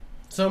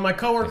So my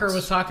coworker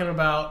was talking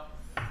about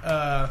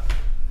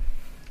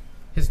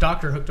his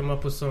doctor hooked him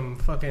up with some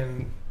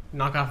fucking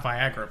knockoff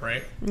Viagra,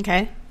 right?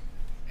 Okay.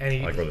 And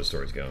I like where the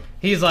story's going.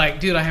 He's like,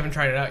 dude, I haven't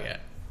tried it out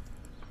yet.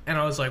 And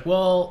I was like,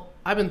 well,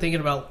 I've been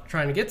thinking about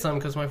trying to get some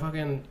because my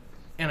fucking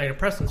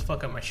antidepressants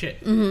fuck up my shit.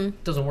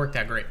 It doesn't work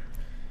that great.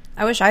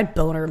 I wish I had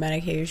boner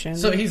medication.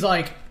 So he's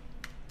like,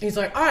 all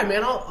right,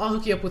 man, I'll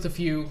hook you up with a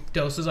few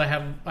doses. I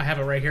have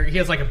it right here. He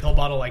has like a pill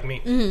bottle like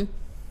me.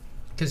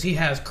 Because he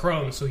has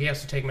Crohn's, so he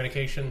has to take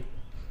medication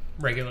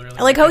regularly.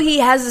 I like how he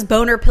has his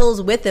boner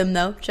pills with him,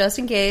 though, just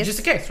in case. Just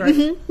in case, right?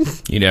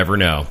 You never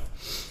know.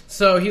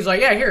 So he's like,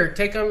 yeah, here,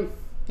 take them,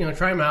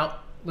 try them out.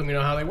 Let me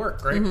know how they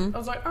work, right? I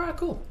was like, all right,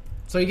 cool.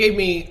 So he gave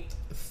me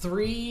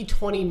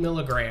 320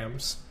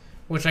 milligrams,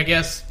 which I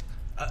guess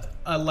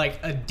like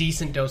a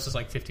decent dose is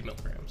like 50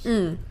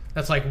 milligrams.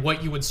 That's like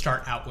what you would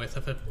start out with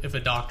if a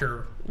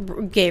doctor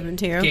gave them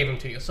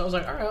to you. So I was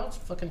like, all right, I'll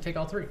fucking take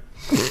all three.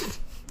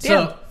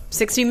 So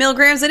 60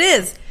 milligrams it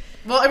is.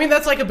 Well, I mean,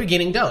 that's like a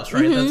beginning dose,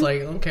 right? That's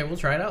like, okay, we'll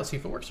try it out, see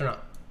if it works or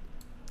not.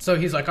 So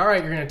he's like, all right,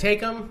 you're going to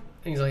take them. And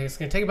he's like, it's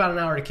going to take about an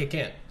hour to kick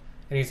in.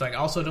 And he's like,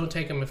 also don't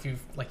take them if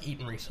you've like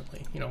eaten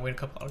recently. Wait a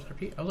couple hours to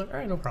repeat. I was like, all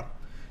right, no problem.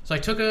 So I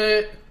took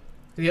it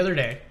the other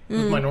day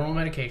with my normal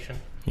medication.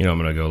 I'm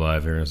going to go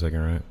live here in a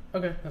second, right?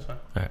 Okay, that's fine.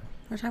 All right.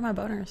 We're talking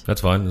about boners.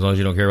 That's fine, as long as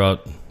you don't care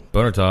about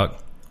boner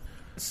talk.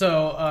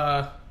 So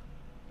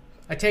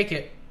I take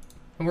it,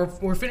 and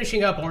we're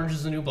finishing up Orange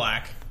is the New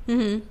Black.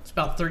 It's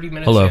about 30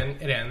 minutes in,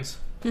 it ends.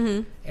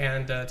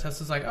 And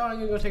Tessa's like, oh, I'm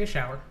going to go take a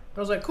shower. I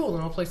was like, cool,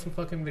 then I'll play some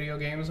fucking video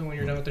games, and when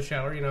you're done with the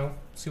shower,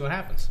 see what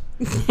happens.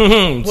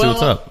 See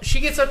what's up. She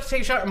gets up to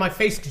take a shower, and my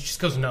face just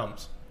goes numb.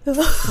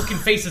 Fucking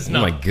face is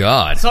numb. Oh my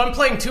god. So I'm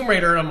playing Tomb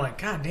Raider, and I'm like,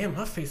 god damn,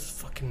 my face is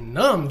fucking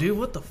numb, dude.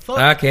 What the fuck?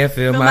 I can't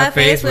feel my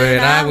face when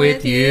I'm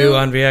with you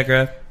on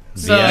Viagra.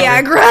 So,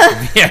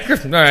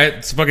 Viagra. All right,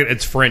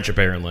 it's French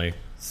apparently.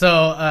 So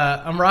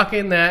I'm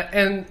rocking that,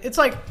 and it's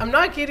like I'm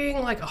not getting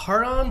like a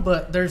hard on,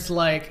 but there's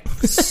like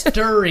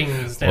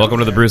stirrings. Welcome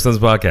to the Bruce Sons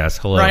podcast.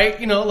 Hello. Right?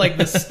 Like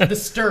the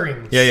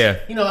stirrings. Yeah.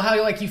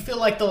 How like you feel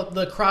like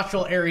the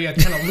crotchal area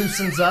kind of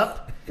loosens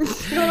up. You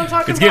know what I'm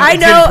talking about? I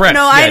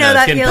know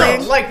that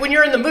feeling. Like when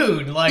you're in the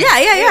mood, like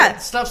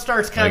stuff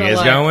starts kind of it's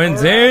like going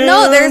down.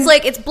 No, there's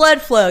like it's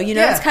blood flow.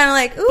 It's kind of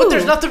like ooh, but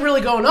there's nothing really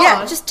going on.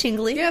 Yeah, just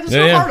tingly. Yeah, there's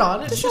no hard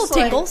on. It's just just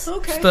little like, tingles.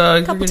 Okay,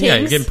 couple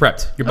you're getting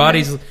prepped.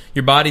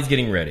 Your body's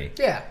getting ready.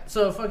 Yeah.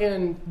 So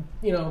fucking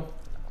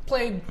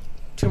played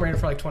Tomb Raider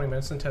for like 20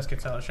 minutes, and Tess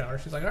gets out of the shower.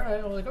 She's like, all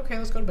right. I'm like, okay,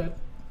 let's go to bed.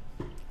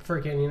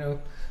 Freaking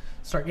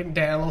start getting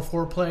down, a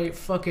little foreplay.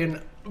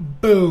 Fucking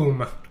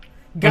boom.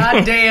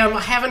 God damn, I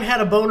haven't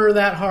had a boner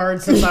that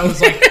hard since I was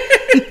like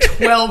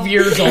 12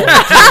 years old. Dude.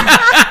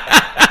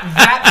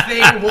 That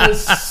thing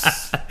was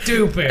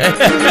stupid.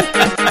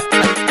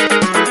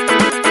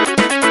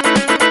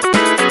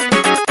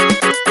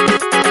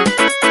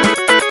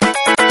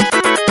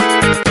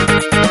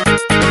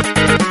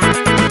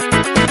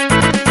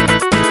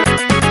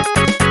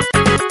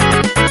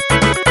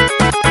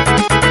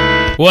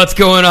 What's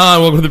going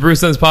on? Welcome to the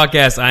Bruce Sons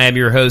podcast. I am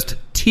your host,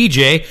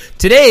 TJ.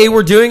 Today,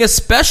 we're doing a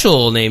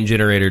special name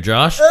generator,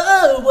 Josh.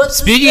 Oh, what's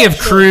Speaking of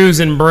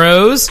crews and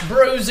bros.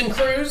 Bros and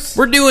crews.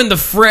 We're doing the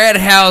Fred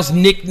House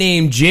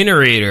nickname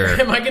generator.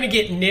 Am I going to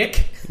get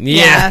Nick?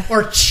 Yeah.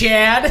 Or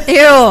Chad?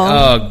 Ew.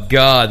 Oh,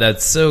 God,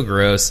 that's so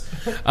gross.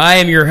 I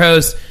am your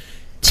host,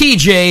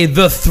 TJ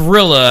the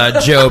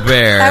Thrilla Joe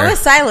Bear. That was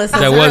Silas.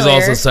 That was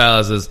also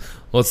Silas's.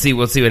 Let's see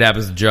what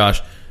happens to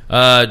Josh.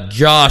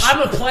 Josh.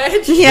 I'm a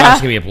pledge? Yeah. Josh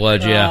can be a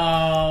pledge, yeah.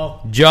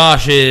 Oh.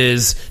 Josh,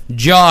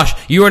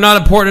 you are not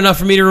important enough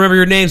for me to remember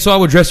your name, so I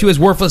will address you as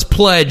Worthless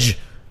Pledge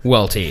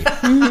Welty.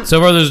 So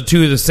far, those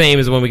two are the same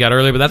as the one we got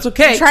earlier, but that's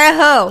okay. Try a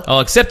hoe. I'll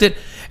accept it.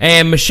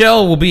 And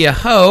Michelle will be a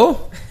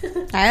hoe.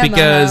 I am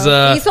because,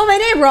 a hoe. You spelled my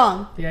name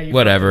wrong. Yeah,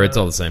 whatever, it's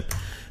all the same.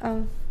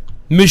 Oh.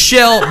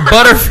 Michelle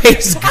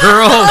Butterface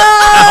Girl.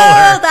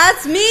 Oh,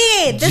 that's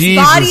me. This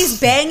Jesus. body's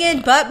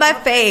banging but my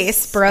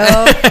face,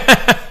 bro.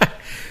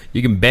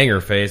 You can bang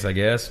her face, I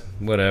guess.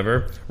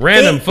 Whatever.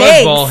 Random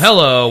Fuzzball.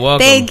 Hello.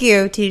 Welcome. Thank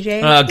you,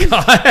 TJ.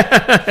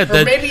 God.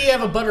 Or maybe you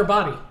have a butter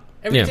body.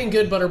 Everything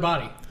good butter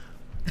body.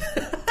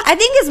 I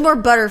think it's more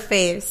butter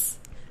face.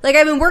 Like,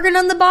 I've been working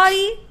on the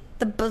body.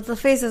 The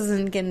face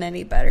isn't getting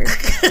any better.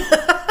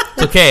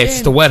 It's okay. It's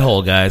just a wet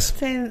hole, guys.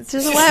 It's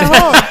just a wet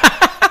hole.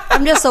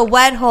 I'm just a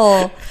wet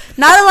hole.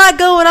 Not a lot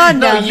going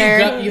on down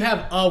there. You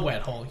have a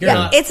wet hole.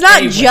 It's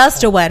not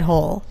just a wet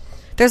hole.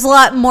 There's a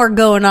lot more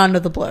going on to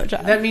the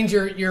blowjob. That means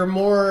you're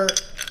more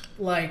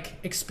like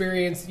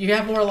experienced. You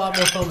have a lot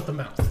more fun with the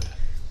mouth.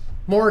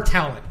 More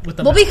talent with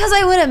the mouth. Well, because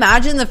I would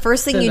imagine the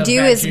first thing you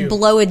do is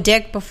blow a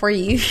dick before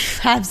you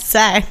have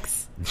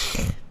sex.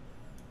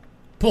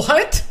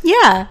 What?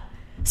 Yeah.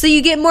 So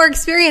you get more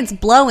experience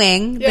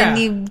blowing than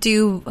you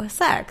do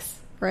sex,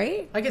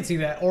 right? I can see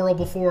that. Oral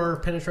before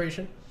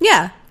penetration?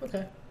 Yeah.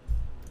 Okay.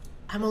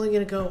 I'm only going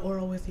to go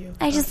oral with you.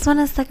 I just want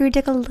to suck your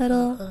dick a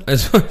little. I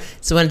just want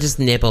to just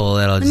nipple a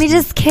little. Let me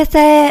just kiss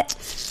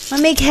it. Let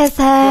me kiss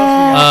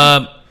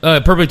it.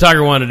 Purpley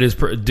Tiger wanted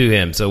to do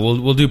him, so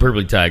we'll do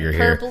Purpley Tiger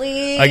here.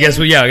 Purpley. I guess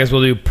we'll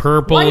do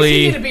Purpley. Why does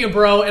he need to be a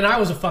bro and I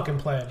was a fucking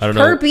pledge? I don't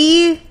know.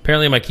 Purpy.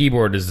 Apparently my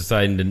keyboard is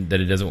deciding that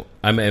it doesn't...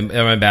 Are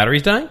my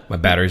batteries dying? My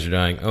batteries are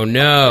dying. Oh,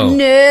 no.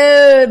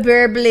 No,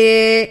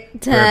 Purpley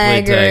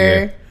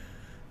Tiger.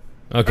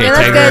 Okay, Yeah,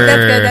 Tiger.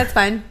 that's good. That's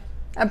fine.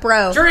 A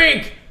bro.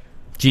 Drink!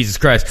 Jesus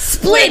Christ.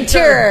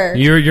 Splinter.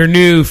 Your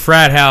new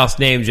frat house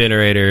name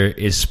generator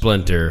is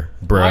Splinter,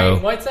 bro.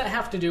 What's that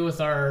have to do with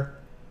our...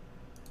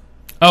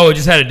 Oh, it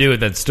just had to do with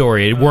that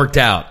story. It worked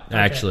out,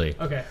 actually.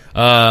 Okay.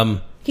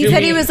 He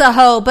said he was a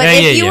hoe, but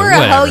if you were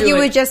a hoe, you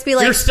would just be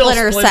like You're still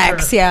Splinter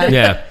sex. Yeah.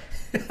 Yeah.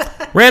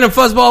 Random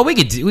fuzzball, we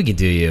can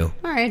do you.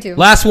 All right, I do.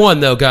 Last one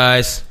though,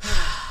 guys.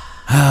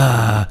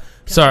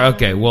 Sorry.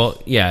 Okay.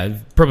 Well, yeah.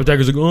 Purple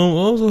Tiger's like,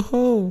 oh, I was a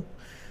hoe.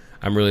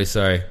 I'm really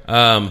sorry.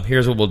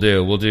 Here's what we'll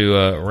do. We'll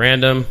do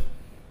random.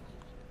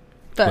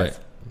 Fuzz. Wait,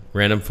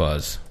 random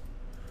fuzz.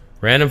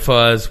 Random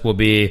fuzz will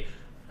be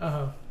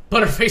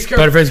Butterface girl.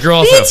 Butterface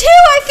girl. Me Also. too.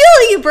 I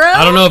feel you, bro.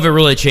 I don't know if it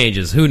really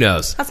changes. Who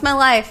knows? That's my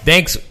life.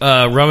 Thanks,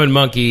 Rum and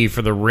Monkey,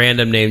 for the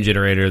random name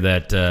generator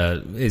that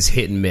is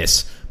hit and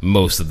miss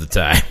most of the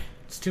time.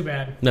 It's too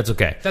bad. That's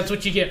okay. That's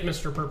what you get,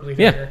 Mr. Purpley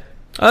Yeah. Tiger.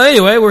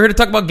 Anyway, we're here to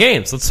talk about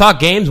games. Let's talk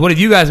games. What have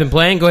you guys been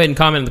playing? Go ahead and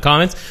comment in the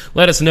comments.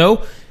 Let us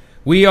know.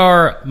 We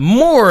are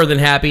more than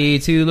happy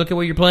to look at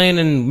what you're playing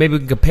and maybe we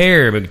can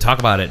compare. Maybe talk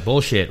about it.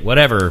 Bullshit.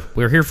 Whatever.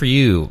 We're here for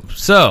you.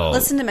 So.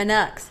 Listen to my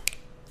nuts.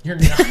 You're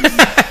nuts.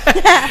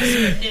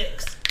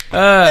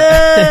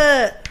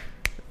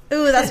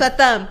 Ooh, that's my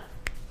thumb.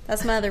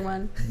 That's my other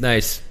one.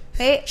 Nice.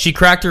 Hey, She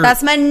cracked her.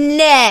 that's my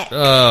neck.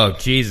 Oh,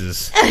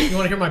 Jesus. You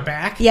want to hear my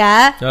back?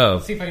 Yeah. Oh.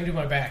 Let's see if I can do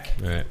my back.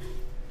 All right.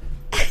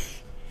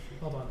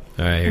 Hold on. All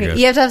right, here Okay, goes.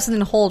 you have to have something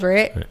to hold,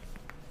 right?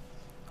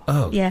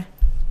 Oh. Yeah.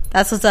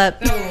 That's what's up.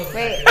 That one was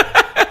Wait.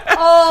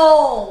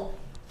 Oh.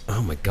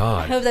 Oh, my I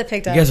God. hope that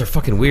picked You up. guys are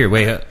fucking weird.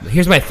 Wait,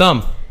 here's my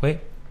thumb. Wait.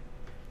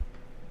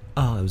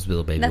 Oh, it was a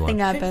little baby Nothing one.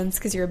 happens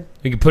because you're.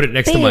 We can put it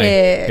next to my.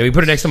 Bitch. Yeah, we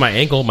put it next to my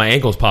ankle. My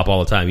ankles pop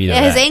all the time. You know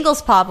Yeah, his that.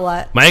 ankles pop a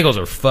lot. My ankles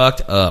are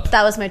fucked up.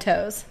 That was my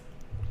toes.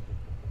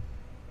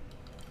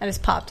 I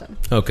just popped them.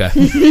 Okay.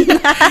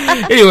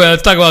 Anyway,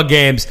 let's talk about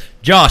games.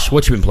 Josh,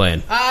 what you been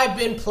playing? I've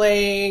been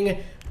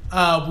playing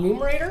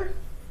Womb Raider.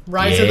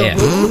 Rise of the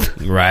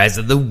Womb. Rise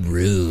of the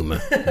Room.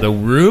 The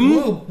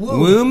Room?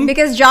 Womb?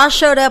 Because Josh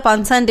showed up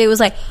on Sunday, was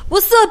like,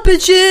 "What's up,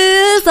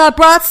 bitches? I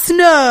brought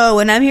snow,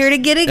 and I'm here to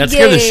get a That game."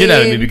 scared the shit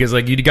out of me because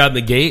like you got in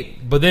the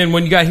gate, but then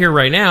when you got here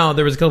right now,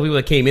 there was a couple people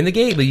that came in the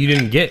gate, but you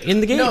didn't get in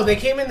the gate. No, they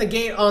came in the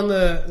gate on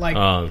the,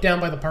 down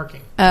by the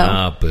parking.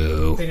 Oh,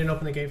 boo. They didn't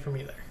open the gate for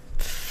me there.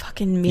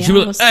 Fucking You should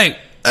be meows. like,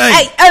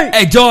 Hey,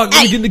 hey, dog,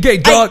 let me get in the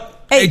gate, dog.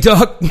 Hey,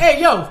 dog.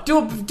 Hey, yo, do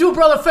a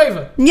brother a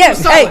favor.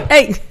 Yes, Do a solid.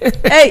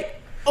 hey.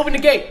 Open the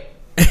gate.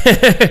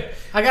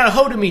 I got a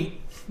hoe to meet.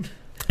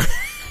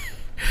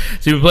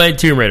 So you been playing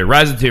Tomb Raider,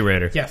 Rise of the Tomb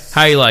Raider. Yes.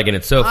 How are you liking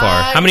it so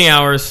far? How many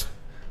hours?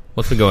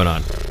 What's been going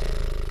on?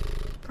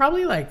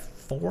 Probably like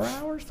 4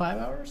 hours, 5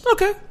 hours.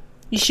 Okay.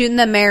 You shooting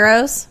them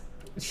arrows?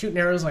 Shooting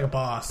arrows like a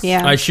boss.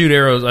 Yeah. I shoot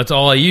arrows. That's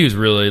all I use,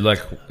 really. Like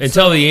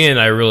until the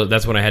end,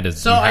 that's when I had to.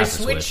 So I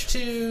switched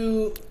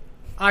to.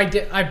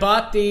 I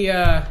bought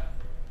the.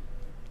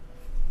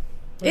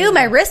 Ew,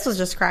 my wrist was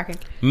just cracking.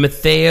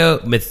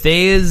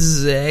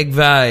 Matthews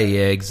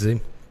Eggs.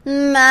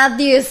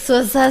 Matthews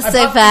was a I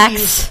safe bought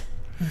act.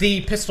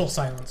 the pistol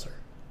silencer.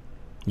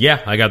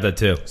 Yeah, I got that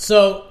too.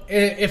 So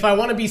if I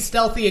want to be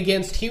stealthy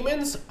against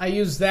humans, I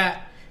use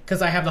that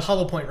because I have the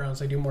hollow point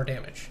rounds. I do more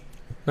damage.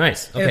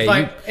 Nice.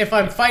 Okay. If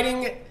I'm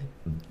fighting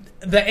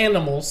the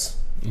animals,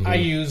 I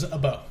use a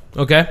bow.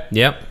 Okay.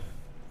 Yep.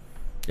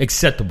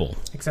 Acceptable.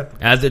 Acceptable.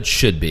 As it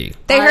should be.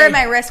 They heard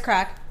my wrist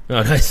crack.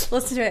 Oh, nice.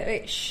 Listen to it.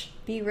 Wait, shh.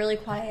 Be really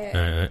quiet.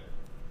 All right.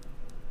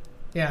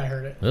 Yeah, I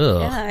heard it.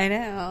 Ugh. Yeah, I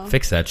know.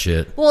 Fix that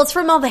shit. Well, it's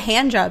from all the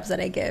hand jobs that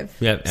I give.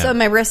 Yep, So yep.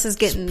 my wrist is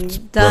getting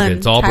done. Broken.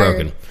 It's all tired.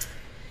 broken.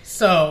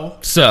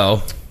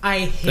 So I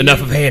hated,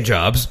 enough of hand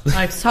jobs.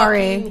 I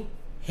Sorry. fucking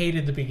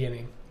hated the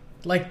beginning.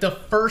 Like the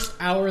first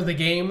hour of the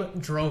game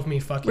drove me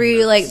fucking. Were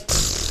you nuts. like,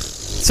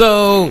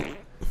 So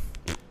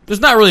there's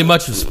not really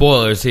much of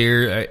spoilers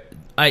here.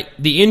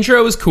 The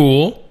intro is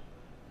cool.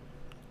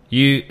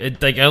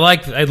 I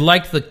liked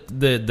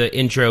the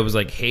intro. It was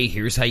like, hey,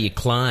 here's how you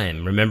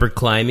climb. Remember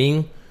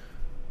climbing?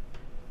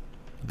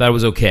 That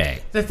was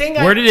okay. The thing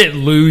Where did it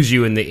lose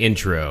you in the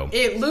intro?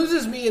 It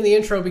loses me in the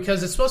intro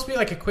because it's supposed to be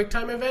like a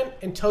QuickTime event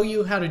and tell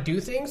you how to do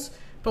things.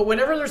 But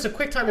whenever there's a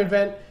QuickTime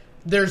event,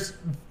 there's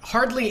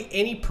hardly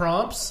any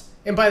prompts.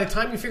 And by the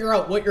time you figure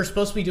out what you're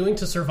supposed to be doing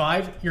to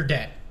survive, you're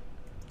dead.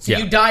 So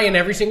you die in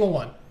every single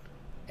one.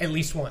 At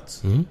least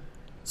once. Mm-hmm.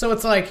 So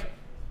it's like,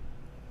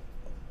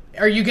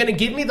 are you going to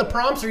give me the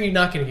prompts or are you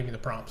not going to give me the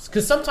prompts?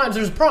 Because sometimes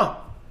there's a prompt.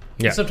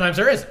 Yeah. And sometimes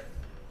there isn't.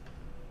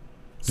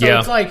 So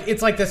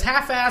it's like this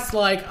half-assed,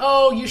 like,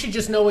 oh, you should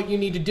just know what you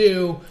need to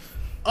do.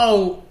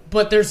 Oh,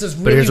 but there's this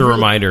really... But here's a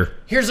reminder.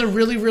 Here's a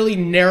really, really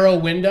narrow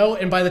window,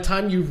 and by the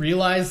time you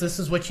realize this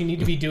is what you need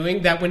to be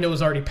doing, that window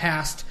is already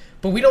passed.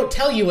 But we don't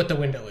tell you what the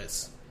window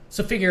is.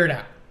 So figure it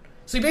out.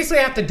 So you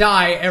basically have to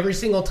die every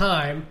single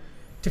time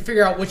to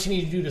figure out what you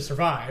need to do to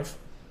survive.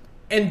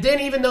 And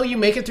then even though you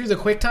make it through the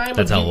quick time...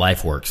 That's how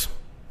life works.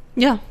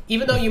 Yeah.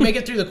 Even though you make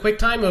it through the quick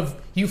time of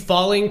you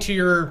falling to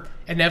your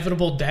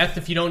inevitable death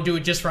if you don't do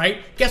it just right,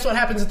 guess what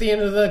happens at the end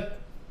of the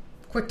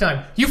quick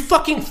time? You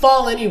fucking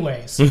fall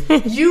anyways.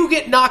 You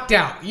get knocked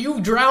out.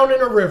 You drown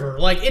in a river.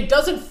 Like, it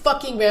doesn't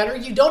fucking matter.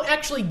 You don't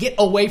actually get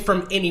away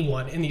from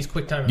anyone in these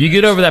quick time events. You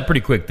get over that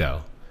pretty quick,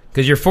 though.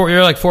 Because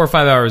you're like 4 or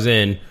 5 hours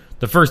in.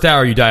 The first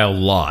hour, you die a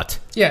lot.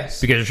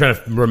 Yes. Because you're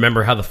trying to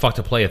remember how the fuck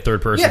to play a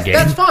third-person game.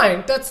 Yes, that's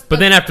fine. But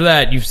then after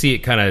that, you see it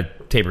kind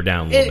of taper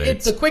down a little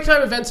bit. The quick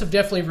time events have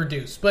definitely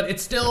reduced. But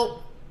it's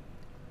still...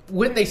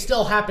 When they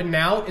still happen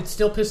now, it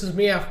still pisses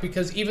me off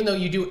because even though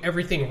you do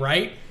everything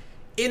right...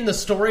 in the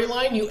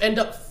storyline, you end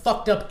up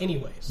fucked up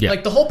anyways. Yeah.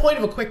 Like, the whole point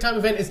of a quick time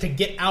event is to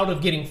get out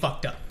of getting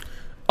fucked up.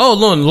 Oh,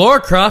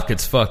 Lara Croft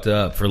gets fucked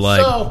up for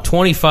like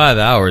 25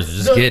 hours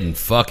just getting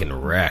fucking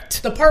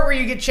wrecked. The part where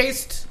you get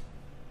chased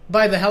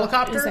by the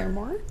helicopter... Is there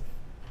more?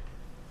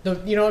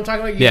 You know what I'm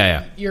talking about?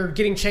 Yeah. You're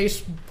getting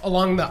chased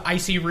along the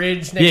icy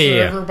ridge next to the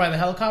river by the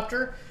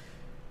helicopter.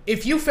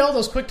 If you fail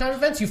those quick time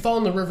events, you fall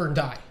in the river and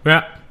die.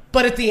 Yeah.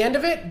 But at the end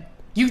of it...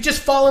 You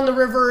just fall in the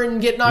river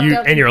and get knocked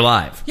out. And you're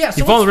alive. Yeah, so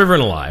you fall in the river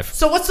and alive.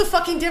 So what's the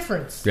fucking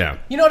difference? Yeah.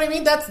 You know what I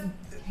mean? That's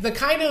the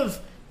kind of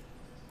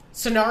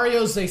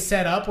scenarios they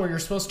set up where you're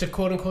supposed to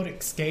quote-unquote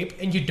escape,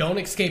 and you don't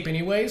escape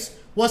anyways.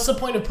 What's the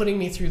point of putting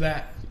me through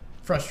that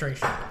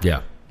frustration?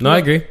 Yeah. No, I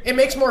agree. It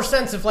makes more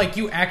sense if, like,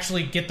 you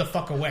actually get the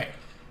fuck away.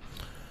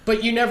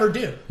 But you never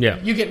do. Yeah.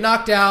 You get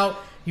knocked out,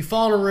 you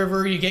fall in a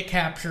river, you get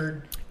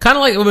captured. Kind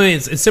of like,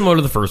 it's similar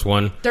to the first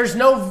one. There's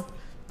no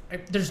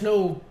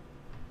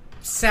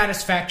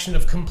satisfaction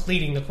of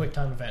completing the quick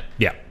time event.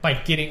 Yeah. By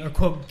getting, or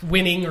quote,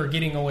 winning or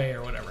getting away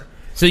or whatever.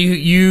 So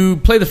you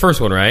played the first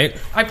one, right?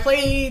 I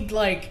played,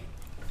 like,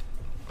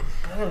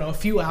 I don't know, a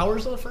few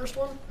hours of the first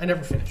one. I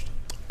never finished.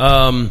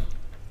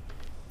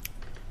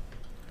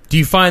 Do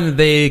you find that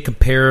they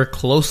compare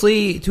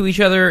closely to each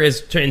other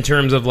in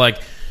terms of,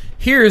 like,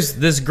 here's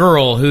this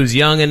girl who's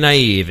young and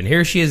naive, and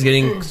here she is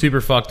getting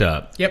super fucked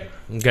up? Yep.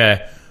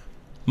 Okay.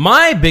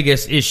 My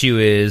biggest issue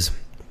is...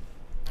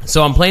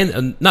 So I'm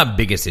playing, not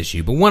biggest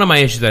issue, but one of my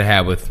issues that I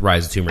had with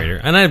Rise of Tomb Raider,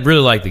 and I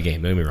really like the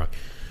game, don't get me wrong,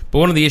 but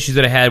one of the issues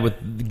that I had with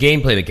the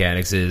gameplay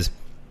mechanics is,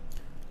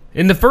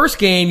 in the first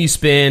game, you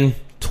spend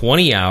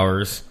 20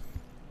 hours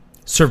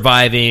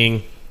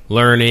surviving,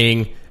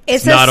 learning.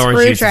 It's not a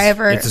orange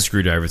screwdriver. It's a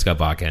screwdriver. It's got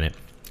vodka in it.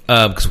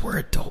 Because we're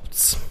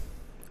adults.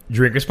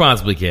 Drink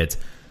responsibly, kids.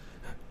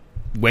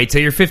 Wait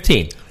till you're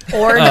 15.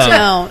 Or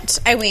don't.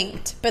 I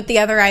winked, but the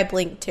other eye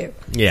blinked too.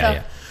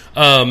 Yeah.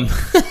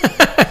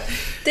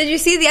 Did you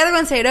see the other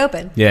one stayed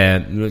open? Yeah,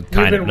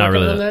 kind of. Not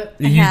really.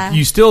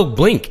 You still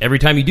blink every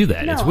time you do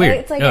that. No, it's weird.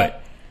 It's like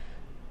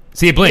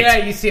see, it blinks.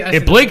 Yeah, you see.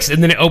 It blinks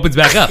and then it opens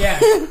back up. Yeah.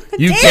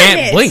 You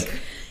can't blink.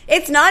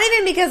 It's not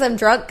even because I'm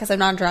drunk, because I'm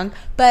not drunk,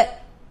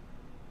 but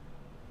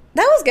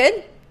that was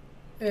good.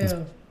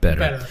 Yeah,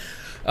 better.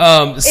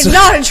 It's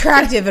not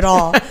attractive at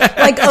all.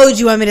 Like, do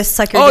you want me to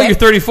suck your dick? You're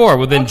 34.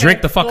 Well, then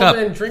drink the fuck up.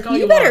 Then drink all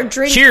you better want.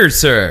 drink. Cheers,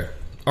 sir.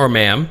 Or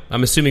ma'am.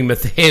 I'm assuming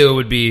Matthew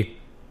would be...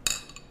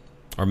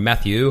 Or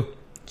Matthew.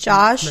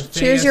 Josh, Matthias,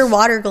 cheers your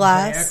water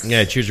glass.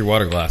 Yeah, cheers your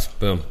water glass.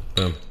 Boom.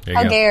 There you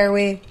How go. gay are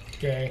we?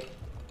 Gay.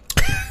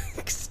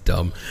 It's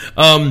dumb.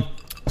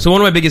 So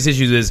one of my biggest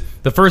issues is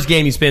the first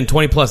game you spend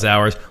 20 plus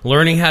hours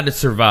learning how to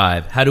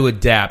survive, how to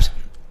adapt,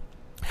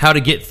 how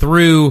to get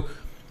through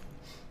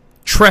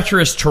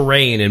treacherous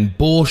terrain and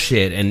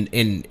bullshit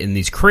and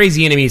these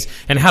crazy enemies,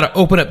 and how to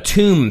open up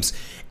tombs.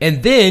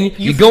 And then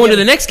you go into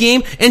the next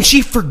game and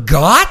she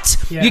forgot.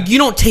 Yeah. You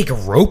don't take a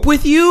rope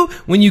with you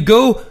when you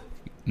go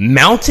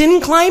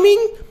mountain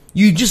climbing.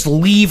 You just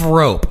leave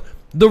rope.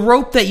 The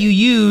rope that you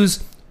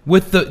use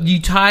you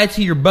tie it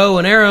to your bow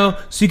and arrow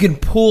so you can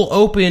pull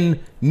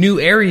open new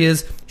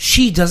areas.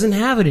 She doesn't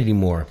have it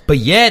anymore, but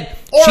yet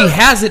she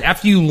has it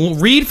after you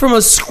read from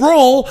a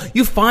scroll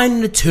you find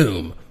in a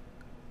tomb.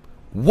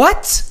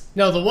 What?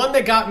 No, the one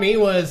that got me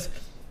was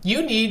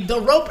you need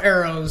the rope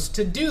arrows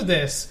to do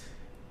this.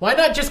 Why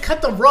not just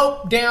cut the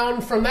rope down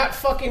from that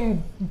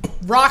fucking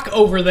rock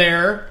over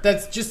there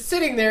that's just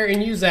sitting there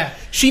and use that?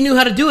 She knew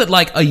how to do it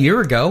like a year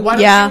ago.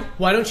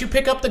 Why don't you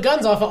pick up the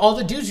guns off of all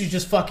the dudes you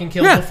just fucking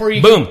killed before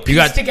you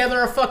piece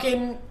together a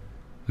fucking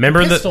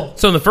pistol?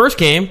 So in the first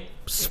game,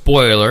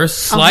 spoilers,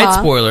 slight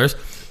spoilers,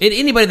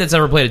 anybody that's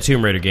ever played a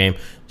Tomb Raider game,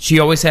 she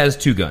always has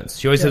two guns.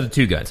 She always has the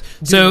two guns.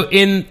 So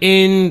in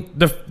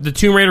the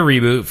Tomb Raider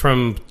reboot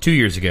from 2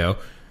 years ago,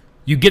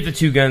 you get the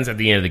two guns at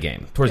the end of the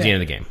game, towards the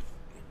end of the game.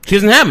 She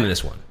doesn't have them in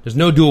this one. There's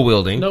no dual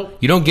wielding. Nope.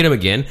 You don't get them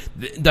again.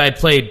 I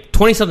played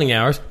 20-something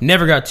hours,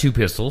 never got two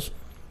pistols,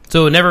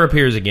 so it never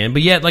appears again.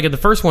 But yet, like at the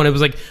first one, it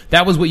was like,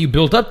 that was what you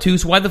built up to,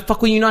 so why the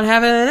fuck will you not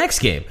have it in the next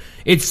game?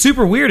 It's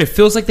super weird. It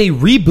feels like they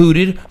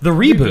rebooted the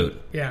reboot.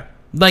 Yeah.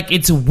 Like,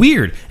 it's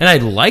weird. And I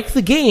like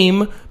the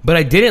game, but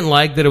I didn't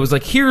like that it was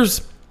like, you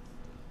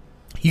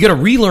gotta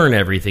relearn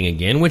everything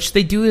again, which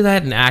they do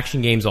that in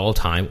action games all the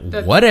time.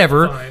 That's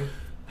whatever. fine.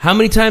 How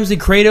many times did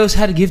Kratos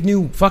had to give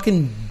new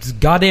fucking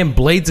goddamn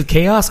blades of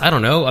chaos? I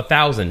don't know,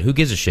 1,000. Who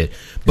gives a shit?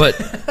 But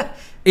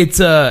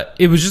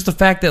it was just the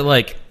fact that,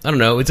 like, I don't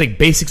know, it's like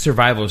basic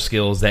survival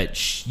skills that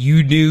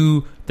she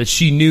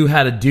knew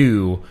how to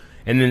do,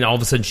 and then all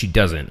of a sudden she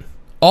doesn't.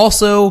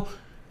 Also,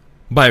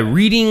 by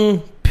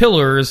reading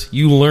pillars,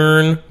 you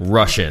learn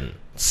Russian.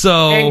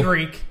 And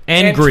Greek.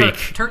 And Greek.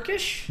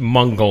 Turkish?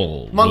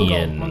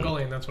 Mongolian.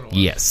 Mongolian, that's what it was.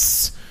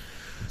 Yes.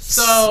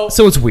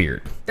 So it's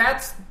weird.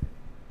 That's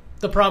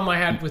the problem I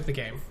had with the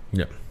game.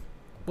 Yeah.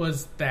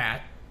 Was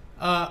that.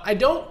 I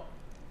don't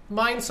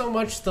mind so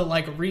much the,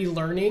 like,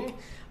 relearning.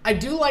 I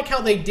do like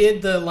how they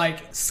did the,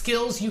 like,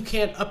 skills you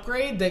can't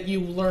upgrade that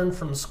you learn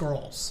from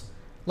scrolls.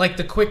 Like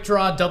the quick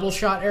draw double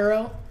shot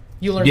arrow,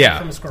 you learn it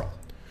from a scroll.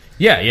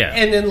 Yeah.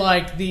 And then,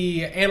 like,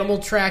 the animal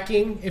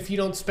tracking, if you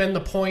don't spend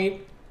the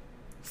point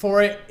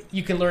for it,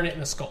 you can learn it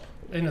in a scroll.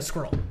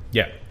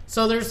 Yeah.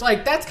 So there's,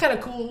 like, that's kind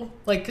of cool,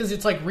 like, because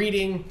it's like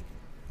reading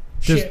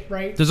shit,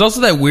 right? There's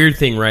also that weird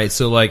thing, right?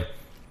 So, like,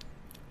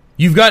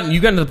 you've gotten to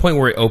the point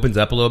where it opens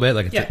up a little bit,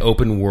 like it's an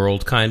open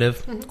world kind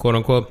of, quote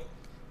unquote.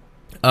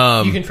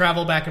 You can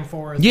travel back and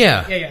forth.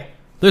 Yeah.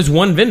 There's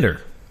one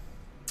vendor.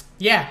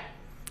 Yeah.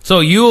 So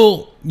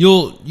you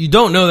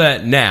don't know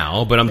that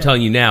now, but I'm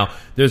telling you now,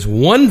 there's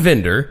one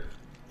vendor.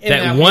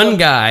 That one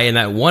guy in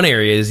that one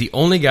area is the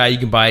only guy you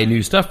can buy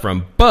new stuff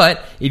from.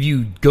 But if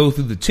you go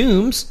through the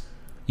tombs,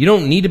 you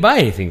don't need to buy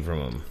anything from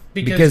them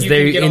because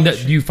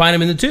you find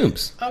them in the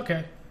tombs.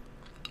 Okay.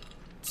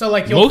 So,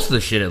 like, most of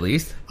the shit, at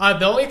least.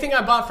 The only thing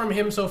I bought from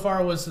him so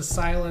far was the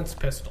silence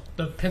pistol,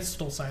 the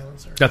pistol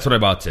silencer. That's what I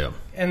bought too.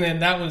 And then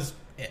that was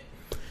it.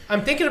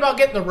 I'm thinking about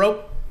getting the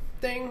rope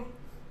thing,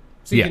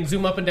 so you can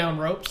zoom up and down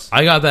ropes.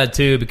 I got that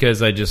too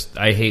because I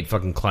hate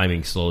fucking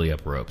climbing slowly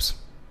up ropes.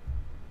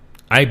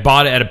 I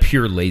bought it out of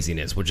pure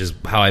laziness, which is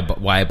why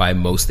I buy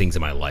most things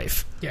in my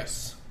life.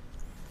 Yes.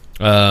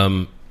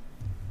 Yeah.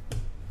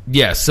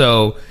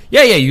 So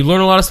you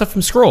learn a lot of stuff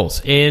from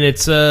scrolls, and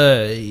it's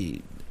I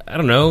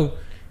don't know,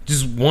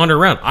 just wander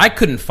around. I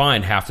couldn't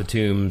find half the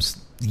tombs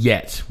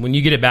yet. When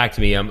you get it back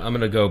to me, I'm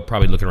gonna go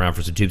probably looking around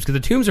for some tombs because the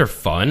tombs are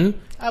fun.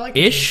 I like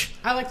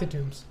the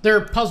tombs.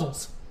 They're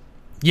puzzles.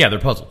 Yeah, they're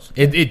puzzles.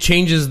 It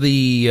changes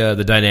the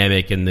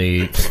dynamic and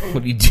the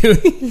what are you doing?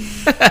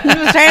 I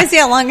was trying to see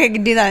how long I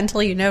could do that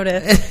until you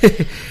noticed.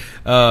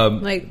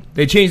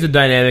 They changed the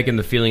dynamic and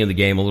the feeling of the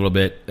game a little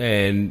bit,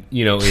 and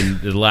in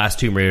the last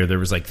Tomb Raider there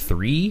was like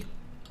 3.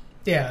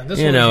 Yeah,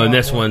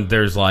 this one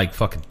there's like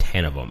fucking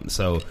 10 of them,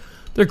 so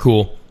they're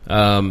cool.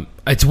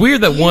 It's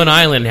weird that one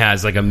island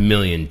has like 1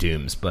 million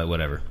tombs, but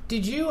whatever. Do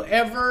you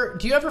ever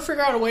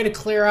figure out a way to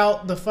clear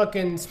out the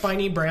fucking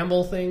spiny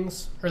bramble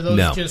things? Or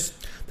those just...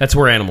 That's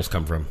where animals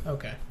come from.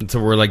 Okay. That's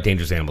where, like,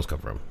 dangerous animals come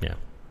from. Yeah.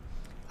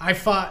 I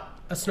fought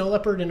a snow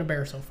leopard and a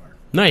bear so far.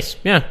 Nice.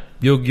 Yeah.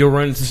 You'll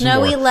run into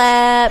Snowy some more.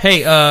 Lep.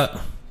 Hey,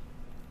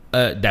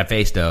 that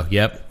face, though.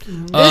 Yep.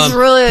 This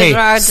really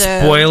hard to...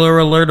 Spoiler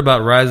alert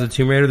about Rise of the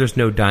Tomb Raider. There's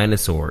no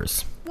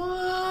dinosaurs.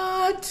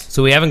 What?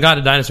 So we haven't got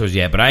to dinosaurs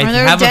yet, but I Are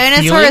there have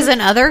dinosaurs a feeling...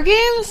 in other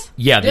games?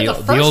 Yeah,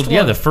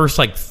 the first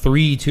like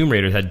 3 Tomb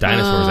Raiders had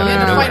dinosaurs. You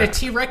had to fight a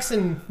T-Rex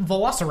and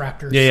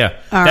velociraptors. Yeah.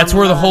 That's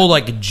where the whole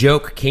like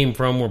joke came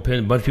from, where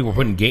a bunch of people were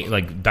putting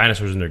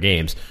dinosaurs in their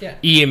games. Yeah.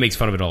 EA makes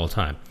fun of it all the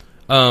time.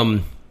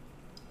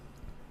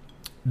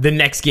 The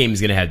next game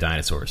is going to have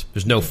dinosaurs.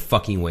 There's no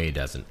fucking way it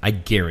doesn't. I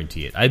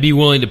guarantee it. I'd be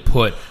willing to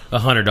put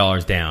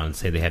 $100 down and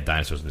say they have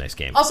dinosaurs in the next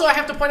game. Also, I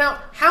have to point out,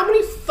 how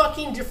many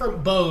fucking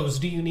different bows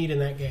do you need in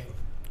that game?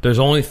 There's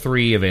only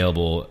 3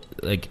 available.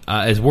 Like,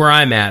 as where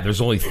I'm at,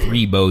 there's only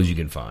 3 bows you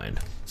can find.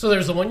 So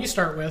there's the one you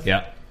start with.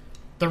 Yeah.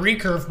 The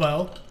recurve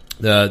bow.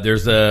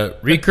 There's the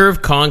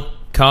recurve,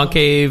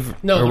 concave,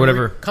 or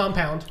whatever.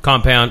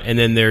 Compound, and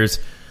then there's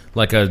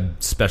like a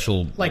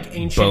special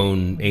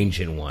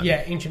ancient one.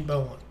 Yeah, ancient bow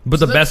one. But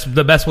so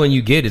the best one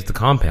you get is the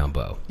compound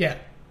bow. Yeah.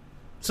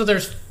 So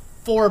there's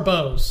 4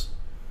 bows.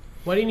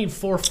 Why do you need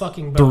 4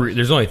 fucking bows?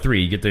 There's only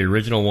 3. You get the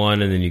original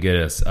one, and then you get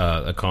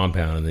a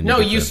compound, and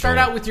then you start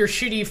out with your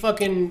shitty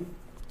fucking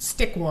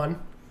stick one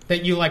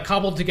that you like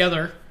cobbled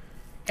together,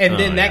 and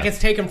then that gets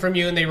taken from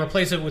you, and they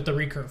replace it with the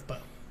recurve bow.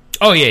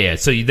 Oh yeah.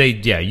 So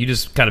you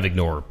just kind of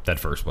ignore that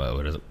first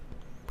bow.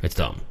 It's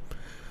dumb.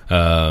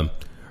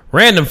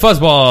 Random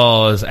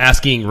Fuzzball is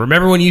asking,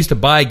 remember when you used to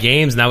buy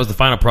games and that was the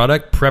final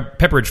product?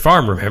 Pepperidge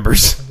Farm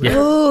remembers. Yeah.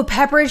 Ooh,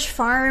 Pepperidge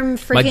Farm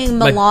freaking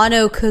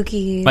Milano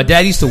cookies. My dad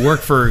used to work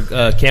for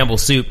Campbell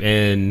Soup,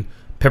 and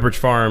Pepperidge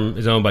Farm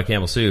is owned by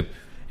Campbell Soup.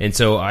 And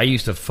so I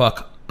used to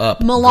fuck up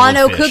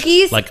Milano goldfish.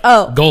 Cookies? Like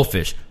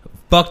goldfish.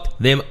 Fucked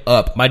them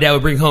up. My dad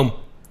would bring home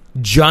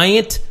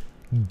giant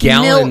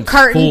gallon milk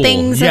carton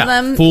things of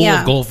them. Full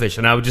of goldfish.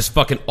 And I would just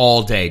fucking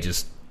all day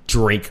just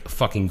drink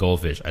fucking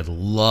goldfish. I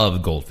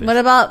love goldfish. What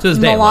about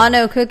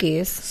Milano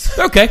cookies?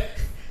 Okay.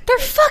 They're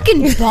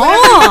fucking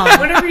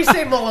bomb. Whenever you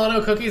say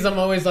Milano cookies, I'm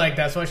always like,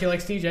 that's why she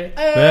likes TJ.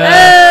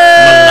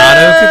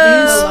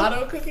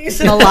 Mulatto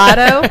cookies?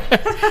 Mulatto?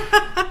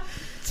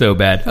 So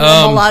bad.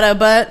 Mulatto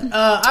butt.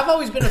 I've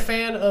always been a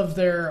fan of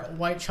their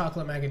white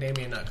chocolate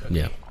macadamia nut cookie.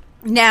 Yeah.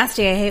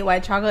 Nasty. I hate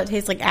white chocolate. It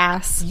tastes like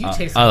ass. You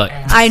taste I like like-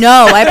 ass. I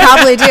know. I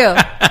probably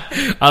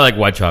do. I like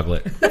white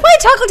chocolate. White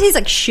chocolate tastes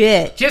like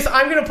shit.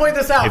 I'm going to point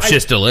this out. It's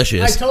just I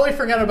delicious. totally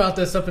forgot about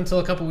this up until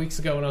a couple weeks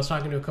ago when I was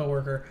talking to a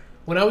coworker.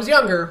 When I was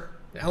younger,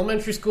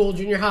 elementary school,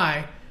 junior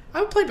high,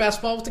 I would play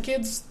basketball with the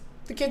kids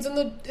in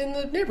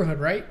the neighborhood,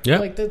 right? Yeah.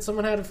 Like that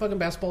someone had a fucking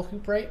basketball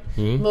hoop, right?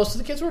 Mm-hmm. Most of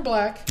the kids were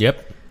black.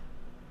 Yep.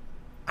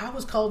 I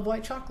was called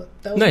White Chocolate.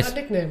 That was Nice. my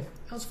nickname.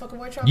 I was fucking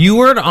White Chocolate. You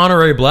were an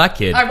honorary black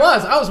kid. I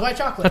was White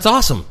Chocolate. That's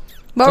awesome.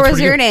 What That's was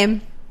pretty your good.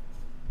 name?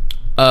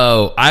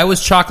 Oh, I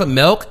was chocolate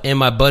milk, and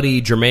my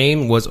buddy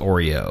Jermaine was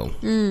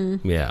Oreo.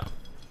 Yeah.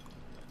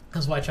 I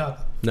was White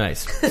Chocolate.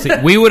 Nice. See,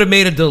 we would have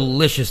made a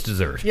delicious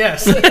dessert.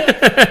 Yes.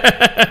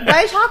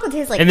 White chocolate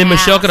tastes like And then ass.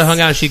 Michelle could have hung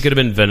out and she could have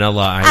been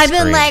vanilla ice I've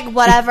cream. been like,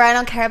 whatever, I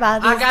don't care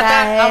about these I got guys.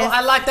 that.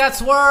 I like that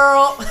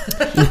swirl.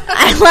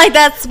 I like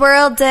that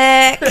swirl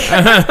dick.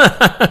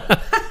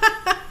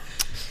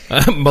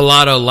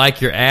 Mulatto,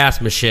 like your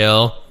ass,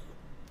 Michelle.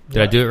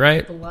 Did I do it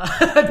right?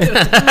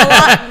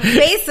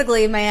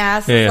 Basically, my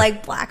ass Yeah. is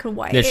like black and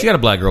white. Yeah, she got a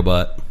black girl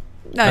butt.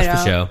 No, That's no.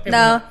 the show.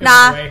 No, It went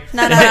nah, away.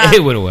 no.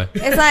 It went away.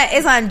 It's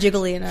not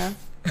jiggly enough.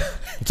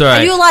 It's all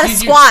right. I do a lot of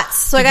Did you- squats,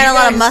 so I did got you a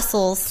lot of guys-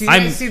 muscles. Do you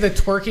guys see the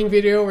twerking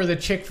video where the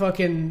chick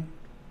fucking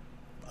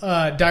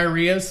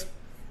diarrheas?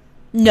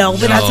 No,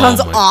 but that Oh sounds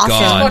my awesome.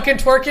 God. Fucking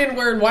twerking,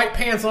 wearing white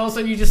pants, all of a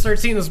sudden you just start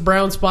seeing this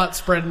brown spot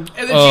spreading.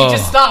 And then Oh. she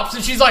just stops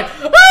and she's like,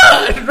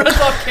 ah! And runs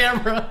off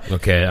camera.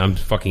 Okay, I'm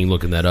fucking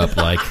looking that up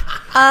like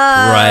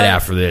right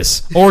after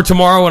this. Or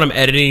tomorrow when I'm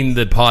editing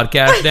the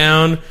podcast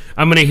down,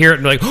 I'm going to hear it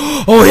and be like,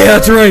 oh yeah,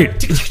 that's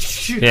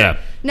right. Yeah.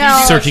 No. You do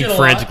that Searching shit a lot?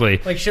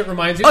 frantically. Like shit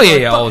reminds you. Oh yeah,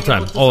 Like, yeah, all the fucking time.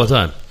 look this All up. the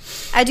time.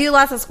 I do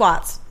lots of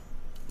squats.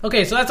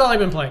 Okay, so that's all I've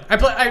been playing.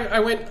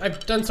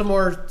 I've done some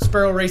more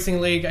Sparrow Racing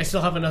League. I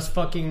still have enough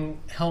fucking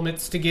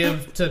helmets to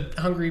give to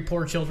hungry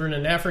poor children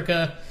in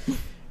Africa.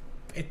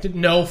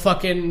 No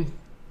fucking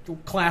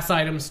class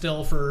items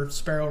still for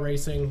Sparrow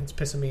Racing. It's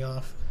pissing me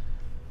off.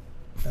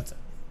 That's it.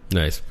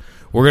 Nice.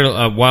 We're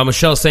gonna while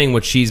Michelle's saying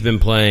what she's been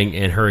playing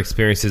and her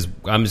experiences,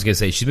 I'm just gonna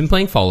say she's been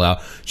playing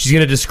Fallout. She's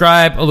gonna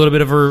describe a little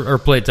bit of her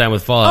playtime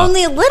with Fallout.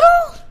 Only a little?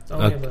 It's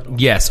only a little.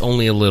 Yes,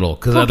 only a little,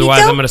 because Poquito?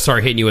 otherwise I'm gonna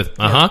start hitting you with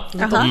Uh-huh.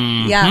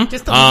 Yeah.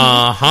 Just a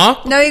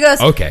little. No, he goes,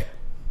 Okay.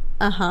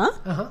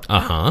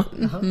 uh-huh.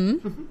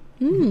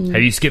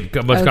 Have you skipped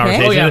a bunch of Okay.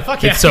 conversation? Oh, yeah,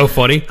 fuck yeah. It's so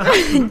funny.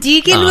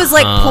 Deacon was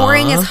like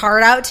pouring his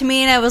heart out to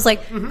me, and I was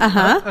like,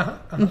 uh-huh.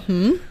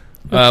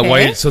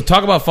 Okay. So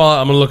talk about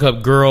Fallout. I'm gonna look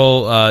up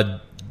girl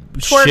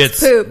Twerks shits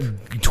poop.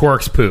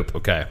 twerks poop.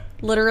 Okay.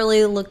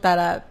 Literally look that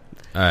up.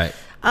 All right.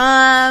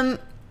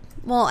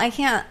 Well, I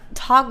can't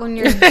talk when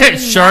you're doing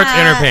Sharks in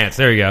her that. pants.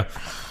 There you go.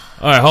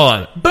 All right, hold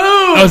on. Boom!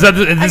 Oh, is that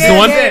this is the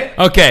one? okay.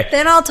 Okay.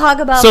 Then I'll talk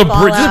about So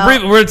Fallout. just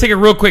brief, we're gonna take a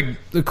real quick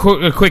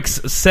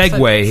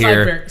segue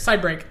here.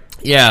 Side break.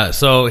 Yeah.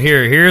 So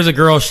here's a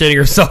girl shitting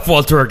herself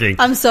while twerking.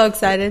 I'm so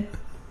excited.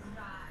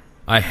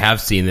 I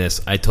have seen this.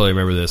 I totally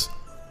remember this.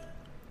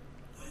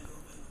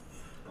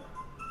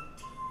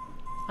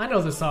 I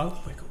know this song.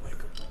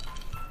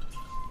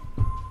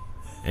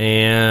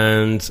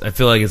 And I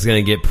feel like it's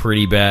going to get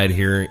pretty bad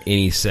here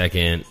any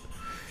second.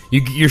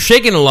 You're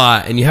shaking a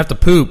lot, and you have to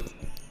poop.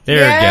 There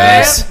Yeah.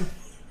 it goes.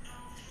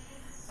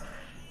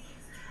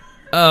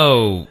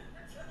 Oh.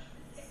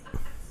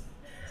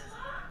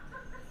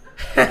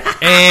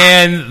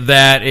 And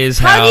that is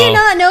How do you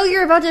not know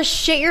you're about to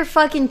shit your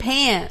fucking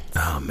pants?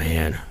 Oh,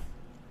 man.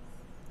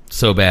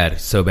 So bad.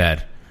 So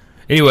bad.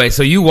 Anyway,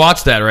 so you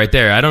watch that right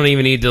there. I don't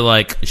even need to,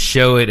 like,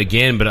 show it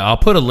again, but I'll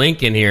put a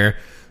link in here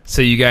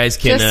so you guys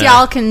can... Just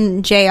y'all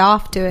can J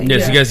off to it. Yeah,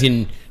 so you guys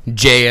can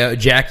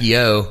Jackie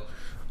O.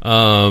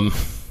 Yeah,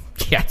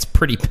 it's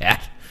pretty bad.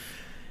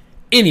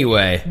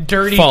 Anyway,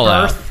 Dirty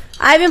Fallout. birth.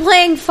 I've been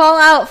playing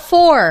Fallout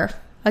 4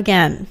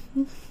 again.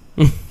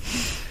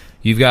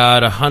 You've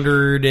got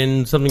 100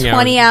 and something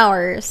 20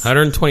 hours.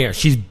 120 hours.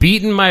 She's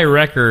beaten my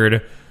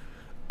record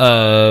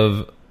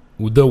of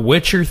The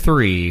Witcher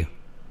 3.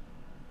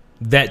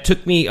 That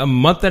took me a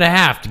month and a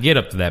half to get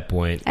up to that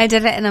point. I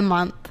did it in a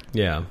month.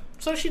 Yeah.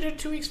 So she did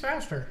 2 weeks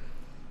faster.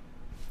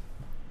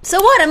 So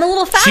what? I'm a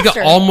little faster. She got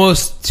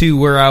almost to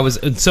where I was.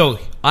 And so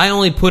I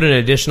only put an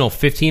additional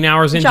 15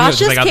 hours into Josh it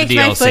because I just got the kicked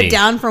my DLC. foot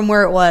down from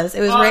where it was. It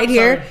was Oh, right I'm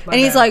here. sorry. My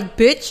And he's bad. like,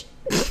 bitch.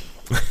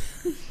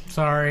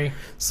 Sorry.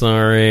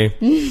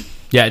 Sorry.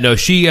 Yeah, no,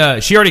 she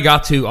already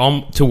got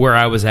to where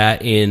I was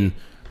at in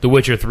The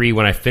Witcher 3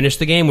 when I finished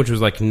the game, which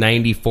was like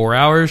 94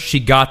 hours. She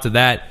got to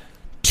that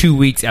 2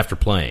 weeks after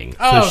playing.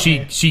 Oh, so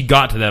okay. she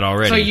got to that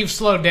already. So you've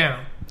slowed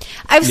down.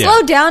 I've Yeah.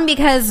 slowed down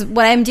because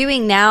what I'm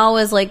doing now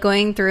is like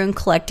going through and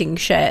collecting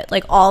shit.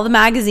 Like all the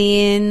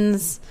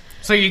magazines.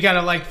 So you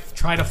gotta like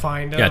try to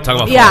find them. Yeah, talk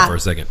about Yeah. Fallout for a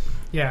second.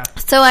 Yeah.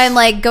 So I'm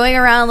like going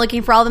around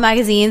looking for all the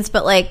magazines,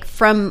 but like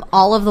from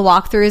all of the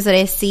walkthroughs that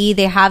I see,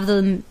 they have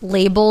them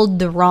labeled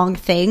the wrong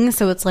thing.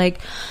 So it's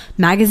like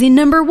magazine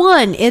number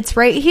 1, it's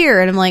right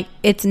here. And I'm like,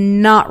 it's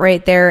not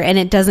right there. And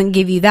it doesn't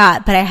give you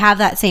that, but I have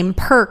that same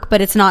perk,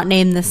 but it's not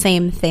named the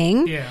same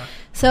thing. Yeah.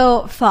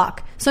 So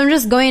fuck. So I'm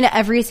just going to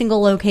every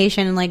single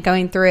location and like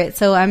going through it.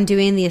 So I'm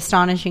doing the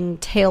Astonishing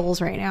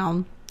Tales right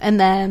now. And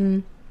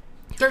then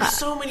there's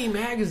so many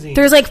magazines.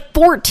 There's like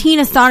 14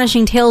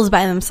 Astonishing Tales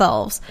by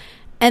themselves.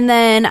 And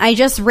then I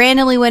just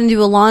randomly went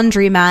into a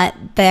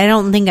laundromat that I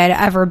don't think I'd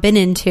ever been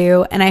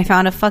into, and I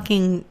found a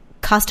fucking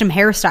custom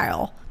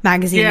hairstyle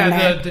magazine.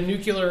 Yeah, the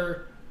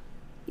nuclear.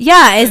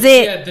 Yeah, is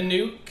it? Yeah, the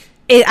nuke.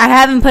 I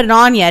haven't put it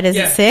on yet. Is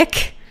it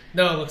sick?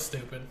 No, it looks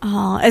stupid.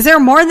 Oh, is there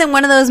more than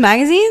one of those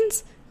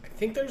magazines? I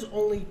think there's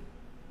only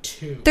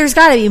 2. There's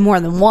got to be more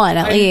than one,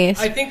 at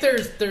least. I think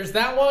there's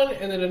that one,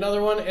 and then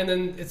another one, and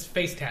then it's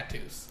face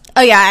tattoos.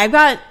 Oh yeah, I've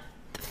got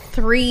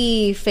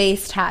 3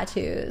 face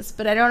tattoos,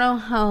 but I don't know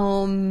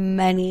how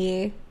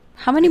many.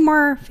 How many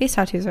more face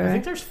tattoos are there? I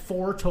think there's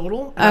 4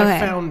 total. And I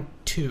found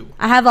 2.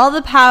 I have all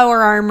the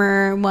power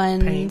armor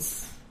ones,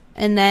 Paint.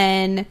 And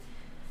then.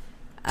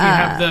 Do you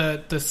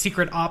have the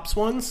secret ops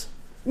ones?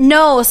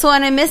 No, so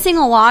what I'm missing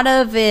a lot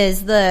of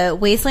is the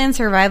Wasteland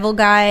Survival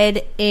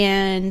Guide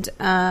and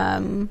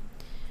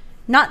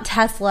not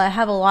Tesla. I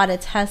have a lot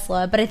of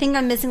Tesla, but I think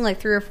I'm missing like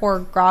 3 or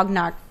 4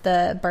 Grognok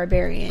the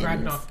Barbarians.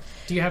 Grognok.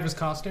 Do you have his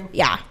costume?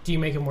 Yeah. Do you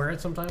make him wear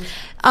it sometimes?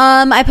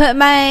 I put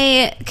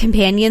my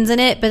companions in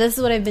it, but this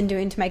is what I've been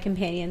doing to my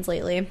companions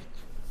lately.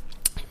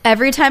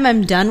 Every time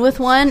I'm done with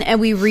one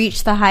and we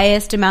reach the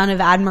highest amount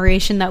of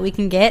admiration that we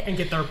can get. And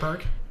get their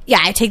perk? Yeah,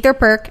 I take their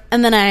perk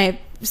and then I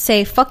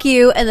say, fuck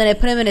you, and then I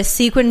put him in a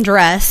sequin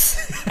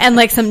dress and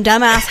like some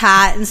dumbass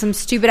hat and some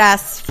stupid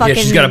ass fucking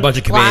Yeah, she's got a bunch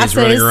of companions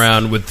glasses. running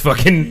around with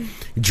fucking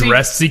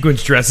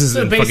sequence dresses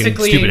and fucking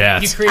stupid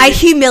ass. I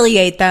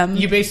humiliate them.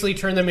 You basically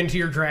turn them into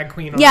your drag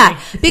queen army. Yeah,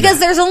 because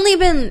there's only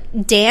been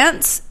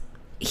Dance.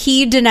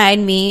 He denied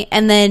me,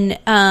 and then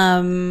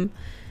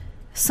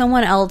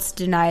someone else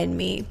denied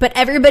me. But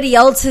everybody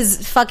else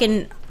has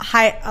fucking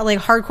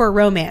hardcore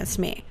romanced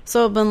me.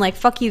 So I've been like,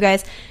 fuck you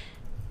guys.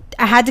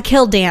 I had to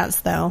kill Dance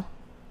though,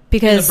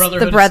 because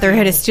the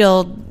Brotherhood of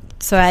Steel.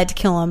 So I had to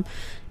kill him.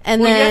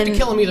 And then you have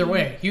to kill him either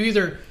way. You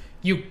either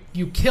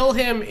you kill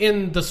him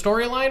in the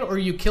storyline, or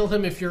you kill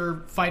him if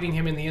you're fighting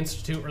him in the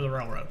Institute or the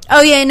Railroad.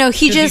 Oh yeah, no,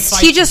 he just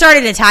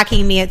started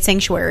attacking me at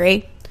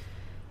Sanctuary.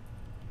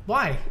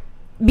 Why?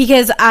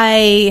 Because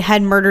I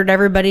had murdered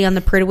everybody on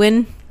the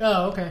Pridwin.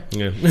 Oh, okay.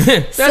 Yeah.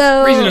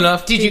 That's reason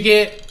enough. Did you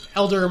get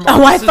Elder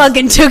Marcus's I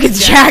fucking took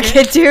his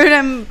jacket,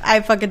 dude.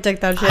 I fucking took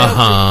that shit.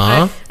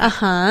 Uh-huh.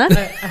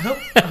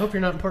 I hope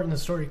you're not important in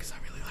the story, because I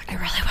really like it. I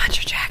really want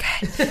your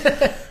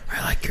jacket.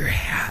 I like your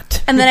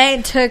hat. And then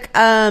I took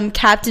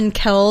Captain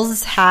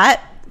Kell's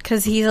hat,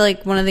 because he's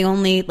like one of the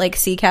only like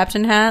sea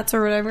captain hats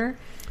or whatever.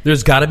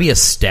 There's got to be a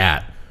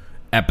stat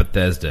at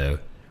Bethesda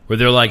where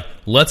they're like,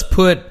 let's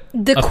put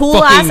the a cool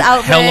fucking ass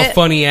outfit, hella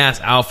funny ass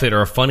outfit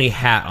or a funny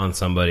hat on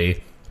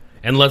somebody,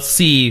 and let's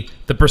see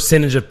the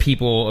percentage of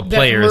players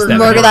that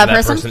murder that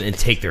person and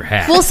take their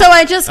hat. Well, so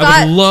I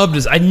would love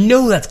this. I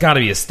know that's got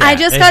to be a stat. I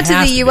just got to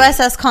the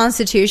USS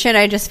Constitution.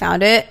 I just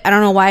found it. I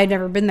don't know why I'd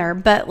never been there,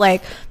 but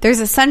like, there's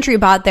a sentry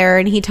bot there,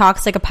 and he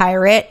talks like a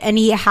pirate, and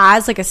he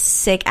has like a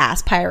sick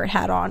ass pirate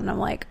hat on. And I'm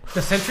like,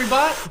 the sentry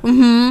bot.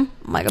 Mm-hmm.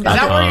 I'm like, about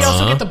is that where you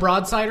also get the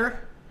broadsider?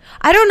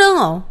 I don't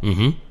know.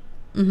 Mm-hmm.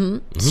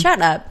 Mm-hmm. Shut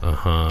up.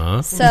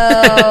 Uh-huh. So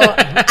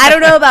I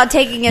don't know about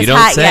taking his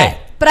hat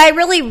yet. But I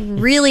really,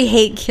 really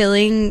hate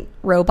killing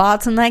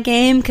robots in that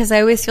game, because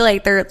I always feel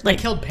like they're like...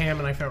 I killed Pam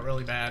and I felt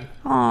really bad.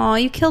 Aw,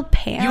 you killed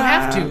Pam. You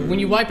have to. When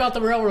you wipe out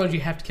the railroad, you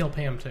have to kill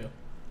Pam too.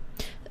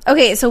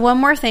 Okay, so one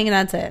more thing and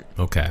that's it.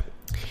 Okay.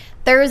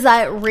 There's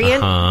that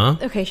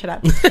Okay, shut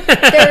up.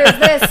 There's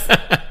this...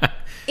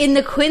 In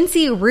the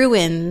Quincy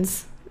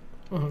ruins,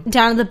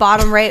 down at the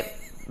bottom right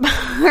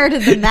part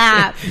of the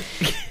map,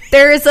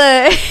 there's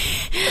an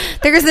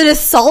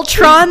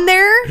Assaultron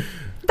there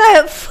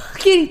that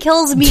fucking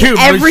kills me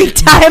every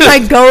time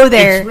I go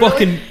there. It's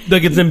fucking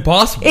like it's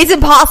impossible. It's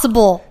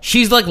impossible.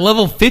 She's like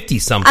level 50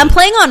 something. I'm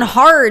playing on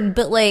hard,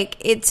 but like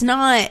it's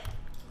not.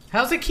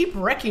 How does it keep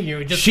wrecking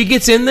you? She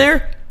gets in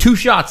there, 2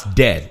 shots,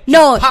 dead.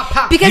 No, pop,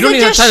 pop. Because you don't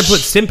even have time to put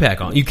stim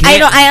pack on. You can't. I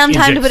don't have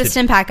time to put a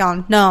stim pack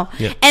on. No,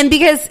 yeah. And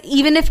because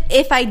even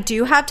if I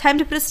do have time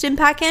to put a stim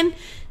pack in,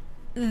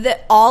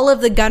 all of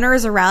the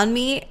gunners around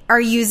me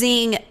are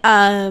using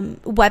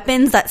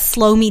weapons that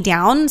slow me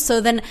down.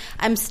 So then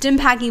I'm stim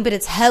packing, but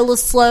it's hella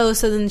slow.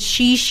 So then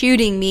she's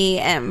shooting me,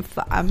 and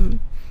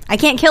I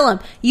can't kill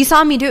him. You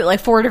saw me do it like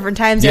 4 different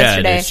times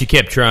yesterday. Yeah, she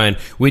kept trying.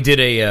 We did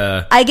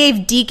I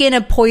gave Deacon a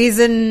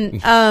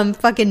poison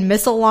fucking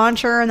missile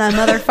launcher, and that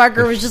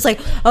motherfucker was just like,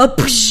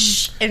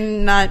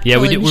 and not. Yeah,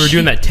 we were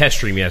doing that test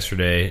stream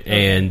yesterday,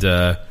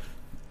 and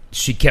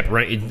she kept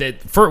running.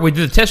 We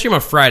did the test stream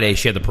on Friday.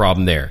 She had the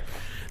problem there.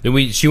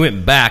 Then she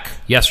went back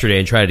yesterday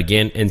and tried it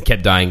again, and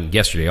kept dying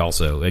yesterday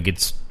also. Like,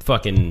 it's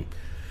fucking...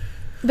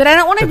 But I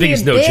don't want to be a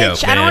bitch. No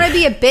joke, I don't want to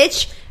be a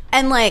bitch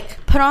and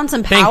like put on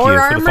some Thank power you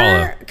for the follow.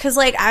 armor because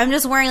like I'm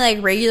just wearing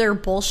like regular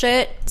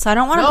bullshit, so I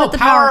don't want to No, put the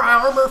power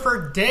armor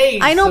for days.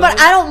 I know, son. but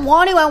I don't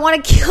want to. I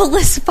want to kill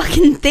this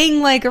fucking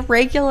thing like a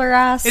regular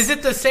ass. Is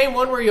it the same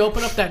one where you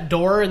open up that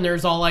door and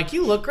there's all like,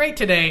 you look great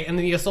today, and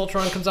then the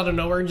Assaultron comes out of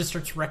nowhere and just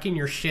starts wrecking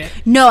your shit?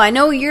 No, I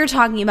know what you're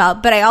talking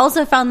about, but I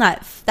also found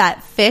that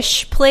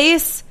fish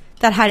place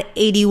that had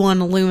 81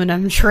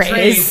 aluminum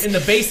trays In the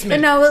basement.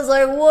 and I was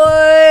like,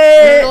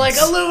 what? You're like,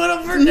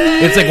 aluminum for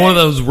days. It's like one of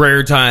those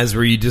rare times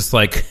where you just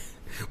like,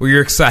 where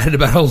you're excited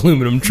about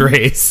aluminum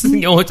trays.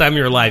 The only time in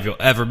your life you'll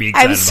ever be I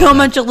excited have so about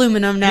much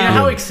aluminum You know now.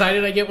 how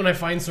excited I get when I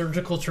find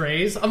surgical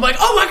trays? I'm like,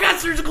 oh my god,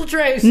 surgical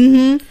trays!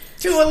 Mm-hmm.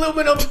 2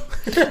 aluminum.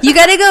 You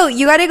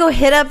gotta go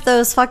hit up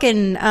those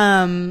fucking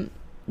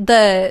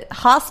the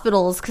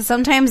hospitals because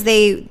sometimes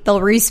they'll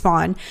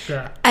respawn.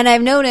 Yeah. And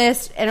I've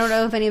noticed, I don't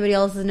know if anybody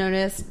else has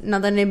noticed,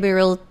 not that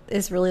anybody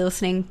is really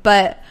listening,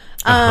 but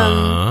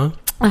as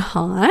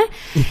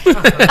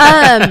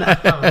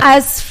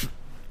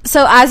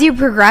you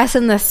progress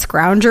in the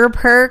Scrounger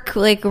perk,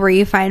 like where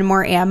you find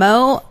more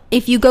ammo,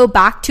 if you go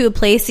back to a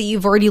place that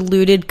you've already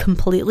looted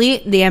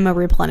completely, the ammo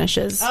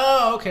replenishes.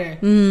 Oh, okay.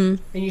 And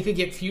you could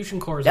get fusion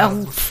cores out Oh,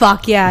 of them.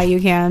 fuck yeah, you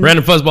can.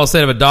 Random Fuzzball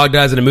said, if a dog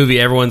dies in a movie,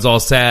 everyone's all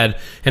sad.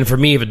 And for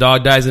me, if a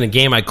dog dies in a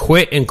game, I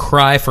quit and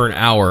cry for an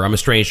hour. I'm a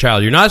strange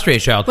child. You're not a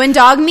strange child. When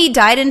Dog Meat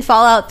died in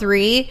Fallout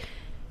 3,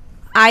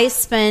 I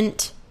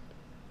spent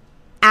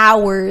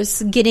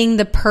hours getting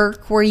the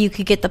perk where you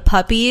could get the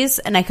puppies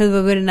and I could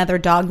go get another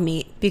Dog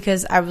Meat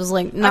because I was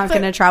like not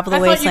going to travel the I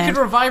thought wasteland. you could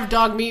revive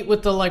dog meat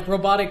with the like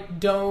robotic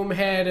dome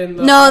head and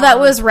the No, that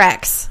was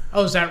Rex.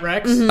 Oh, is that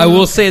Rex? I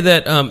will say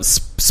that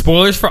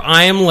spoilers for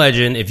I Am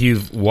Legend. If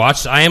you've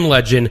watched I Am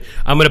Legend,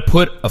 I'm going to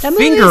put a That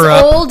finger movie's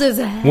up old as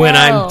hell. when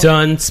I'm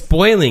done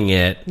spoiling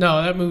it.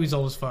 No, that movie's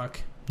old as fuck.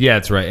 Yeah,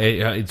 that's right.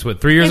 It's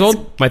what, 3 years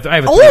old? I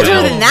have a Older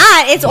 3-year-old. than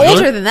that. It's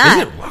older than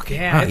that. Is it? Okay.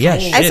 Yeah, it's yeah,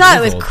 old. shit, I saw it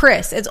is with old.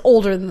 Chris. It's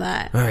older than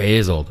that. All right, it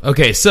is old.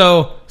 Okay,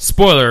 so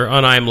spoiler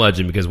on I Am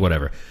Legend because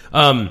whatever.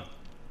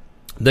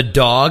 The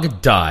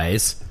dog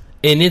dies,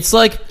 and it's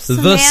like the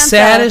Samantha.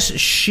 saddest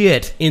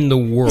shit in the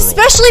world.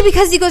 Especially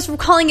because he goes from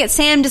calling it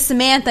Sam to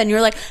Samantha, and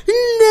you're like,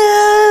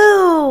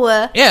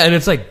 no. Yeah, and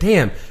it's like,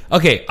 damn.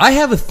 Okay, I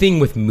have a thing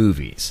with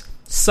movies.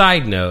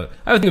 Side note,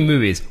 I have a thing with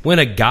movies. When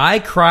a guy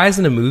cries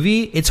in a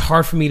movie, it's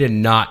hard for me to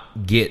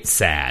not get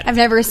sad. I've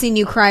never seen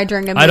you cry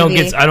during a movie.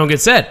 I don't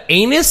get sad.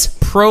 Anus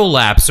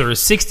Prolapser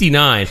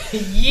 69.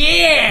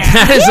 Yeah!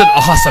 That is an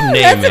awesome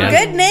name, That's man. a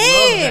good Love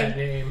name. that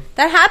name.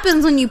 That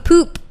happens when you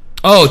poop.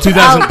 Oh,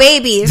 2000 Oh,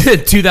 babies.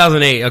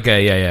 2008.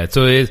 Okay, yeah.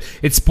 So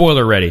it's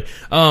spoiler ready.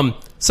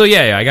 So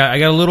yeah, I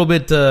got a little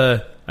bit.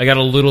 I got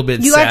a little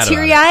bit. You sad got about it.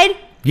 teary-eyed?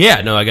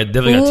 Yeah, no, I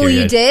definitely got Ooh,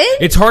 teary-eyed. you did?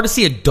 It's hard to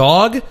see a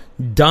dog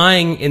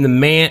dying in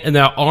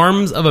the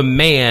arms of a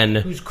man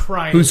Who's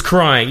crying. who's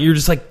crying. You're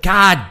just like,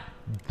 God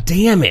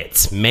damn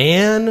it,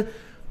 man.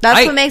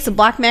 That's what makes a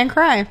black man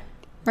cry.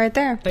 Right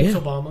there. Thanks,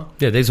 Obama.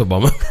 Yeah, thanks,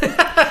 Obama.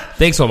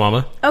 Thanks,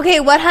 Obama. Okay,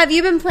 what have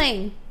you been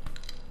playing?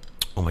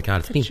 Oh my God,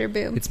 it's me. your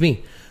boob. It's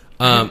me.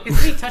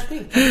 It's me, touch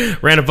me.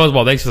 Random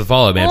Fuzzball, thanks for the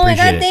follow, man. Oh my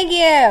Appreciate god, it. thank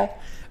you.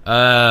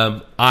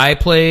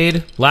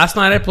 Last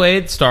night I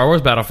played Star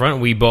Wars Battlefront.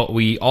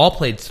 We all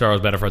played Star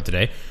Wars Battlefront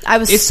today.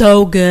 It's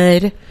so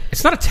good.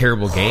 It's not a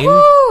terrible game.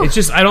 Woo! It's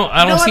just I don't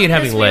You know see what it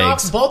having pissed me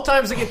legs. off? Both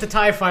times I get the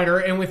TIE Fighter,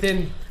 and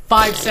within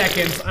 5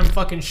 seconds, I'm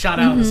fucking shot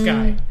out of the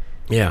sky.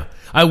 Yeah.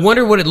 I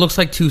wonder what it looks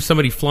like to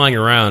somebody flying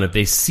around if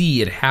they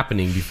see it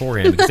happening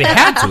beforehand, because they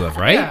had to have,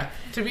 right? Yeah.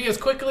 To be as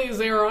quickly as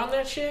they were on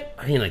that shit,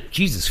 I mean, like,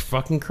 Jesus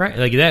fucking Christ.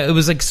 Like, that, it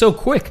was, like, so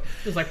quick.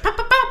 it was like, pow,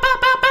 pow, pow, pow,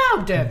 pow,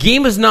 pow, dead.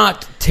 Game is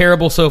not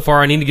terrible so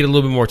far. I need to get a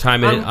little bit more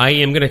time in it. I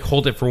am going to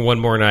hold it for one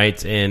more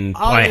night, and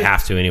I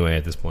have to anyway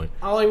at this point.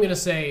 All I'm going to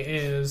say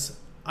is,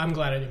 I'm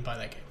glad I didn't buy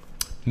that game.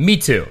 Me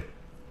too.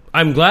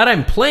 I'm glad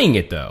I'm playing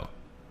it, though.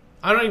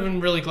 I'm not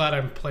even really glad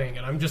I'm playing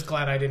it. I'm just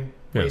glad I didn't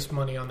waste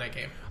money on that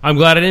game. I'm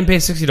glad I didn't pay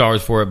 $60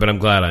 for it, but I'm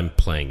glad I'm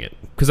playing it.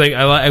 Because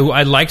I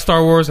like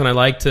Star Wars, and I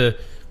like to...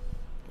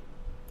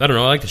 I don't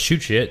know, I like to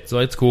shoot shit, so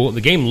it's cool. The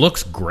game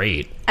looks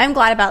great. I'm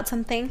glad about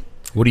something.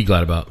 What are you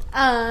glad about?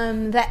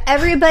 That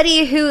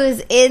everybody who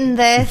is in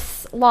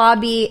this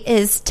lobby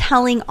is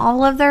telling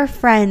all of their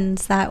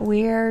friends that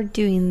we're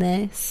doing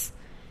this.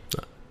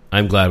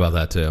 I'm glad about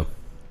that, too.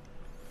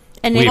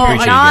 And We if appreciate you're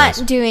you not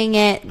guys. doing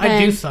it, I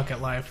then do suck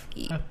at life.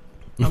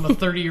 I'm a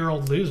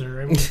 30-year-old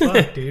loser. I mean,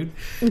 fuck, dude.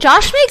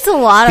 Josh makes a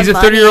lot He's of a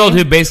money. 30-year-old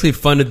who basically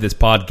funded this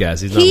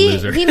podcast. He's not a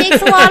loser. He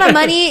makes a lot of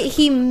money.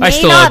 He may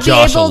still not owe be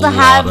Josh a able to lot of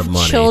have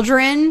money.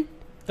 children.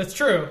 That's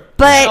true.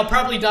 But- I'll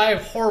probably die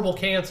of horrible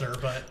cancer,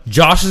 but...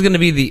 Josh is going to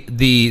be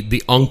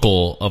the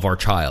uncle of our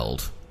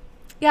child.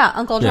 Yeah,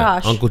 Uncle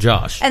Josh. Yeah, Uncle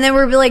Josh. And then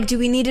we'll be like, do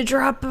we need to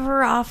drop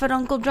her off at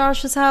Uncle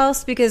Josh's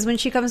house? Because when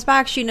she comes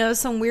back, she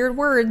knows some weird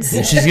words.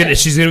 And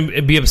she's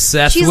gonna be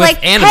obsessed She's with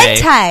like,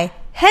 anime.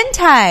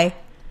 hentai.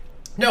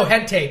 No,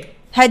 head tape.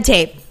 Head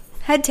tape.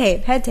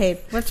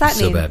 What's that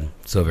So mean? bad.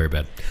 So very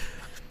bad.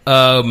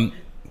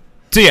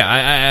 So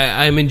yeah,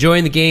 I'm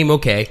enjoying the game.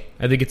 Okay,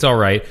 I think it's all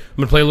right. I'm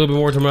gonna play a little bit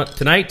more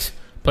tonight.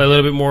 Play a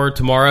little bit more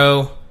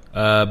tomorrow.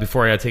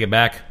 before I gotta take it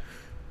back.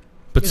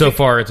 But so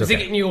far, it's okay. Is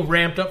it getting you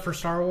ramped up for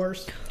Star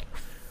Wars?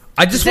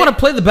 I just want to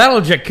play the Battle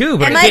of Jakku,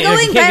 but Am I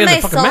going by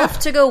myself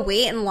to go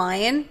wait in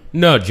line?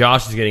 No,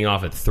 Josh is getting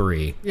off at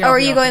 3. Yeah, or are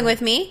you going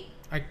with me?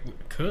 I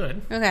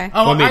could. Okay.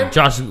 Oh,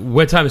 Josh,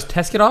 what time does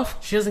Tess get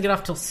off? She doesn't get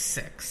off till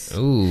 6.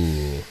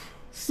 Ooh.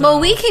 So. Well,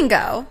 we can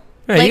go.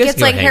 Yeah, like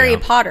it's like Harry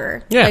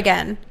Potter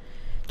again.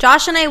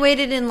 Josh and I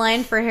waited in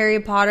line for Harry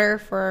Potter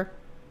for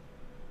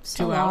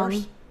 2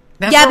 hours.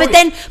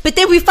 But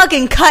then we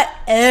fucking cut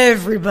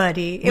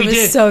everybody. It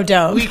was so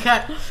dope. We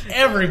cut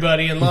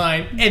everybody in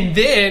line, and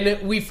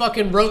then we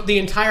fucking wrote the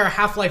entire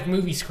Half-Life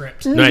movie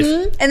script. Nice.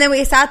 And then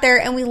we sat there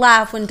and we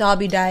laughed when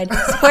Dobby died.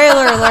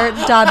 Spoiler alert: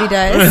 Dobby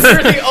dies.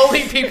 We're the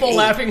only people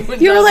laughing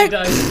when Dobby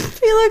dies.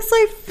 He looks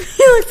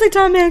like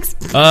Tom Hanks.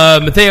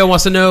 Mateo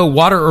wants to know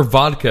water or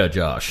vodka,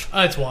 Josh.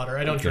 It's water.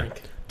 I don't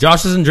drink.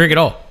 Josh doesn't drink at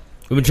all.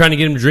 We've been trying to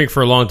get him to drink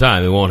for a long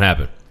time. It won't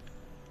happen.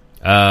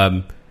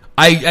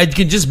 I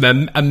can just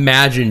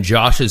imagine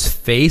Josh's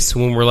face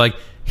when we're like,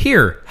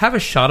 here, have a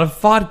shot of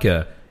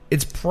vodka.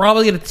 It's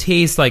probably going to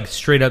taste like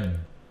straight up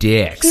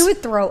dicks. He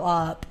would throw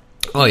up.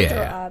 Oh,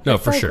 yeah. No,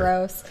 it's for so sure.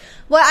 Gross.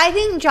 What I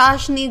think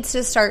Josh needs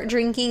to start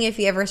drinking, if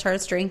he ever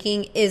starts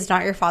drinking, is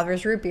Not Your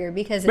Father's root beer,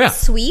 because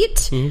it's sweet.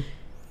 Mm-hmm.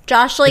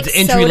 Josh likes it's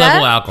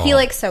entry-level alcohol. He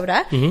likes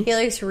soda. Mm-hmm. He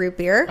likes root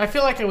beer. I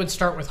feel like I would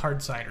start with hard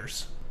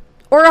ciders.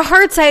 Or a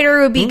hard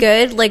cider would be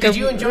good. Like Did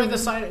you enjoy the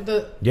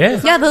cider?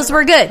 Yeah, those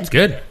were good. It's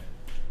good.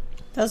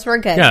 Those were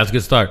good. Yeah, it's a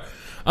good start.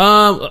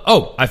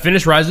 I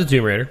finished Rise of the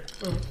Tomb Raider.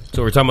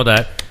 So we're talking about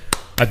that.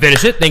 I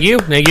finished it. Thank you.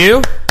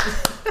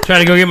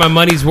 Trying to go get my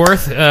money's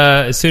worth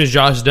as soon as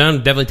Josh is done.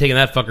 Definitely taking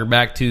that fucker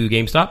back to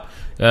GameStop.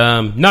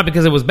 Not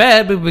because it was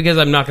bad, but because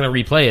I'm not going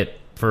to replay it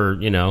for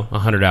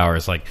 100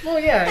 hours. Like, well,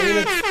 yeah.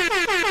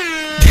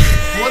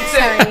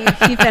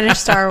 You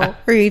finished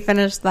you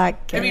finished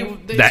that game. I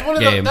mean, it's one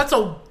of game. That's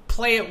a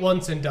play it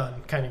once and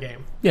done kind of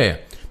game. Yeah.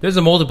 There's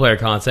a multiplayer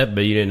concept,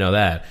 but you didn't know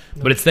that.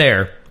 Nope. But it's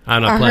there.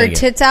 I'm not playing it. Are her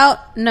tits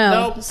out?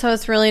 No. Nope. So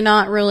it's really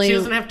not really... She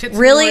doesn't have tits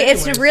really,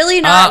 it's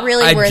really not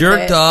really worth it. I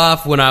jerked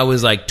off when I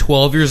was like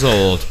 12 years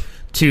old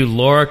to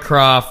Lara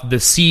Croft, the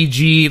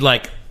CG,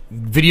 like,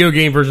 video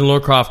game version of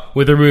Lara Croft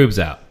with her boobs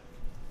out.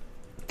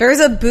 There's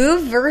a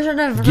boob version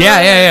of her?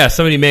 Yeah.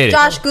 Somebody made it.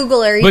 Josh,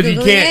 Google it. Are you but Googling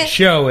you can't it?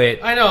 show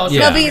it. I know. Yeah.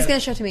 No, but he's going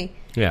to show it to me.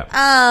 Yeah.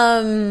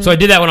 So I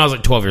did that when I was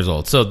like 12 years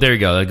old. So there you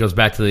go. That goes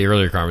back to the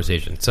earlier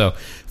conversation. So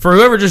for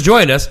whoever just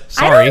joined us,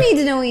 sorry. I don't need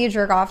to know what you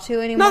jerk off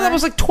to anymore. No, that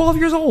was like 12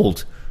 years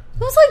old. It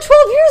was like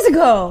 12 years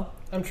ago.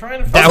 I'm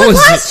trying to... That was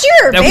like last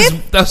year,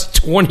 babe. That was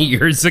 20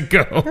 years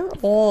ago. You're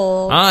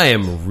old. I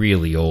am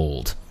really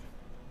old.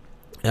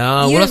 You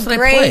what else did I play?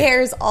 Gray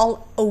hairs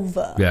all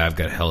over. Yeah, I've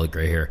got hella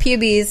gray hair.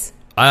 Pubes.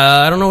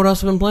 I don't know what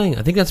else I've been playing.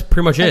 I think that's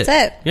pretty much it.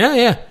 That's it.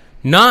 Yeah.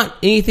 Not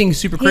anything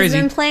super crazy.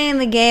 He's been playing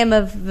the game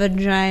of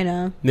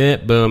vagina. Yeah,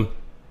 boom.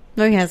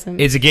 No, he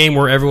hasn't. It's a game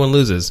where everyone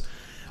loses.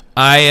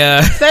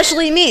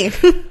 Especially me.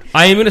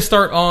 I am going to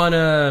start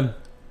on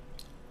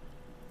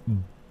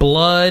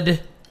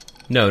Blood.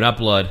 No, not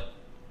Blood.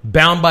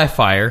 Bound by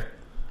Fire.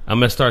 I'm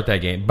going to start that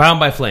game. Bound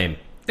by Flame.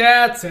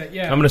 That's it,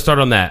 yeah. I'm going to start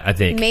on that, I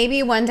think.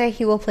 Maybe one day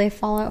he will play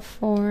Fallout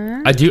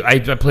 4. I do. I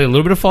play a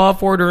little bit of Fallout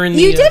 4 during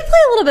the... You did play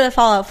a little bit of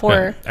Fallout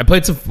 4. I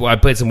played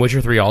some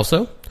Witcher 3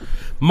 also.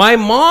 My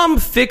mom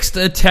fixed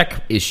a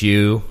tech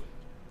issue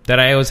that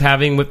I was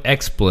having with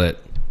XSplit.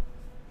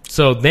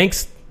 So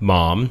thanks,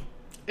 Mom.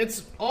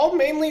 It's all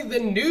mainly the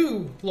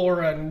new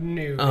Laura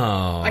new.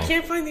 Oh. I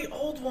can't find the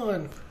old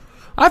one.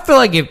 I feel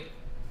like it...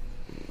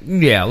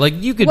 Yeah, like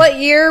you could... What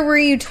year were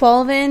you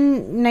 12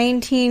 in?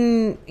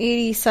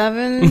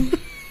 1987?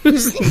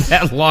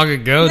 That long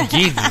ago?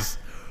 Jesus.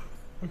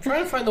 I'm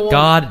trying to find the one.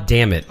 God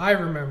damn it. I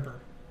remember.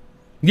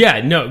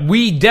 Yeah, no,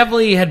 we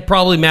definitely had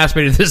probably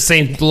masturbated the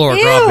same Laura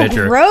Croft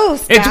picture.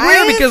 Gross, It's guys.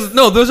 weird because,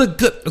 no, there's a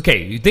good...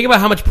 Okay, you think about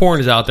how much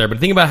porn is out there, but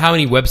think about how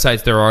many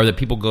websites there are that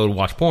people go to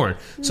watch porn.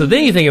 So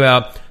then you think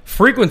about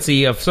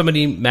frequency of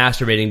somebody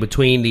masturbating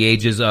between the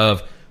ages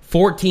of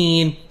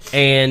 14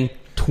 and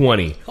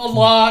 20. A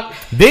lot.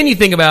 Then you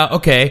think about,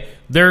 okay,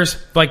 there's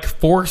like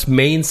 4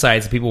 main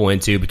sites that people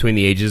went to between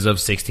the ages of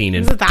 16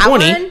 and 20.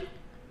 One?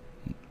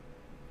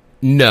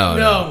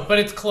 No, but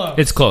it's close.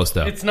 It's close,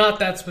 though. It's not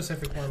that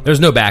specific one.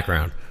 There's no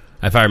background,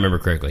 if I remember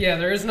correctly. Yeah,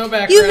 there is no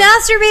background. You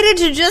masturbated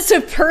to just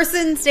a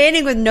person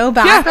standing with no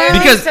background?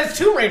 Yeah, because it says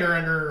Tomb Raider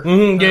under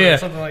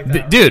something like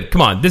that. Dude,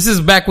 come on. This is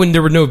back when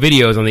there were no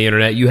videos on the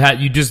internet.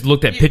 You just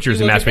looked at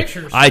pictures and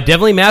masturbated. I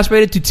definitely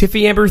masturbated to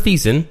Tiffany Amber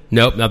Thiessen.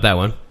 Nope, not that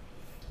one.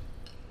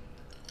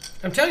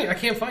 I'm telling you, I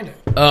can't find it.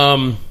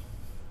 No,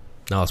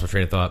 that's my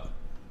train of thought.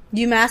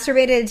 You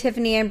masturbated to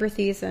Tiffany Amber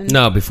Thiessen?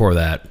 No, before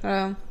that.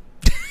 Oh.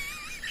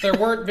 There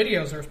weren't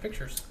videos, there was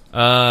pictures.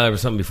 There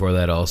was something before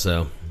that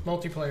also.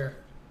 Multiplayer.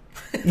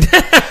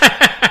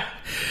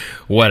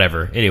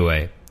 Whatever.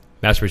 Anyway,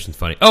 masturbation's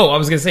funny. Oh, I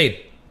was going to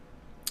say,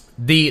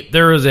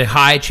 there is a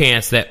high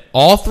chance that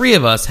all 3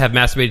 of us have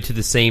masturbated to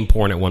the same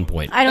porn at one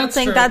point. I don't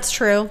think that's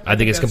true. I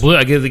think it's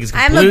completely true.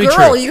 I'm a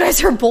girl. You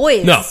guys are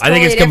boys. No, I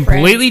think it's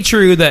completely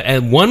true that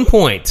at one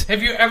point...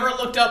 Have you ever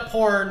looked up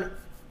porn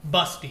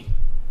busty?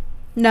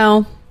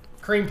 No.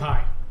 Cream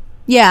pie.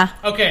 Yeah.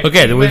 Okay.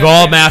 Okay, then we've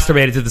all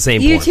masturbated to the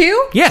same You porn.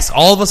 too? Yes,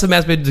 all of us have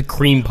masturbated to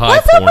cream pie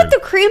What's porn. up with the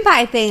cream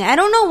pie thing? I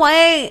don't know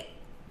why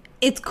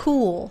it's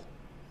cool.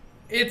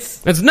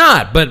 It's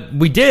not, but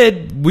we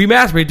did. We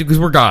masturbated because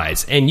we're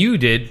guys, and you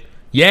did.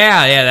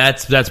 Yeah,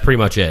 that's pretty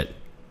much it.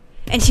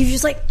 And she was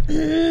just like,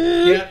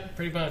 yeah,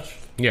 pretty much.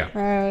 Yeah.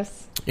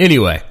 gross.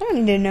 Anyway, I don't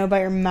need to know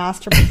about your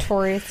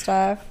masturbatory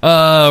stuff.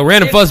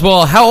 Random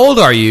Fuzzball, how old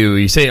are you?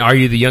 You say, are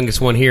you the youngest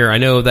one here? I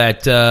know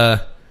that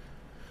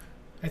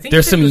I think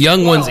there's it some was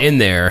young 12. ones in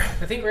there.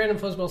 I think Random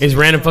Fuzzball Is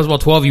Random Fuzzball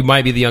 12? You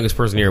might be the youngest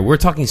person here. We're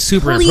talking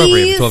super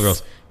inappropriate for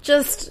 12-year-olds.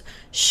 Just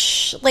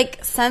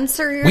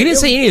censor your We didn't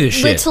say any of this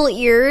shit. little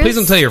ears. Please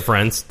don't tell your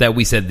friends that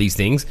we said these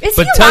things. Is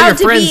but he tell allowed your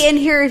to friends. be in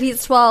here if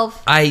he's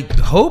 12? I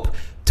hope.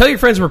 Tell your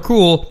friends we're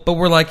cool, but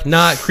we're like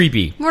not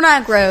creepy. We're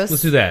not gross.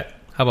 Let's do that.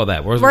 How about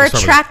that? We're start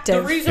with- attractive.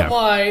 The reason Yeah.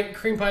 why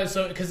cream pie is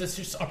so because it's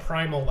just a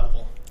primal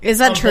level. Is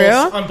that On true?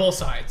 on both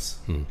sides.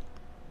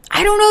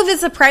 I don't know if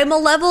it's a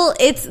primal level.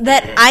 It's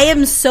that I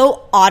am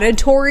so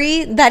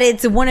auditory that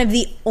it's one of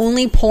the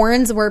only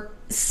porns where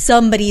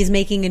somebody's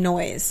making a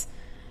noise.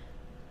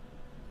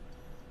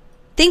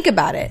 Think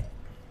about it.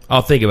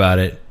 I'll think about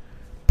it.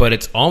 But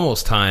it's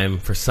almost time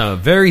for some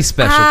very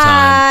special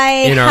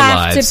time in our I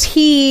have lives. to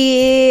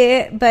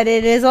pee, but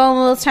it is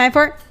almost time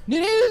for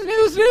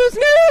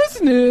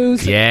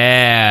news.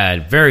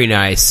 Yeah, very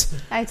nice.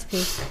 I have to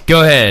pee.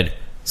 Go ahead.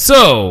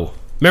 So,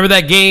 remember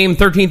that game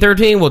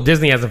 1313? Well,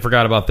 Disney hasn't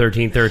forgot about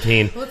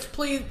 1313. Let's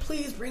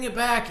please bring it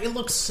back. It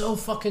looks so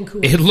fucking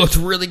cool. It looked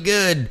really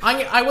good.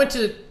 I went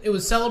to it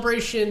was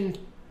Celebration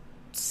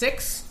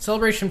 6,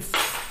 Celebration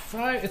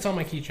 5. It's on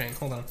my keychain.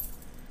 Hold on.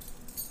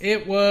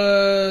 It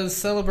was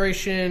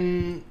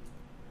Celebration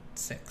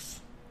 6.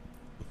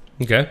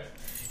 Okay.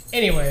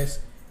 Anyways,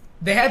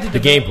 they had The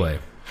gameplay.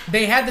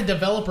 They had the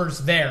developers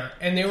there,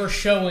 and they were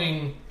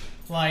showing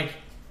like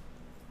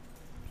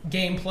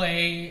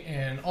gameplay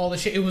and all the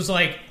shit. It was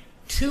like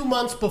 2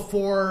 months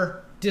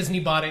before Disney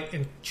bought it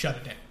and shut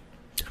it down.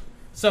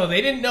 So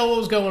they didn't know what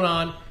was going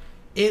on.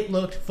 It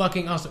looked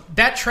fucking awesome.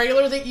 That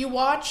trailer that you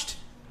watched,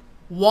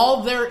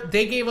 while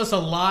they gave us a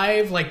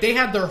live, like they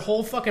had their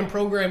whole fucking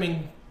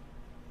programming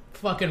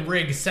fucking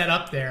rig set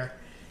up there,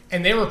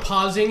 and they were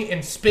pausing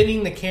and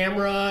spinning the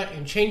camera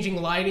and changing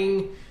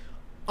lighting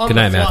on Good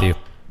the night, fly, Matthew.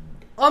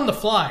 on the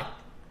fly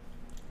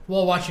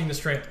while watching this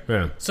trailer.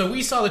 Yeah. So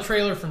we saw the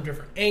trailer from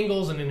different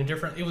angles and in a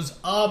different. It was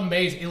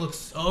amazing. It looked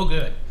so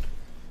good.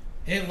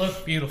 It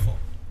looked beautiful.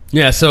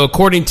 Yeah, so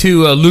according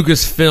to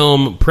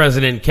Lucasfilm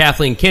President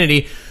Kathleen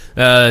Kennedy,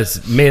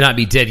 may not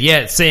be dead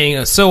yet,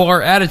 saying, so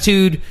our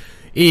attitude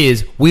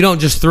is we don't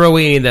just throw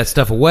any of that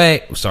stuff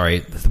away.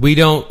 Sorry, we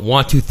don't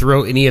want to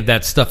throw any of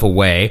that stuff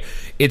away.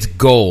 It's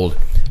gold.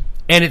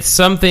 And it's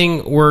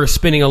something we're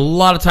spending a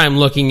lot of time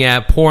looking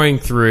at, pouring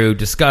through,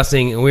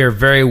 discussing, and we are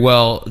very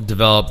well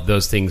developed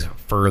those things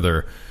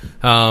further.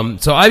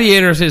 So I'd be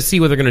interested to see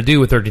what they're going to do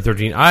with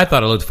 1313. I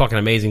thought it looked fucking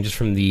amazing just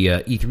from the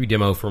E3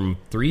 demo from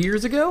 3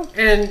 years ago.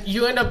 And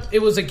you end up. It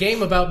was a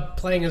game about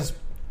playing as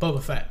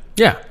Boba Fett.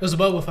 Yeah. It was a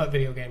Boba Fett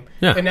video game.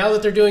 Yeah. And now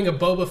that they're doing a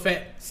Boba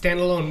Fett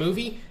standalone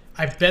movie,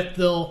 I bet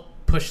they'll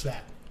push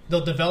that.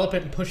 They'll develop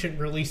it and push it and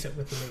release it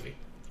with the movie.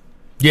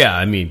 Yeah,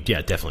 I mean,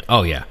 yeah, definitely.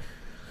 Oh, yeah.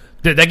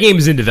 That game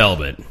is in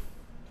development.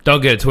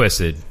 Don't get it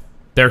twisted.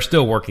 They're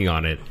still working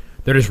on it.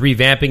 They're just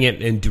revamping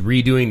it and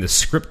redoing the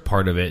script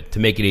part of it to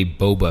make it a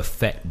Boba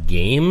Fett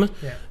game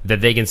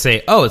that they can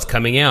say, oh, it's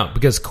coming out.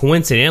 Because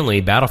coincidentally,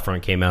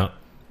 Battlefront came out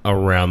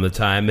around the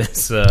time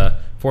as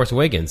Force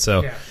Awakens.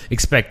 So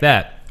expect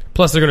that.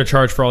 Plus, they're going to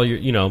charge for all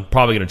your,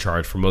 probably going to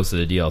charge for most of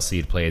the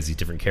DLC to play as these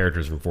different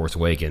characters from Force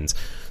Awakens.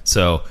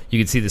 So you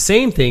can see the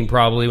same thing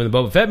probably when the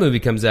Boba Fett movie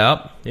comes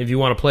out. If you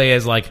want to play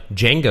as, like,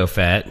 Jango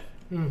Fett,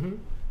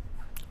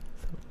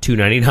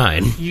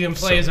 $2.99. You can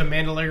play as a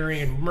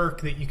Mandalorian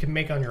merc that you can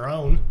make on your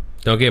own.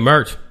 Don't get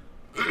murked.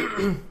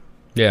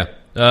 Yeah.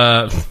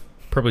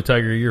 Purpley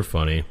Tiger, you're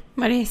funny.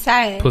 What do you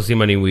say? Pussy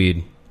Money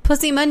Weed.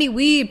 Pussy money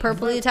weed,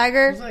 purpley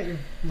tiger. Was that your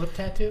lip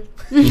tattoo?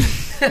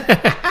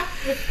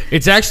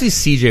 It's actually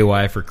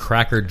CJY for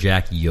Cracker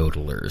Jack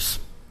Yodelers,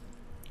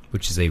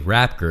 which is a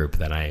rap group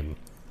that I'm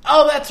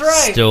Oh, that's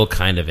right. still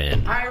kind of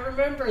in. I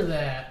remember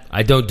that.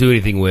 I don't do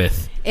anything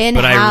with. In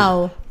but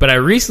how? But I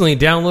recently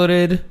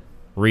downloaded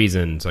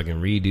Reason so I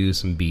can redo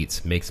some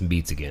beats, make some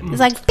beats again. It's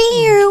like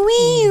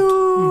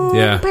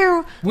Yeah.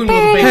 When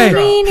will the bass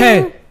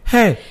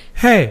drop?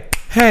 Hey.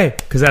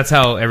 Because that's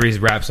how every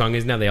rap song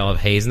is now. They all have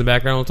haze in the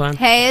background all the time.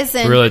 Haze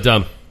and Really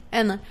dumb.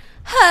 and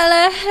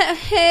hello.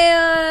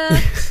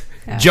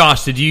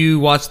 Josh, did you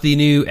watch the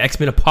new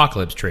X-Men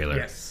Apocalypse trailer?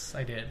 Yes,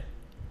 I did.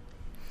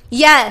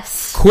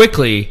 Yes.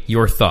 Quickly,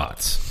 your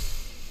thoughts.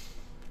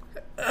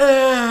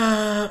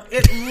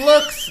 It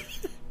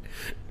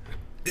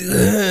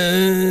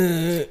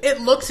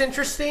looks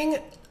interesting.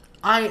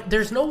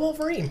 There's no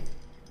Wolverine.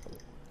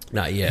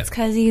 Not yet.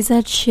 Because he's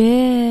a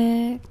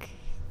chick.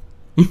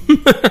 Do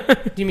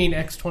you mean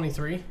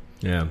X-23?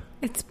 Yeah.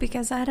 It's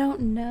because I don't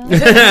know.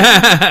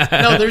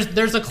 No,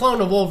 there's a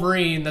clone of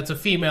Wolverine that's a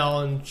female,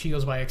 and she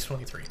goes by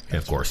X-23. Yeah,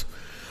 of course.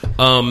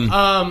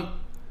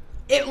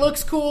 It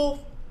looks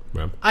cool.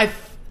 Yeah.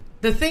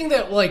 The thing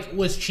that like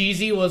was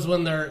cheesy was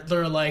when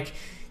they're like,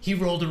 he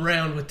rolled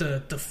around with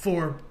the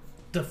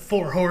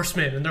four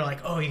horsemen, and they're like,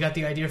 oh, you got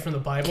the idea from the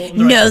Bible? And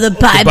No, like, the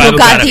Bible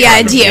got the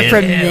idea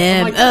from I'm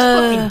them. like,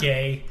 that's fucking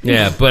gay.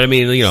 Yeah, but I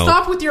mean, you know,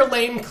 Stop with your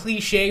lame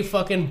cliche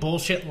fucking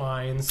bullshit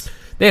lines.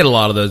 they had a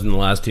lot of those in the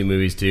last two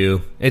movies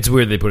too. It's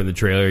weird they put in the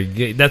trailer.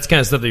 That's kind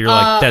of stuff that you're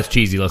like, that's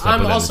cheesy. Let's not I'm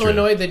put that in also the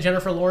trailer. annoyed that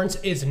Jennifer Lawrence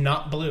is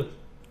not blue.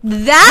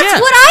 That's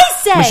Yeah. what I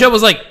said. Michelle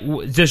was like,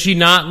 does she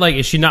not like?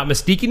 Is she not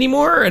Mystique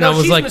anymore? And No, I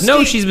was she's like, no,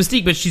 Mystique. she's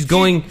Mystique, but she's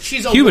going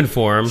She's a human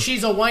form.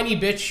 She's a whiny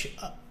bitch.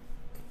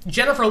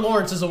 Jennifer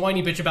Lawrence is a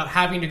whiny bitch about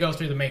having to go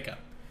through the makeup.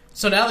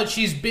 So now that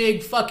she's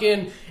big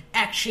fucking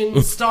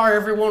action star,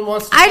 everyone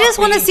wants to I just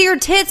want to me. see her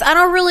tits. I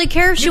don't really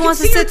care if she can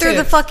wants to see her sit through the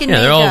tits. fucking Yeah,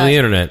 they're all over the makeup.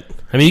 internet.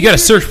 I mean, you got to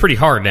search pretty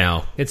hard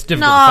now. It's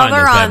difficult to No, find they're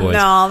those bad on. boys.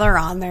 No, they're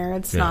on there.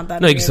 It's Yeah. not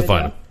that. No, you big can still of a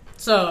find deal. them.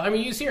 So, I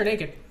mean, you see her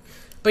naked.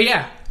 But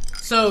yeah,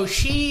 so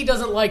she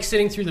doesn't like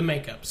sitting through the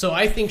makeup. So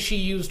I think she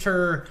used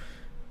her,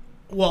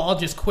 well, I'll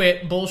just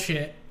quit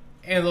bullshit.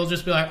 And they'll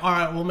just be like, all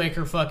right, we'll make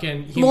her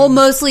fucking human. We'll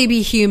mostly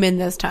be human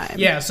this time.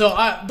 Yeah, so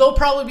there'll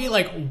probably be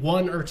like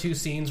 1 or 2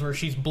 scenes where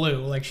she's blue,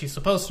 like she's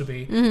supposed to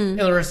be. And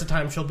the rest of the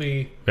time she'll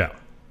be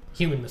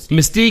human Mystique.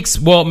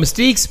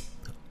 Mystique's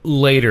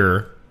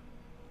later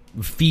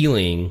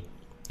feeling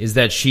is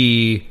that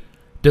she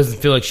doesn't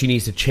feel like she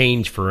needs to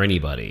change for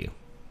anybody.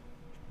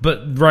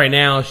 But right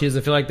now, she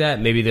doesn't feel like that.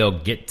 Maybe they'll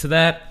get to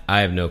that. I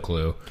have no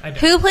clue.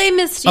 Who played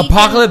Mystique?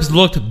 Apocalypse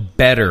looked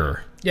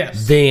better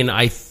Yes. than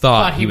I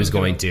thought he was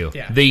going to.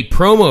 Yeah. The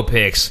promo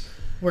pics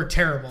We're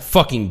terrible.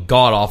 fucking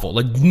god awful.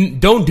 Like,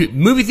 don't do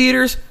movie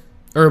theaters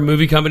or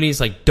movie companies.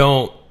 Like,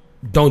 don't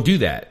do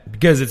that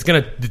because it's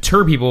gonna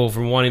deter people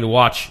from wanting to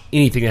watch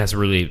anything that has to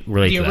relate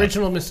The to that.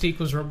 original Mystique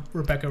was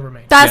Rebecca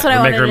Romaine. That's Yeah, what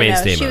I Rebecca wanted to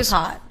Romijn know. She Stamos. was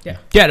hot. Yeah.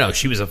 Yeah, no,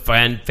 she was a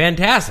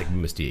fantastic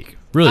Mystique.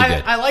 Really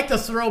good. I like the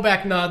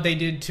throwback nod they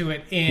did to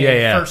it in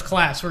First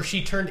Class where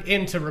she turned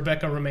into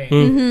Rebecca Romaine.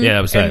 Mm-hmm. Yeah,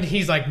 that was And tight.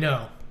 he's like,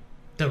 no,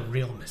 the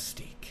real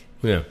Mystique.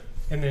 Yeah.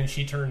 And then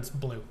she turns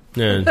blue.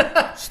 And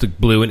stick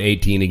blue and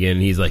 18 again.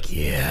 And he's like,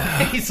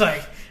 yeah, He's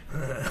like,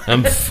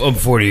 I'm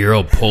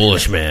 40-year-old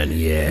Polish man.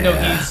 Yeah. no,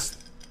 he's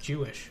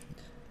Jewish.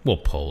 Well,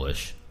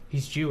 Polish.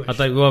 He's Jewish. I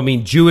thought. Well, I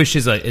mean, Jewish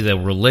is a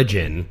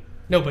religion.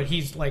 No, but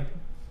he's like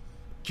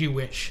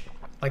Jewish.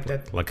 Like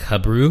that. Like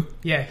Hebrew.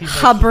 Yeah, he's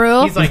like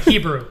Hebrew? He's like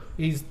Hebrew.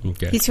 He's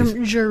Okay. He's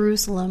from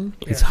Jerusalem.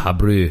 It's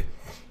Hebrew.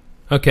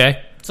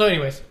 Okay. so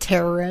anyways.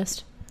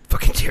 Terrorist.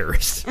 Fucking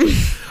terrorist.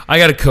 I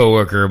got a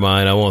coworker of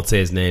mine. I won't say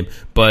his name,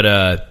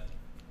 but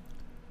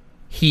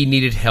he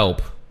needed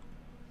help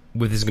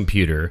with his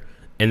computer,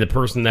 and the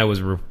person that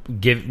was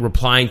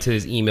replying to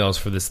his emails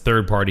for this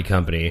third-party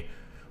company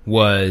it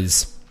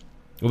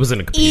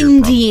wasn't a computer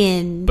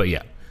Indian. problem, but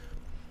yeah,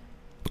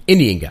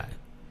 Indian guy,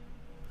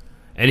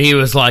 and he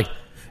was like,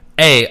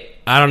 "Hey,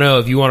 I don't know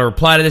if you want to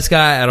reply to this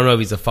guy. I don't know if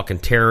he's a fucking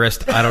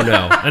terrorist. I don't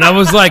know." And I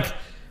was like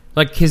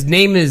his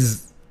name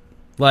is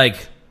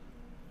like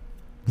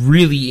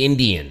really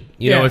Indian.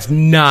 You know, Yeah. it's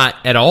not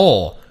at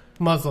all.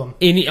 Muslim.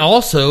 And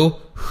also,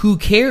 who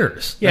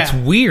cares? Yeah. That's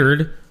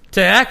weird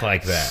to act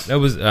like that. That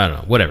was, I don't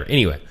know, whatever.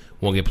 Anyway,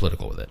 won't get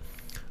political with it.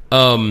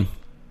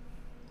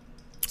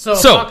 So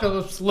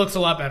Apocalypse looks a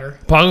lot better.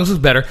 Apocalypse was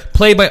better.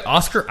 Played by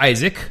Oscar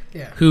Isaac,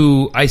 Yeah.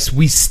 who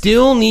we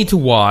still need to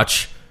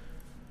watch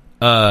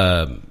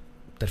that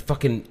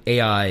fucking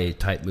AI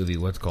type movie.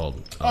 What's it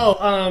called?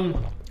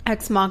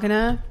 Ex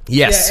Machina.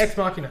 Yes. Yeah, Ex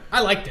Machina.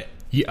 I liked it.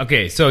 Yeah,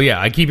 okay, so yeah,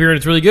 I keep hearing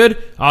it's really good.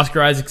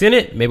 Oscar Isaac's in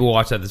it. Maybe we'll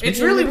watch that this week.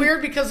 It's really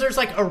weird because there's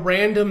like a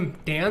random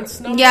dance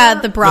number. Yeah,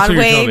 the what you're telling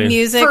Broadway me.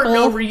 musical. for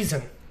no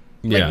reason.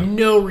 Yeah. Like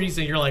no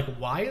reason. You're like,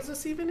 why is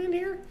this even in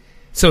here?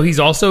 So he's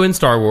also in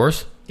Star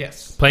Wars,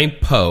 Yes. playing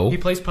Poe. He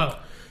plays Poe.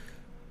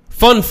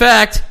 Fun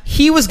fact,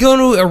 he was going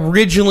to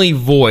originally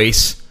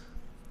voice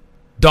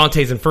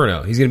Dante's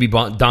Inferno. He's going to be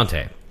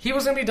Dante. He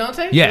was going to be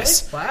Dante?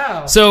 Yes. Really?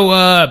 Wow.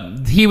 So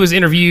he was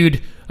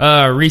interviewed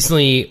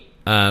recently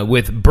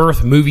with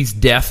Birth Movies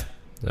Death,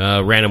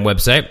 random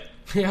website,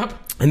 Yep.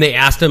 and they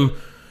asked him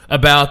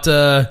about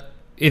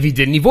if he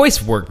did any voice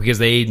work because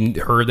they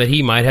heard that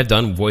he might have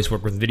done voice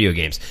work with video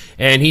games,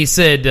 and he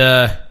said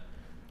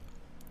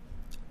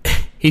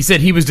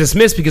he was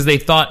dismissed because they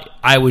thought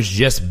I was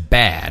just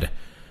bad.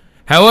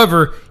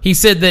 However, he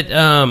said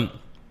that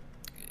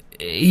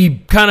he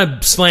kind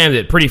of slammed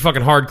it pretty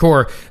fucking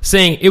hardcore,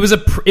 saying it was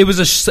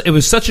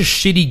such a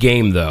shitty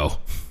game though.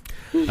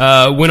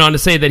 Went on to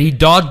say that he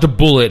dodged a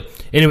bullet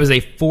and it was a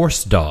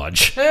forced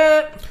dodge.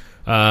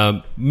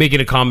 Making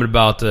a comment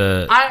about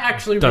I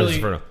actually Dante's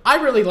Inferno. I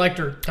really liked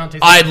her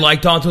Dante's I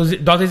like Dante's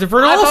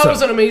Inferno I also. thought it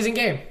was an amazing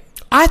game.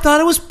 I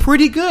thought it was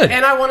pretty good.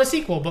 And I want a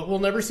sequel, but we'll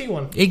never see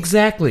one.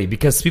 Exactly,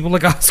 because people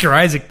like Oscar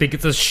Isaac think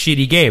it's a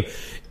shitty game.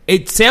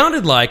 It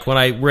sounded like, when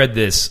I read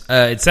this,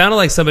 it sounded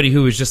like somebody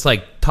who was just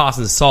like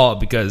tossing salt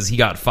because he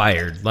got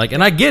fired. Like,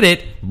 and I get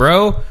it,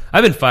 bro.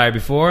 I've been fired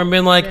before. I've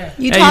been like,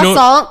 you toss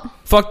salt?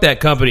 Fuck that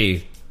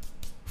company.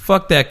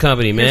 Fuck that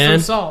company, man.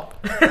 Here's some salt.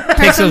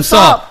 Take some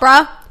salt,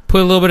 bruh.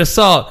 Put a little bit of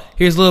salt.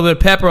 Here's a little bit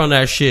of pepper on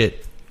that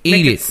shit. Eat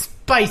Make it.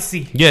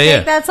 Spicy. Yeah.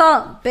 Take that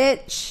salt,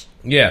 bitch.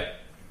 Yeah.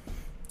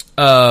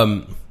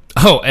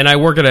 Oh, and I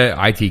work at an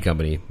IT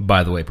company,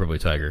 by the way, Purple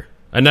Tiger.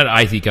 I'm not an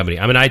IT company.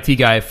 I'm an IT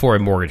guy for a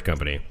mortgage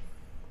company.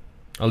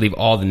 I'll leave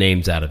all the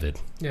names out of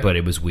it, but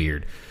it was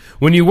weird.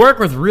 When you work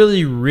with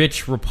really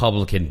rich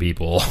Republican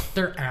people,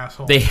 they're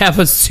assholes. They have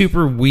a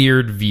super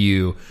weird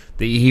view.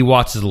 He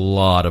watches a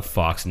lot of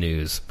Fox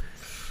News.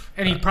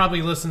 And he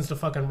probably listens to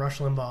fucking Rush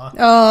Limbaugh.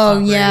 Oh,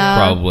 yeah.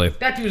 Probably.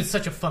 That dude is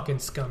such a fucking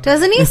scumbag.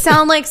 Doesn't he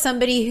sound like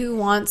somebody who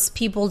wants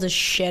people to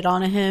shit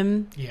on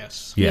him?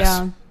 Yes.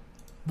 Yeah.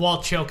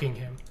 While choking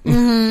him.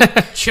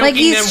 Choking like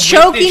he's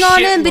choking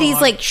on him, but he's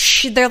like,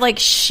 they're like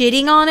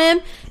shitting on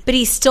him, but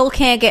he still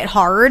can't get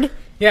hard.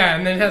 Yeah,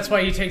 and then that's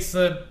why he takes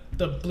the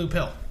blue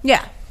pill.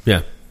 Yeah.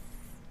 Yeah.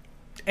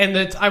 And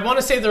I want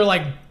to say they're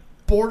like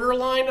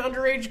borderline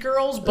underage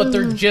girls, but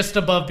they're just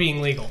above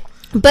being legal.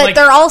 But like,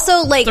 they're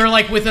also like... They're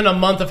like within a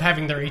month of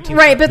having their 18th.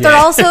 Right, but they're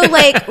also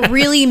like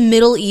really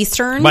Middle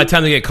Eastern. By the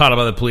time they get caught up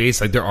by the police,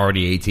 like they're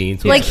already 18.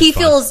 So like he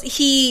feels...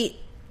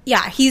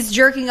 he's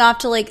jerking off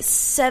to like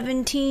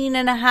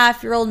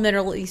 17-and-a-half-year-old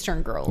Middle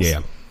Eastern girls.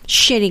 Yeah.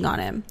 Shitting on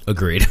him.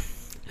 Agreed.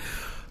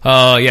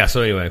 Yeah,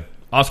 so anyway.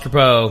 Oscar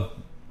Poe,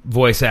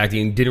 voice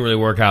acting, didn't really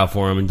work out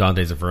for him in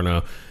Dante's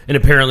Inferno. And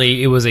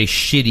apparently it was a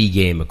shitty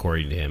game,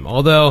 according to him.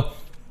 Although,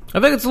 I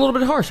think it's a little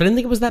bit harsh. I didn't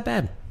think it was that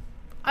bad.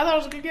 I thought it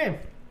was a good game.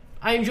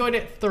 I enjoyed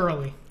it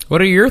thoroughly.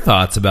 What are your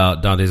thoughts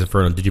about Dante's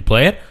Inferno? Did you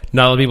play it?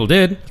 Not a lot of people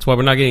did. That's why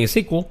we're not getting a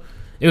sequel.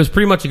 It was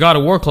pretty much a God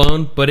of War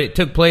clone, but it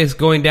took place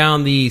going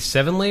down the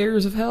 7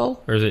 layers of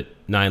hell? Or is it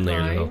 9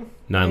 layers of hell?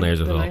 9 layers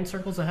of hell. 9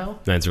 circles of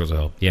hell? 9 circles of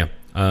hell, yeah.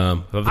 The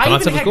I concept even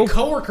was had cool.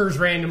 coworkers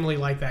randomly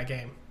like that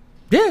game.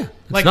 Yeah,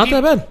 it's not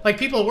that bad. Like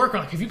people at work are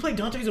like, have you played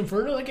Dante's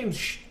Inferno? That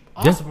game's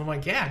awesome. I'm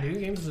like, yeah, dude,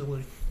 game's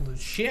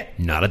shit.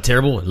 Not a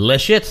terrible,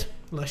 less shit.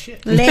 Less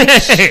shit.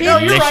 Less shit. No,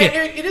 you're Less right.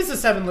 shit. It is the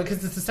 7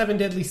 because it's the 7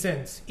 deadly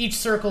sins. Each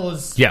circle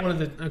is one of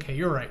the. Okay,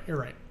 you're right. You're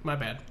right. My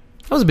bad.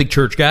 I was a big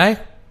church guy.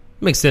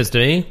 Makes sense to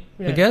me,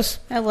 I guess.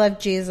 I love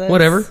Jesus.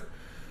 Whatever.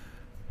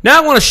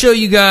 Now I want to show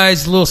you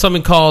guys a little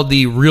something called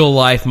the real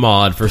life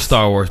mod for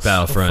Star Wars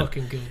Battlefront.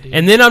 Fucking good, dude.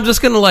 And then I'm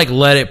just gonna like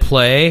let it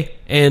play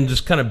and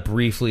just kind of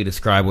briefly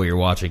describe what you're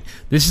watching.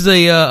 This is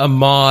a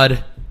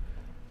mod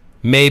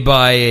made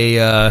by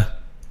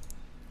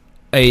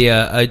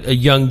a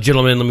young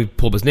gentleman. Let me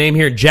pull up his name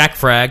here. Jack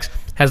Frags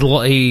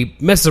he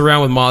messes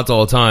around with mods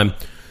all the time.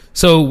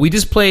 So we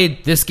just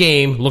played this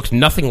game. Looks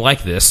nothing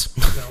like this.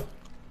 No.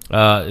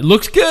 It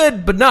looks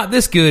good, but not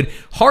this good.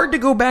 Hard to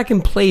go back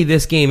and play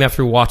this game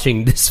after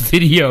watching this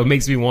video. It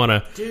makes me want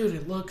to... Dude,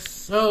 it looks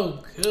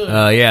so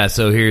good. Yeah,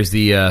 so here's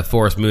the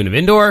Forest Moon of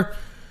Endor.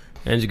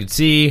 As you can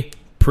see,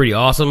 pretty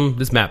awesome.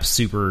 This map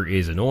super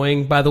is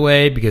annoying, by the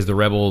way, because the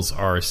rebels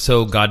are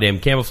so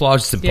goddamn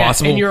camouflaged. It's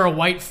impossible. Yeah, and you're a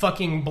white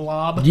fucking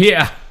blob.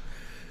 Yeah.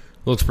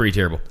 Looks pretty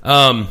terrible.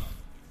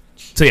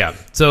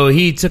 So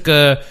he took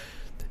a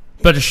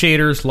bunch of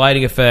shaders,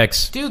 lighting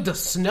effects. Dude, the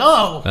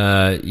snow.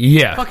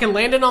 Yeah. Fucking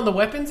landing on the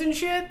weapons and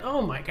shit.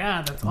 Oh my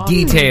god, that's awesome.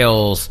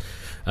 Details.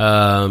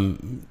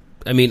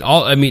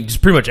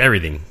 Just pretty much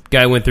everything.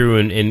 Guy went through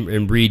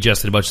and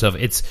readjusted a bunch of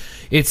stuff.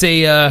 It's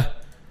an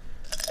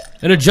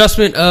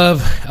adjustment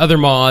of other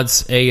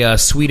mods. A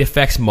Sweet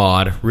Effects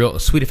mod,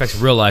 Sweet Effects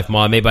real life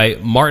mod made by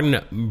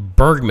Martin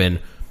Bergman.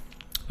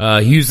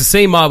 He used the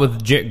same mod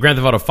with Grand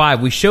Theft Auto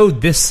 5. We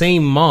showed this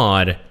same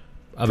mod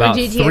about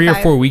 3 or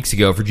 4 weeks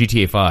ago for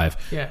GTA 5.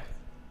 Yeah.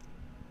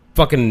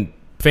 Fucking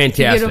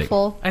fantastic.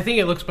 Beautiful. I think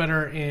it looks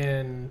better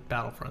in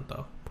Battlefront,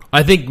 though.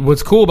 I think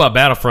what's cool about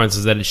Battlefronts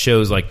is that it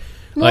shows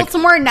it's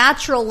more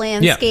natural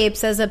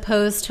landscapes as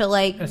opposed to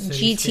like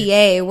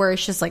GTA where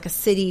it's just like a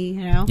city,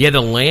 you know? Yeah,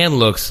 the land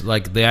looks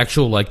like the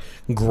actual like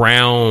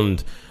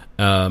ground,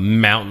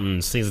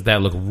 mountains, things like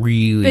that look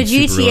really But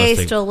super GTA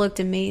realistic. still looked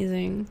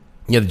amazing.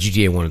 Yeah, the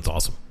GTA one, it's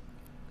awesome.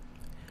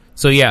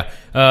 So yeah,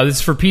 this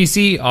is for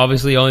PC,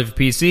 obviously only for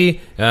PC.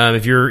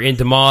 If you're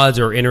into mods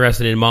or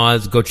interested in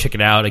mods, go check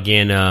it out.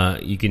 Again,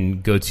 you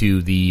can go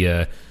to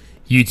the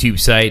YouTube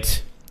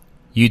site,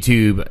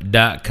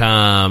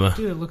 youtube.com.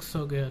 Dude, it looks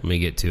so good. Let me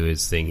get to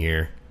his thing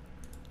here.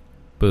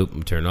 Boop,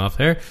 I'm turning off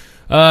there.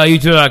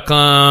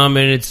 YouTube.com,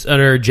 and it's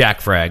under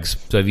Jack Frags.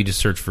 So if you just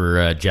search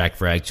for Jack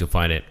Frags, you'll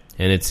find it.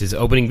 And it's his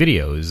opening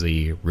video is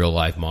the real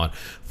life mod.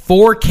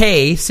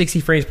 4K, 60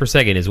 frames per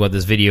second is what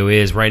this video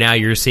is. Right now,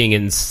 you're seeing it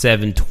in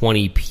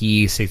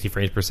 720p, 60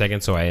 frames per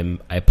second. So I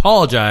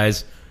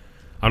apologize.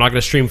 I'm not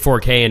going to stream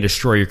 4K and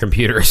destroy your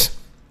computers.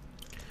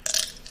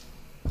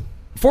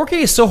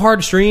 4K is so hard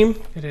to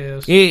stream. It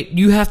is.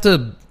 You have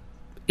to.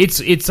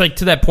 It's like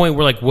to that point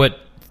where like what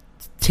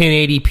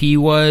 1080p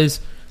was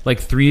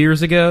like 3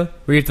 years ago,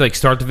 where you have to like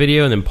start the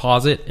video and then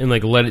pause it and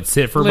like let it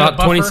sit for about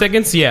 20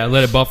 seconds. Yeah,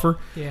 let it buffer.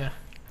 Yeah.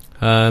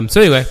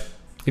 So anyway.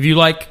 If you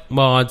like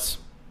mods,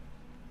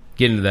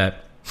 get into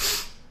that.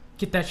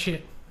 Get that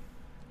shit.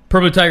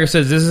 Purple Tiger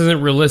says, this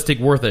isn't realistic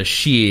worth a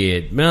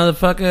shit.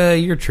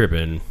 Motherfucker, you're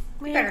tripping.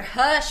 You better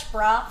hush,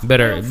 brah.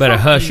 Better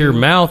hush your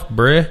mouth,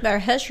 bruh. Better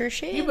hush your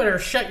shit. You better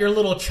shut your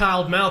little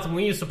child mouth. When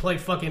we used to play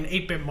fucking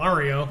 8-bit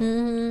Mario,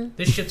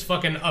 this shit's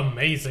fucking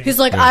amazing. He's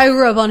like, I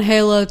grew up on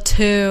Halo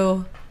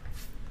 2.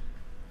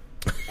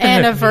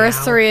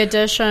 Anniversary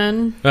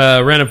edition.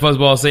 Random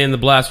Fuzzball saying the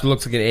blaster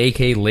looks like an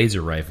AK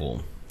laser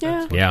rifle.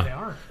 Yeah. They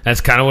are.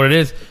 That's kind of what it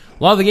is.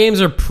 A lot of the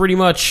games are pretty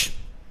much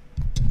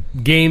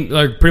guns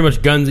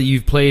that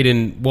you've played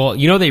in. Well,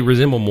 you know they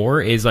resemble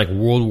more is like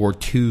World War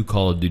II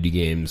Call of Duty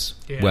games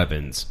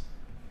weapons.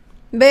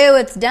 Boo,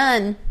 it's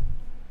done.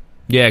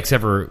 Yeah,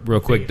 except for real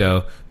quick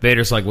though,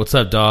 Vader's like, "What's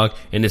up, dog?"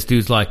 And this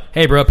dude's like,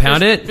 "Hey, bro,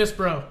 pound it." Fist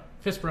bro.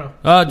 Just No,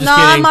 kidding.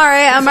 I'm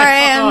alright. I'm He's like,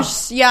 alright.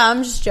 fuck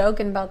I'm just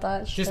joking about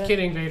that. Just shit.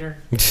 kidding, Vader.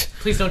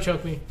 Please don't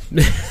choke me.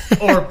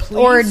 Or please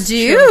Or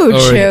do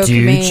choke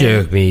me.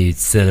 choke me, you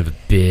son of a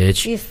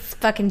bitch. You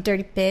fucking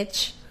dirty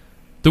bitch.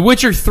 The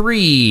Witcher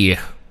 3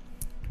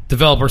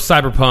 developer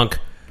Cyberpunk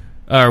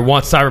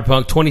wants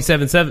Cyberpunk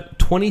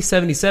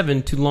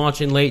 2077 to launch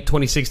in late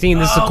 2016.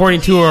 This is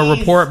according to a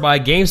report by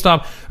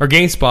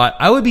GameSpot.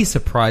 I would be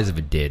surprised if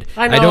it did.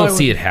 I don't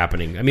see it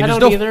happening. I mean, there's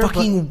no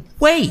fucking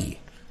way.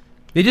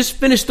 They just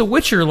finished The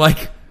Witcher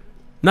like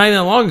not that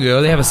long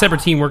ago. They have a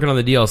separate team working on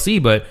the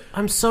DLC, but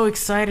I'm so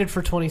excited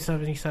for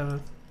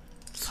 2077.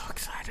 So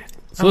excited.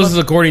 so this is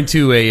according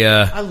to a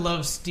I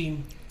love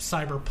Steam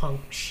Cyberpunk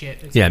shit.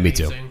 It's me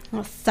too. amazing. Oh,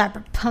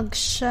 cyberpunk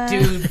shit.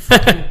 Dude,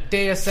 fucking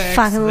Deus Ex,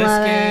 Fucking this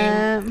love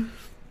game.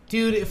 it.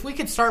 Dude, if we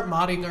could start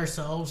modding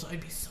ourselves,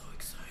 I'd be so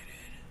excited.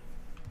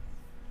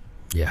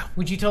 yeah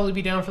Would you totally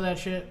be down for that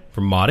shit?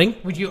 for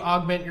modding. Would you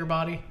augment your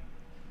body?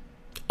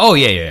 Oh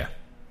yeah.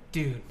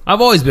 Dude.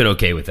 I've always been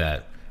okay with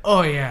that.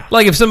 Oh, yeah.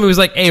 Like if somebody was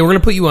like, "Hey, we're gonna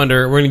put you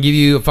under. We're gonna give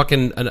you a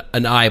fucking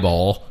an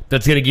eyeball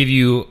that's gonna give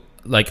you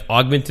like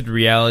augmented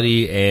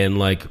reality and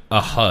like a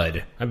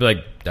HUD," I'd be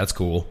like, "That's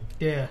cool.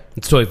 Yeah.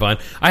 It's totally fine."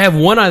 I have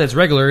one eye that's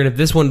regular, and if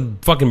this one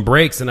fucking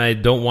breaks and I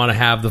don't want to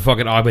have the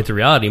fucking augmented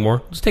reality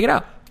anymore, just take it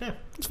out. Yeah.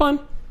 It's fine.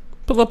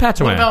 Put a little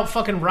patch on What my eye. about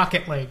fucking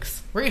rocket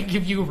legs? We're going to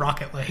give you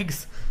rocket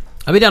legs.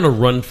 I'd be down to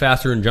run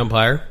faster and jump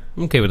higher.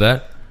 I'm okay with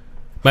that.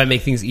 Might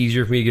make things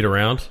easier for me to get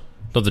around.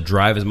 Don't have to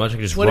drive as much. I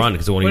can just run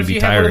because it won't even be What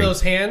if you had one tiring. of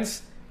those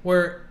hands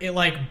where it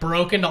like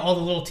broke into all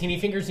the little teeny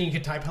fingers and you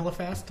could type hella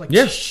fast? Like,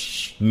 Yeah.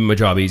 shh. My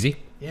job easy.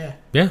 Yeah.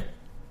 Yeah.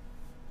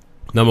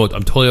 No,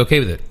 I'm totally okay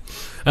with it.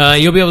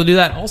 You'll be able to do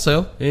that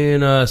also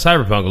in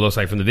Cyberpunk, it looks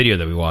like, from the video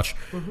that we watched.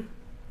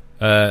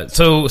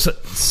 So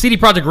CD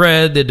Projekt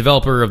Red, the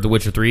developer of The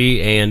Witcher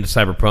 3 and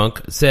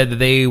Cyberpunk, said that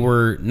they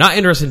were not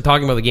interested in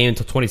talking about the game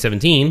until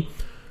 2017,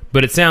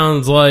 but it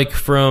sounds like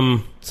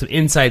from some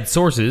inside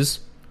sources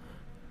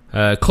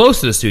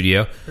close to the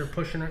studio They're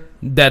pushing it.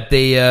 that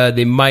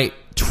they might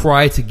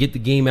try to get the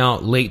game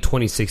out late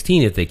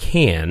 2016 if they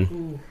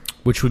can,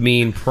 which would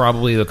mean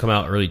probably they'll come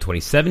out early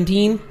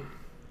 2017,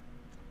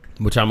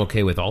 which I'm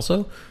okay with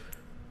also.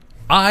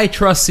 I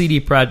trust CD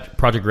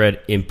Projekt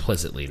Red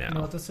implicitly now. You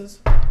know what this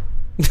is?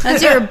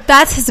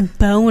 That's his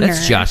boner.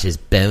 That's Josh's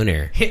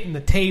boner. Hitting the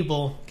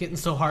table, getting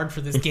so hard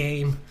for this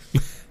game.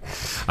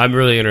 I'm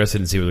really interested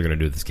in see what they're going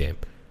to do with this game.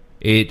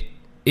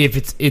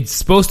 If it's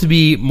supposed to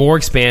be more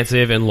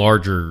expansive and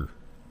larger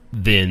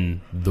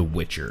than The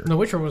Witcher. The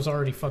Witcher was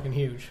already fucking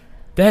huge.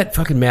 That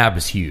fucking map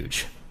is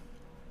huge.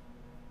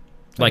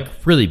 Like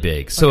really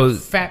big. So Like a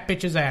fat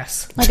bitch's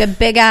ass. Like a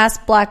big ass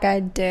black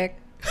eyed dick.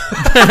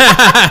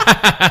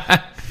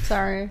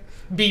 Sorry.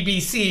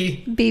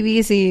 BBC.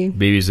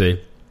 BBC.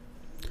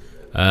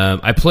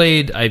 I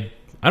played. I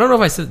don't know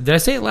if I said. Did I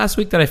say it last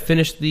week that I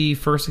finished the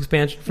first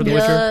expansion for The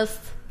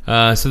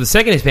Witcher? So the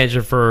second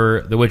expansion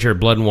for The Witcher,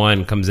 Blood and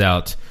Wine, comes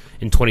out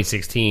in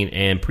 2016,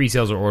 and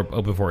pre-sales are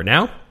open for it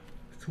now.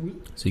 Sweet.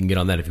 So you can get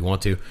on that if you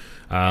want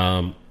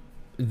to.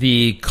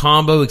 The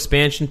combo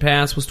expansion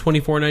pass was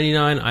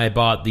 $24.99. I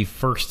bought the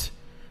first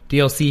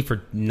DLC for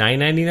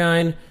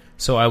 $9.99.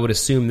 So I would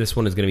assume this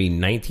one is going to be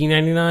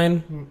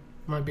 $19.99.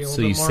 Might be a little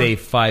So bit you more.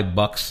 save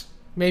 $5.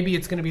 Maybe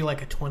it's going to be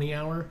like a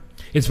 20-hour.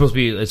 It's supposed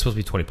to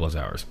be 20 plus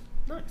hours.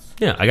 Nice.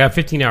 Yeah, I got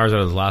 15 hours out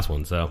of the last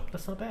one. So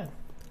That's not bad.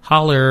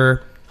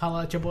 holler.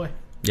 Holla at your boy.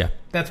 Yeah,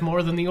 That's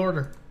more than the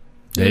order.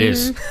 it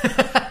is.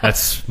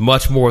 That's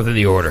much more than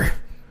the order.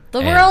 The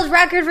And- world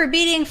record for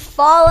beating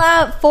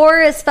Fallout 4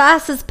 as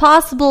fast as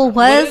possible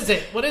was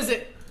What is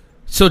it?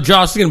 So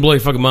Josh is gonna blow your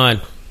fucking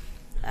mind.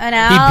 an He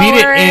hour. beat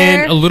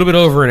it in a little bit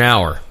over an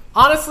hour.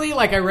 Honestly,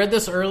 like I read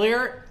this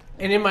earlier,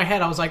 and in my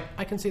head I was like,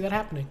 I can see that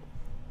happening.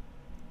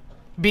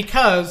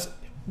 Because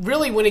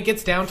really, when it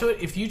gets down to it,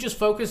 if you just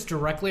focus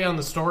directly on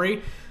the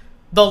story,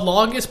 the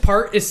longest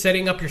part is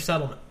setting up your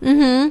settlement.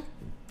 Mm-hmm.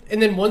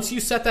 And then once you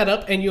set that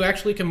up and you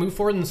actually can move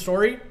forward in the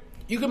story,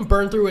 you can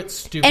burn through it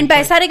stupid. And by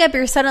quick. setting up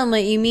your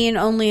settlement, you mean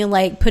only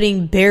like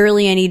putting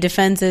barely any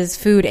defenses,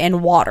 food,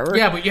 and water.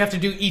 Yeah, but you have to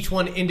do each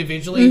one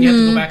individually, and you have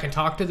to go back and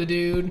talk to the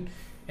dude,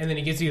 and then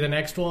he gives you the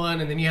next one,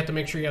 and then you have to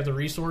make sure you have the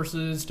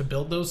resources to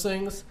build those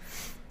things.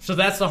 So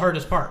that's the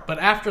hardest part. But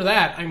after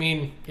that, I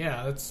mean,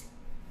 yeah, that's...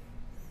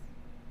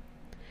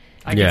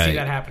 I can see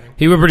that happening.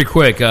 He went pretty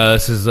quick.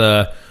 This is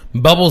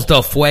Bubbles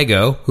Del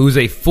Fuego, who's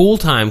a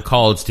full-time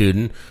college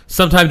student.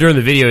 Sometime during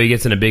the video, he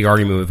gets in a big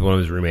argument with one of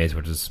his roommates,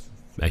 which is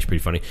actually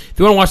pretty funny. If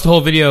you want to watch the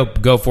whole video,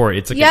 go for it.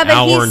 It's like an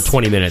hour and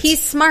 20 minutes.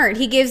 He's smart.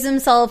 He gives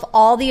himself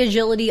all the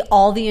agility,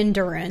 all the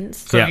endurance.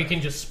 So he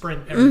can just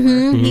sprint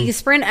everywhere. Mm-hmm. He can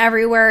sprint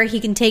everywhere. He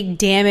can take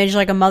damage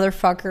like a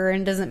motherfucker,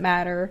 and it doesn't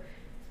matter.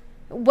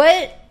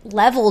 What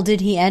level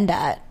did he end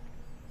at?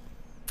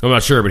 I'm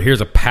not sure, but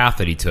here's a path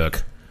that he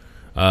took.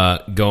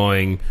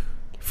 Going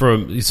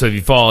from, so if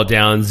you fall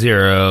down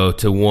 0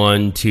 to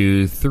 1,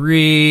 2,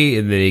 3,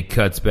 and then he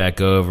cuts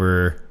back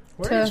over.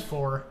 Where is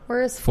 4?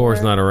 Where is 4? 4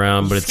 is not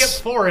around, but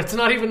skip 4. It's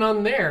not even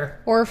on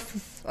there. Or,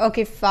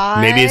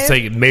 5. Maybe it's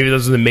like, maybe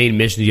those are the main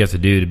missions you have to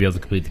do to be able to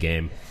complete the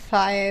game.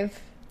 5.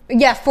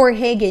 Yeah, Fort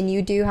Hagen,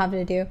 you do have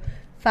to do.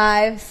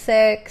 5,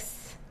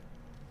 6.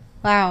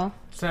 Wow.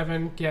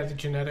 7, yeah, the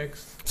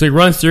genetics. So he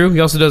runs through.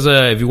 He also does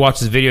if you watch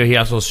this video, he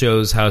also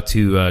shows how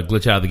to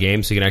glitch out of the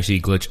game, so you can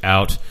actually glitch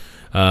out.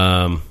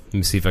 Let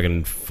me see if I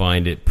can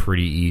find it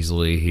pretty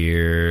easily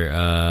here.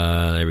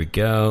 There we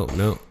go.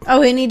 No.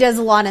 Oh, and he does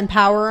a lot in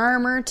power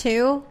armor,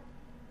 too?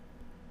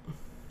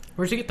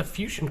 Where's he get the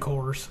fusion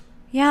cores?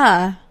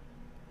 Yeah.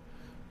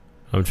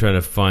 I'm trying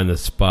to find the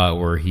spot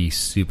where he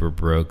super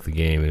broke the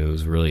game. It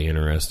was really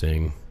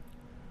interesting.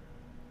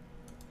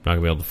 I'm not going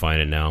to be able to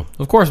find it now.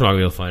 Of course I'm not going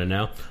to be able to find it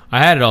now. I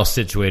had it all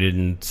situated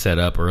and set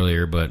up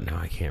earlier, but now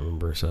I can't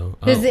remember. So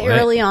is it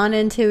early on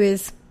into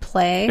his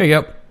play? There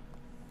you go.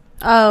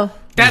 Oh.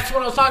 That's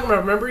what I was talking about.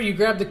 Remember? You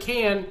grab the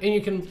can and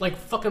you can, like,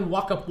 fucking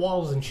walk up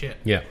walls and shit.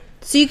 Yeah.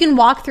 So you can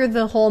walk through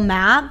the whole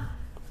map?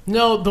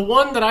 No, the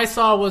one that I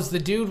saw was the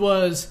dude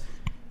was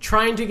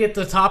trying to get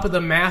to the top of the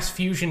mass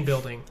fusion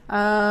building.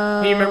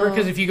 Oh. You remember?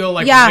 Because if you go,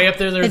 like, way up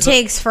there, it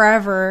takes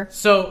forever.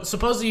 So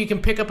supposedly you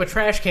can pick up a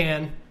trash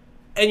can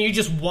and you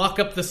just walk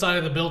up the side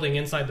of the building,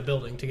 inside the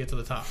building, to get to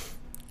the top.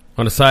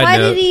 On a side Why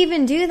note... did he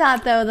even do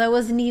that, though? That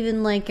wasn't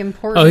even, like,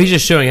 important. Oh, he's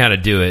just showing how to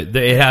do it.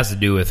 It has to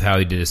do with how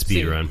he did a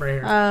speed run.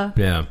 Right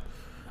here.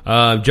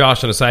 Yeah.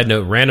 Josh, on a side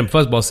note, Random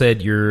Fuzzball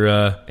said,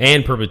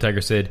 and Purple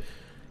Tiger said,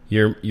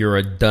 you're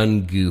a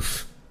done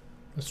goof.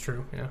 That's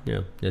true,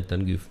 yeah. Yeah,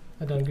 done goof.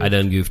 I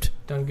done goofed.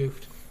 Done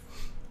goofed.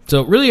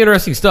 So, really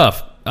interesting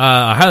stuff.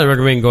 I highly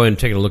recommend going and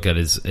taking a look at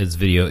his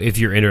video if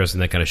you're interested in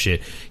that kind of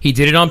shit. He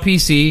did it on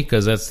PC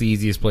because that's the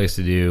easiest place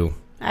to do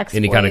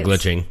any kind of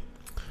glitching.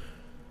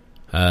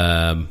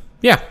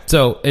 Yeah,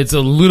 so it's a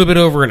little bit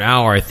over an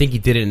hour. I think he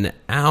did it in an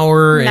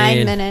hour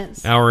 9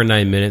 minutes. Hour and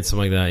 9 minutes,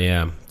 something like that,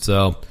 yeah.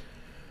 So,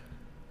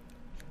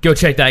 go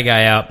check that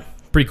guy out.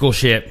 Pretty cool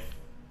shit.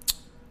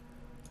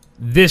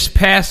 This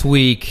past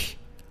week,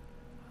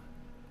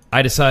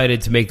 I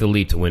decided to make the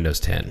leap to Windows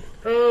 10.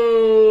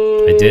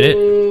 I did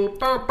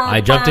it.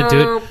 I jumped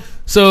into it.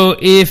 So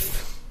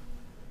if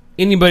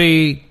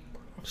anybody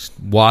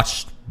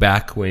watched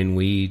back when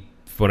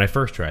I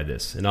first tried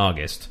this in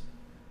August,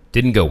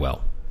 didn't go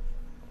well.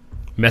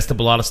 Messed up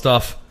a lot of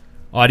stuff.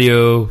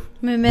 Audio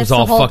was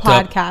all fucked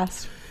up.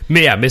 Podcast.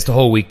 Yeah, missed a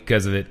whole week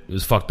because of it. It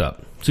was fucked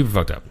up. Super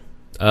fucked up.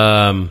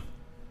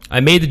 I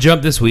made the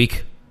jump this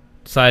week.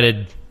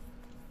 Decided...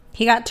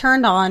 He got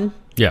turned on.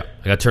 Yeah,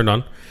 I got turned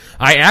on.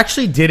 I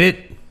actually did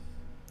it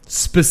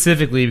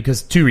specifically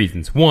because 2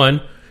 reasons.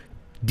 One,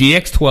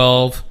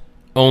 DX12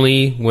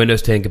 only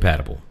Windows 10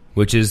 compatible,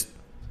 which is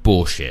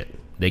bullshit.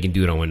 They can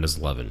do it on Windows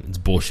 11. It's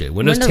bullshit.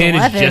 Windows 10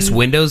 is just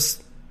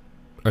Windows...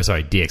 Or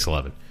sorry,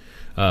 DX11.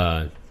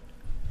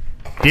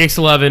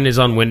 DX11 is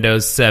on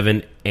Windows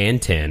 7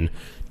 and 10.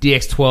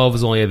 DX12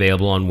 is only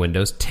available on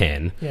Windows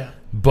 10. Yeah.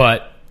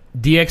 But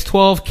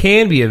DX12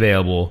 can be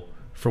available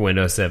for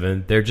Windows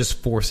 7. They're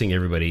just forcing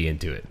everybody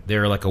into it.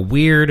 They're like a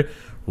weird,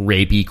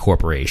 rapey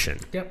corporation.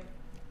 Yep.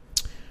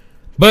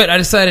 But I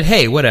decided,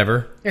 hey,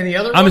 whatever. And the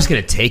other I'm just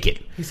going to take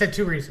it. He said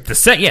 2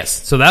 reasons.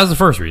 Yes. So that was the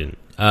first reason.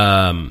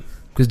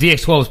 Because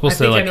DX12 is supposed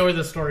to, like... I know where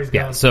the story's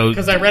going. Yeah, so...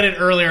 Because I read it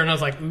earlier and I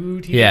was like,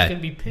 ooh, TJ's going to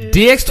be pissed.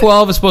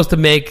 DX12 is supposed to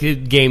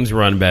make games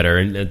run better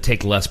and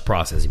take less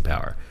processing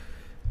power.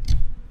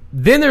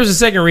 Then there's a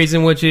second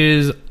reason, which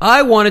is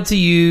I wanted to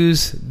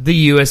use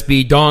the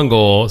USB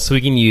dongle so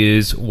we can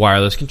use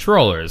wireless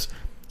controllers.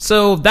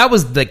 So that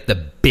was like the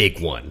big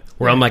one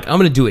where I'm like, I'm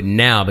going to do it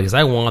now because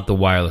I want the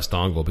wireless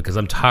dongle because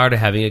I'm tired of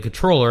having a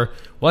controller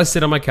while I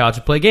sit on my couch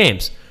and play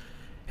games.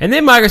 And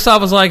then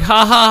Microsoft was like,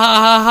 ha ha ha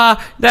ha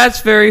ha,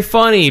 that's very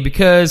funny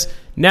because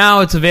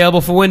now it's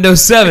available for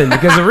Windows 7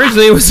 because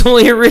originally it was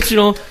only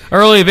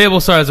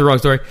available, sorry, that's the wrong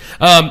story.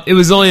 It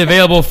was only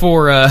available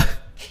for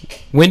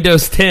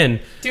Windows 10.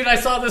 Dude, I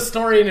saw this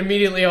story and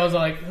immediately I was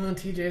like, oh,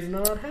 TJ's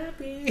not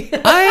happy.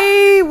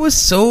 I was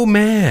so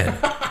mad.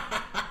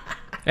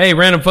 Hey,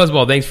 Random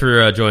Fuzzball, thanks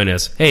for joining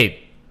us.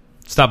 Hey,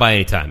 stop by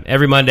anytime.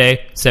 Every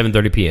Monday,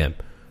 7:30 p.m.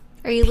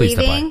 Are you Please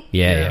leaving?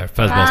 Yeah.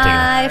 Fuzzball's taking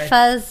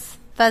off.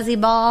 Fuzzy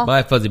ball.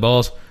 Bye, fuzzy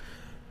balls.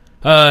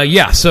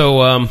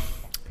 So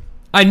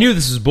I knew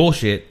this was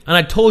bullshit, and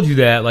I told you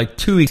that like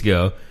 2 weeks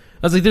ago.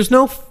 I was like, there's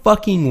no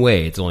fucking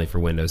way it's only for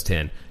Windows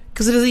 10.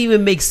 Because it doesn't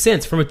even make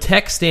sense. From a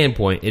tech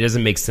standpoint, it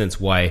doesn't make sense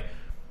why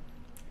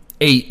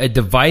a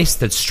device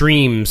that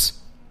streams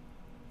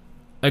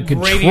a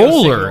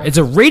controller, it's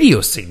a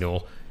radio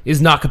signal,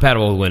 is not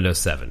compatible with Windows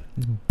 7.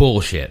 It's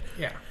bullshit.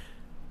 Yeah.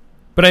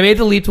 But I made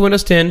the leap to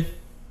Windows 10,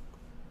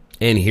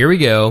 and here we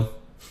go.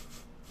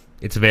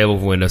 It's available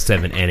for Windows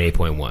 7 and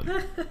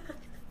 8.1.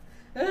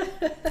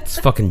 It's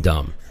fucking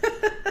dumb.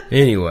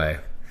 Anyway,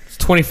 it's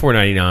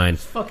 $24.99.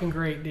 It's fucking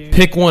great, dude.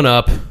 Pick one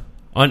up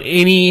on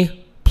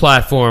any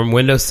platform,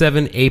 Windows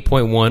 7,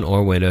 8.1,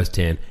 or Windows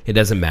 10. It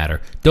doesn't matter.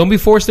 Don't be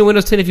forced to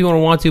Windows 10 if you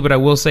want to, but I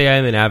will say I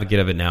am an advocate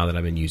of it now that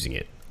I've been using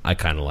it. I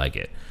kind of like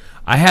it.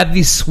 I have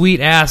these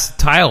sweet-ass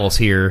tiles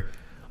here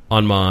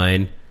on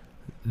mine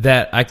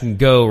that I can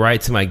go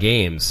right to my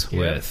games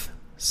with.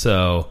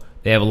 So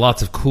they have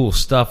lots of cool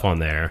stuff on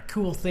there.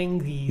 Cool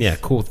thingies. Yeah,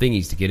 cool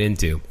thingies to get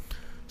into.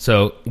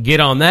 So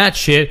get on that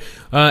shit.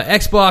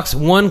 Xbox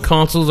One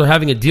consoles are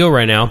having a deal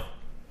right now.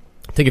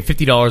 Taking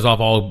 $50 off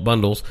all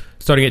bundles,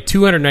 starting at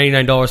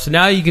 $299. So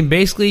now you can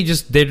basically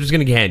they're just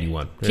going to hand you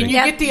one. Can you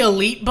get the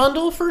Elite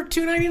bundle for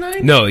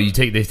 $299? No, they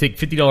take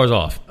 $50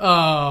 off.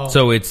 Oh.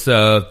 So it's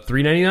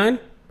 $399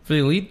 for the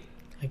Elite?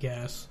 I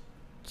guess.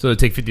 So they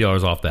take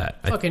 $50 off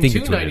that. Fucking I think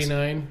it's what it is.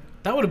 $299.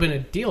 That would have been a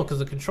deal because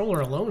the controller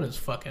alone is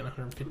fucking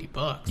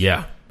 $150.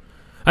 Yeah.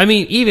 I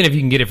mean, even if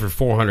you can get it for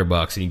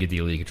 $400 and you get the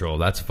Elite controller,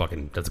 that's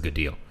a good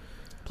deal.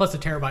 Plus a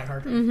terabyte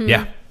hard drive. Mm-hmm.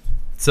 Yeah.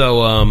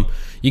 So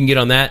you can get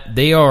on that.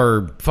 They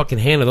are fucking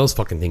handing those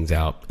fucking things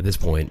out at this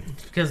point.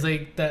 Because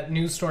that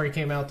news story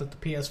came out that the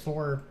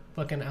PS4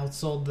 fucking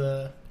outsold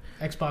the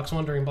Xbox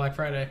One during Black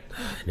Friday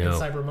and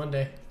Cyber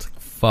Monday. It's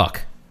like,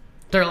 fuck.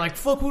 They're like,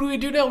 fuck, what do we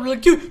do now? We're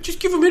like, dude, just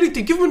give them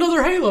anything. Give them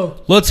another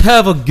Halo. Let's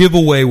have a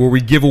giveaway where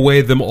we give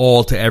away them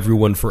all to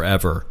everyone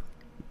forever.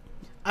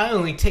 I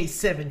only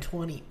taste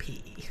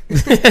 720p.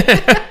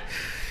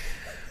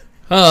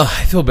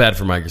 I feel bad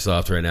for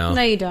Microsoft right now.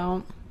 No, you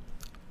don't.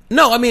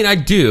 No, I mean, I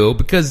do,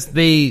 because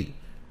neither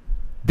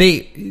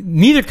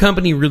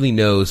company really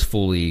knows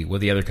fully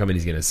what the other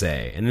company's going to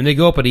say. And then they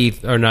go up at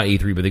not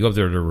E3, but they go up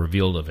there to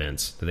revealed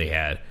events that they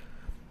had.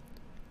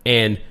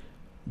 And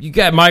you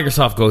got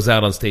Microsoft goes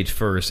out on stage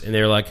first, and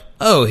they're like,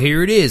 oh,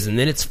 here it is. And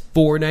then it's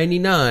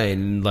 $4.99.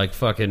 And like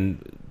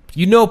fucking,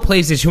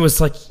 PlayStation was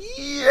like,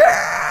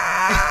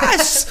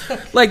 yes!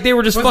 Like they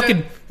were just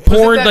pouring,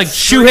 like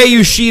Shuhei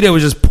Yoshida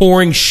was just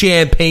pouring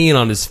champagne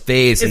on his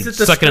face and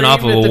sucking it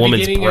off of a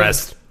woman's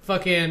breast.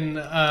 Fucking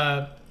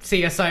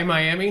CSI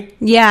Miami.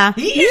 Yeah.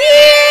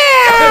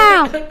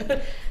 Yeah.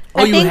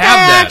 I think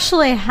I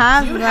actually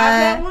have you that.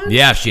 have that one?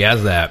 Yeah, she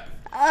has that.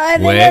 I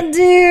think I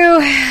do.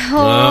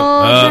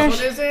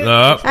 What is it?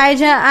 I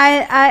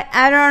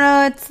don't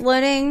know. It's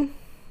loading.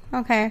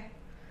 Okay.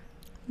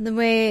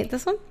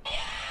 This one? Yeah.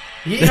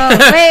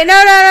 Oh, wait,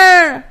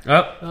 no.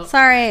 Oh.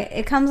 Sorry,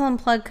 it comes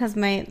unplugged because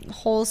my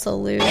hole's so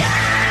loose.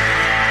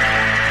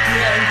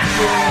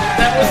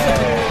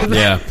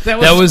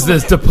 That was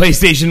the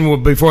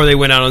PlayStation before they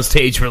went out on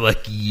stage. Were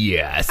like,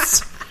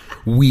 yes,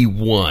 we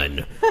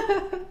won.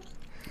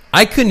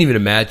 I couldn't even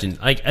imagine.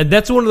 Like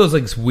that's one of those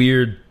like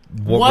weird,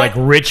 like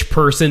rich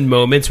person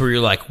moments where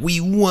you're like,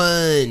 we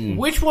won.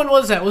 Which one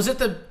was that? Was it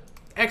the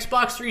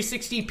Xbox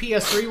 360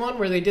 PS3 one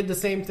where they did the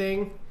same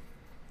thing?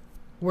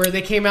 Where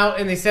they came out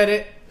and they said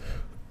it?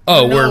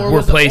 Oh,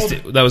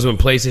 that was when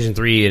PlayStation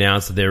 3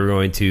 announced that they were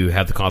going to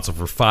have the console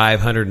for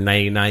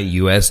 $599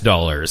 US.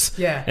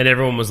 Yeah. And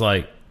everyone was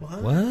like,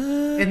 what?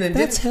 And then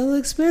that's hella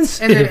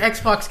expensive. And then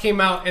Xbox came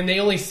out and they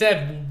only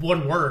said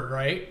one word,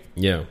 right?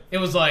 Yeah. It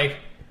was like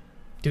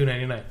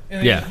 $299.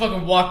 And they just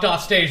fucking walked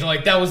off stage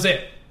like that was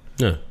it.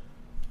 Yeah.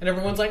 And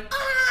everyone's like,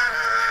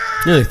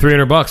 ah! Yeah, like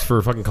 $300 for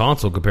a fucking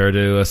console compared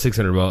to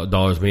 $600.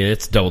 I mean,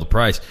 it's double the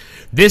price.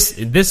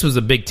 This was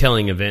a big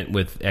telling event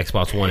with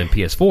Xbox One and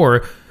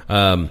PS4.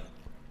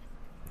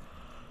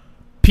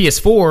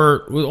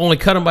 PS4 only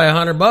cut them by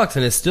 $100,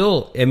 and it's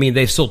still. I mean,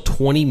 they've sold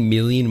 20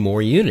 million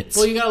more units.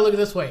 Well, you got to look at it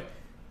this way.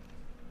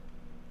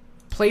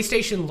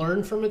 PlayStation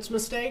learned from its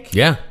mistake.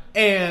 Yeah,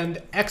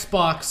 and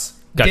Xbox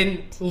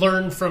didn't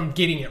learn from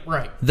getting it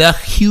right. The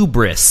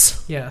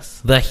hubris.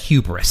 Yes, the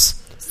hubris.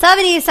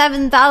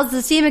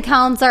 77,000 Steam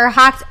accounts are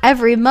hacked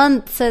every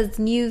month, says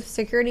new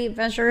security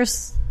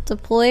measures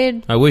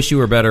deployed. I wish you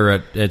were better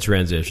at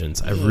transitions.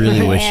 I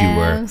really wish you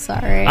were. I'm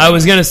sorry. I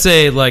was going to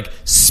say, like,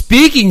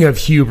 speaking of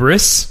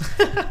hubris.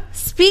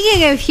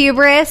 Speaking of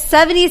hubris,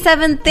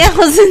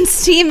 77,000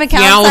 Steam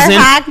accounts are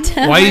hacked.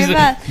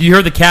 Why you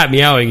heard the cat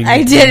meowing.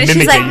 I did.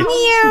 She's like,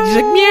 meow. She's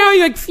like, meow.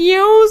 You're like,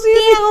 meowsing.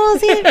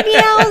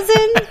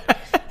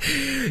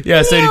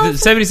 Yeah,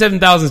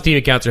 77,000 Steam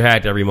accounts are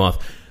hacked every month.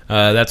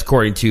 That's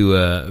according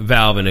to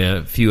Valve and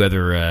a few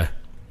other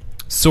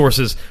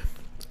sources.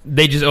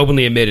 They just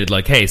openly admitted,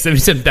 like, hey,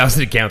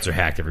 77,000 accounts are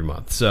hacked every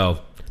month. So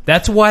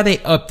that's why they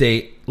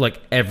update, like,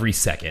 every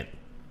second.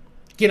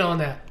 Get on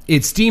that.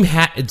 Steam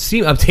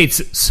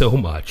updates so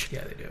much.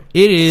 Yeah, they do.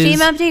 It is.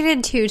 Steam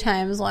updated 2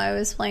 times while I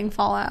was playing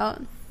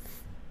Fallout.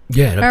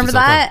 Yeah, it remember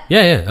that?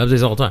 Yeah,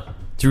 updates all the time.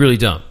 It's really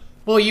dumb.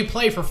 Well, you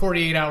play for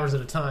 48 hours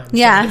at a time.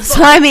 Yeah, So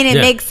so I mean, it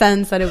makes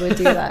sense that it would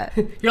do that.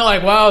 you're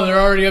like, wow, they're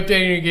already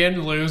updating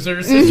again,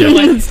 losers. And you're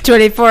like, It's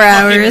 24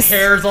 fucking hours.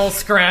 hair's all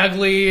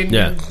scraggly and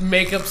Yeah.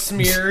 makeup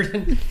smeared.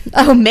 And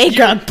Oh,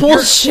 makeup. you're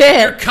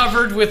Bullshit.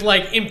 covered with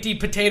like empty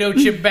potato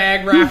chip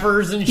bag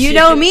wrappers and shit. You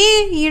know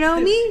me. You know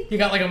me. You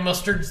got like a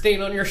mustard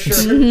stain on your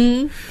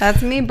shirt.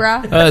 That's me,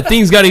 bro.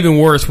 Things got even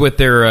worse with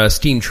their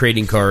Steam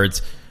trading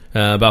cards.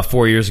 About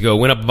 4 years ago,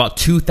 went up about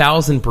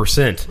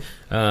 2,000%.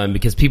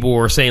 Because people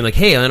were saying like,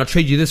 "Hey, I'll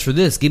trade you this for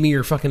this. Give me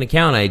your fucking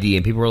account ID."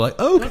 And people were like,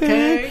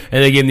 "Okay."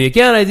 And they gave them the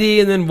account ID,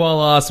 and then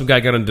voila, some guy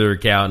got into their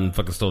account and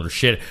fucking stole their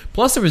shit.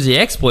 Plus, there was the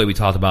exploit we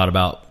talked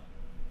about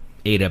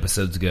 8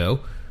 episodes ago,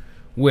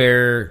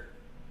 where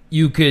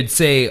you could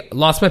say,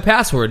 "Lost my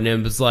password," and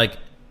it was like,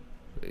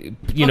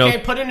 you know,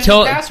 put in a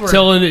new password.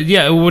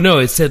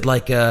 It said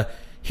like,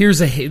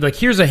 here's a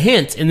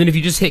hint, and then if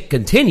you just hit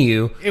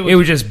continue, it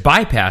would just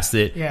bypass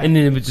it, and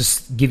then it would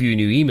just give you a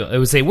new email. It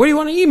would say, "Where do you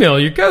want to email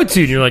your go to?"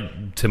 And you're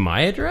like, "To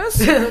my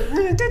address."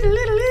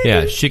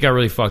 Yeah, shit got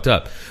really fucked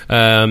up.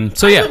 I'm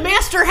the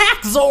master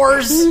hack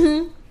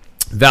Zors.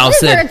 Val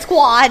said,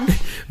 Squad.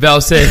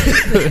 Val said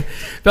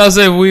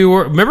we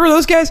were, remember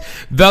those guys?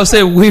 Val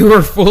said we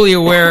were fully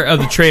aware of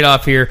the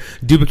trade-off here.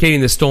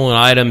 Duplicating the stolen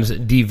items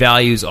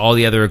devalues all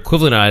the other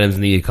equivalent items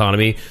in the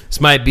economy.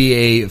 This might be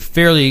a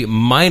fairly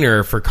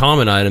minor for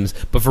common items,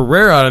 but for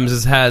rare items,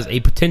 this has a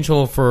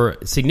potential for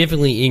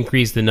significantly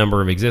increase the number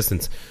of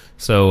existence.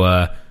 So,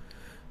 and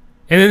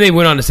then they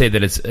went on to say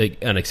that it's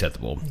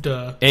unacceptable.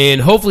 Duh. And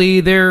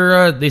hopefully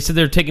they said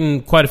they're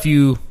taking quite a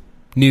few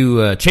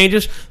new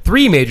changes.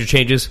 3 major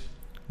changes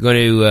going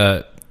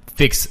to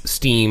fix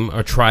Steam,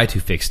 or try to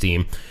fix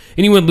Steam.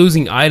 Anyone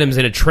losing items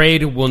in a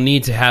trade will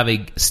need to have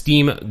a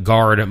Steam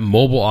Guard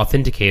mobile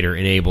authenticator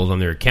enabled on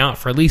their account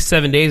for at least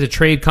 7 days. A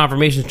trade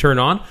confirmation turn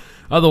on.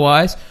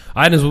 Otherwise,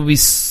 items will be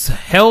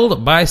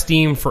held by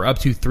Steam for up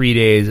to 3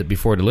 days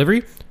before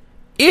delivery.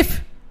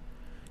 If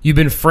you've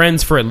been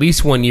friends for at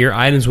least 1 year,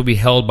 items will be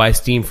held by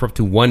Steam for up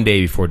to 1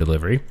 day before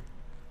delivery.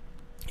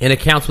 And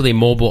accounts with a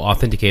mobile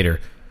authenticator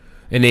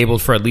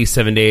enabled for at least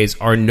 7 days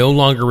are no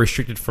longer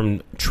restricted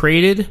from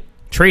trading,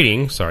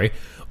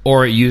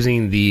 or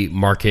using the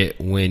market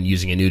when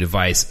using a new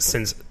device,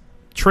 since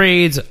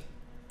trades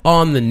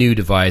on the new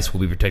device will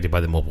be protected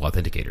by the mobile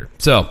authenticator.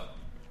 So,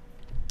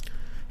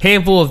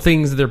 handful of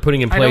things that they're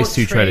putting in place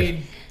to try to...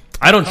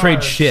 I don't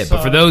trade shit,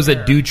 but for those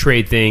that do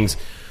trade things,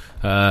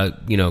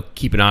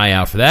 keep an eye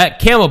out for that.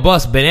 Camel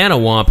Bust Banana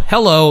Womp,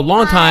 hello,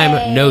 long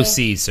time no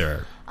see,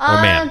 sir.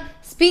 Or ma'am.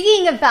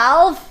 Speaking of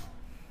Valve,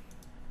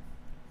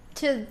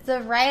 to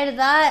the right of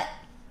that.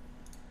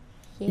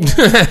 Yeah.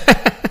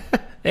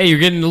 Hey, you're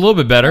getting a little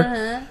bit better.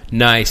 Uh-huh.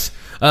 Nice.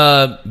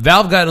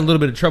 Valve got in a little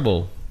bit of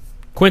trouble.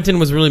 Quentin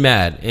was really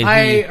mad. And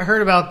I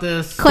heard about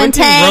this.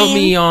 Quentin wrote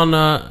me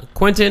on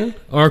Quentin,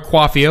 or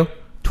Quaffio,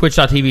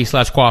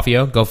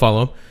 twitch.tv/Quaffio. Go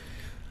follow him.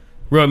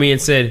 Wrote me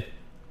and said,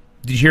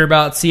 "Did you hear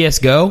about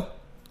CSGO?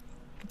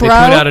 They put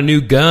out a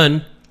new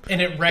gun.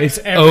 And it wrecks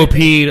It's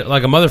everything. OP'd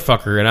like a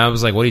motherfucker." And I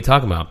was like, "What are you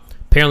talking about?"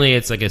 Apparently,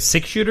 it's like a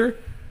 6-shooter.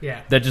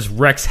 Yeah. That just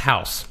wrecks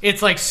house.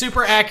 It's like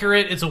super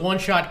accurate. It's a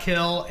one-shot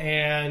kill,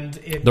 and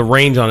the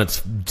range on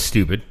it's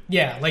stupid.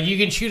 Yeah, like you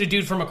can shoot a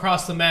dude from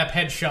across the map,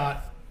 headshot.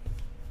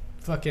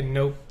 Fucking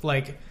no,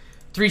 like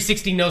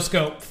 360 no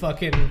scope,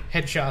 fucking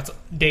headshots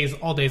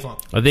all days long.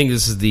 I think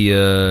this is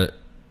the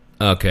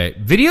okay.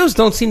 Videos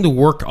don't seem to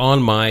work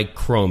on my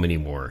Chrome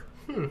anymore.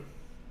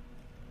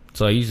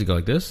 So I usually go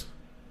like this,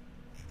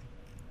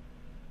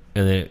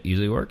 and then it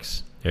usually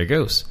works. There it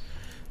goes.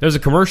 There's a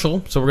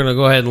commercial, so we're going to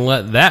go ahead and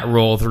let that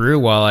roll through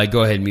while I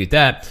go ahead and mute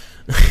that.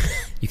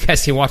 You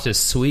guys can watch this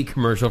sweet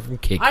commercial from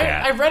KitKat.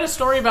 I read a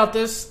story about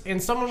this,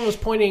 and someone was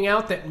pointing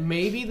out that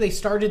maybe they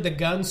started the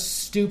gun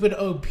stupid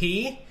OP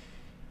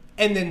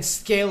and then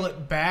scale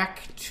it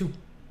back to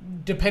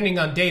depending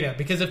on data.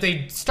 Because if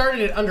they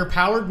started it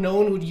underpowered, no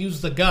one would use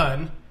the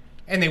gun,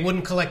 and they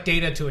wouldn't collect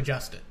data to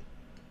adjust it.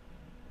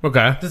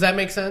 Okay. Does that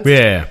make sense?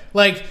 Yeah.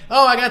 Like,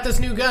 oh, I got this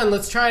new gun.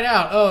 Let's try it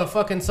out. Oh, it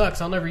fucking sucks.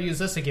 I'll never use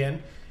this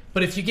again.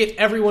 But if you get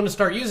everyone to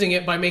start using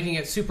it by making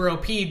it super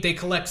OP, they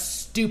collect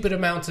stupid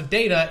amounts of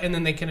data, and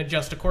then they can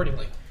adjust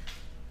accordingly.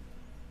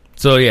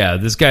 So, yeah,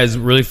 this guy's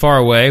really far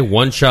away.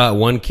 1 shot,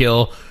 1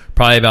 kill,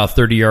 probably about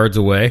 30 yards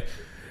away.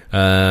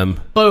 Boom.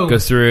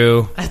 Goes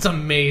through. That's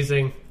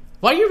amazing.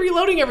 Why are you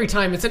reloading every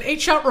time? It's an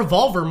 8-shot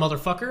revolver,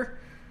 motherfucker.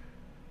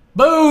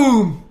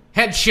 Boom!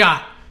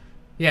 Headshot.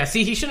 Yeah,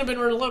 see, he shouldn't have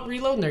been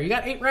reloading there. You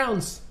got 8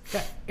 rounds.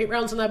 Got 8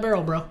 rounds in that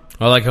barrel, bro.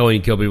 I like how when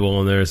you kill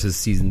people in there, it says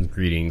seasoned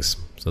greetings.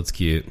 So that's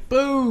cute.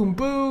 Boom,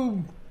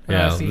 boom.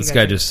 Yeah, this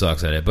guy just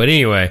sucks at it. But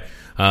anyway,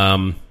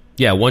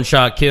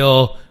 1-shot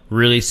kill,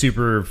 really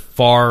super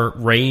far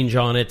range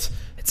on it.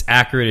 It's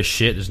accurate as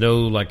shit. There's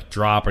no like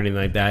drop or anything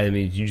like that. I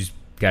mean, you just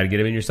got to get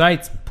him in your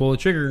sights, pull the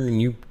trigger,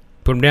 and you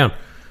put him down.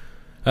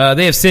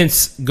 They have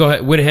since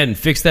went ahead and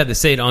fixed that. They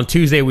say on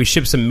Tuesday we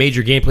shipped some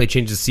major gameplay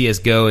changes to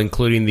CSGO,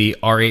 including the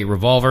R8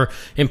 revolver,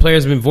 and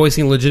players have been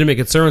voicing legitimate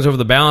concerns over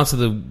the balance of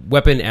the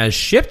weapon as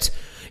shipped.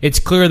 It's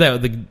clear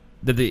that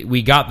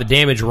we got the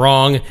damage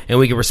wrong and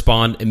we can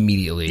respond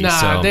immediately. Nah,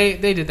 so, they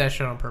did that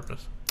shit on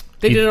purpose.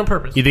 They did it on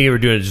purpose. You think they were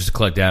doing it just to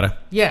collect data?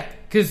 Yeah,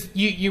 because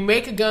you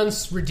make a gun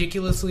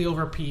ridiculously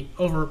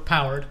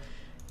overpowered,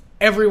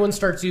 everyone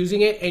starts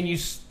using it, and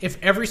if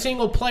every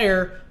single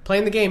player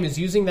playing the game is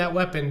using that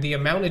weapon, the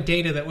amount of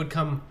data that would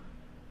come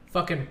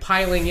fucking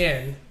piling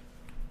in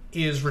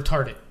is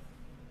retarded.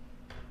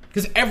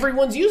 Because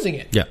everyone's using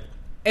it. Yeah.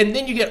 And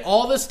then you get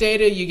all this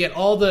data, you get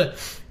all the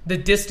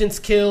distance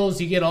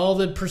kills, you get all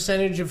the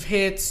percentage of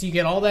hits, you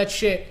get all that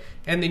shit,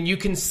 and then you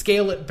can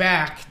scale it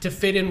back to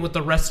fit in with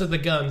the rest of the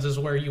guns is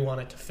where you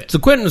want it to fit. So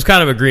Quentin was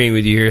kind of agreeing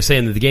with you here,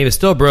 saying that the game is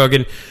still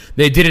broken.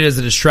 They did it as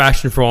a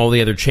distraction from all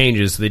the other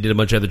changes. So they did a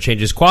bunch of other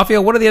changes.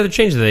 Quaffio, what are the other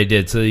changes that they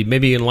did? So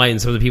maybe enlighten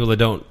some of the people that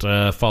don't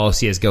follow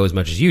CSGO as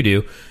much as you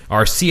do.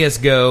 Our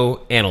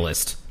CSGO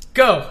analyst.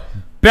 Go!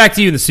 Back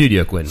to you in the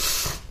studio, Quentin.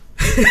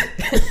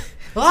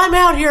 Well, I'm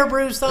out here,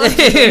 Bruce.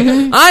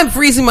 I'm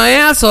freezing my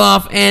ass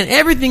off, and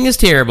everything is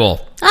terrible.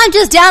 I'm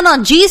just down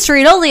on G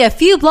Street, only a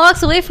few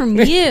blocks away from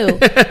you.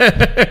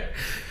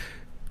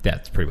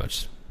 That's pretty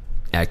much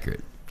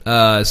accurate.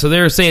 So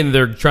they're saying that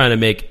they're trying to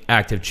make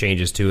active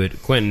changes to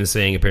it. Quentin is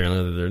saying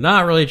apparently that they're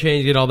not really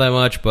changing it all that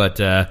much, but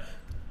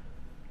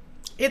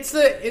it's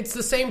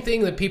the same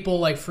thing that people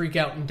like freak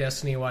out in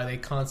Destiny why they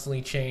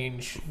constantly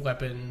change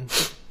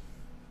weapons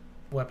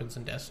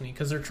in Destiny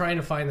because they're trying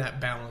to find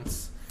that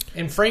balance.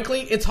 And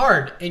frankly, it's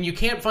hard, and you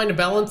can't find a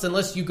balance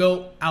unless you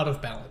go out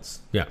of balance.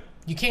 Yeah.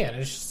 You can't.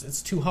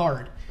 It's too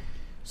hard.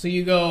 So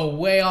you go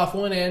way off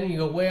one end, you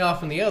go way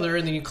off on the other,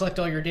 and then you collect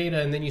all your data,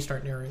 and then you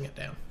start narrowing it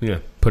down. Yeah,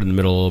 put it in the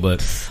middle a little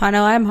bit. I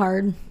know I'm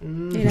hard. You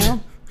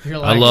know? You're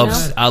like,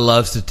 I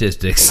love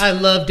statistics. I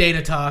love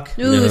data talk.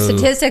 Ooh,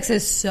 statistics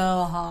is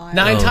so high.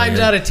 9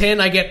 times out of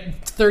 10, I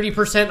get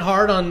 30%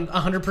 hard on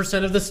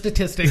 100% of the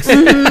statistics.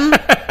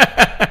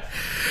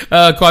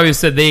 Quavio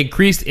said they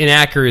increased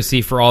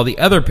inaccuracy for all the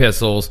other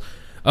pistols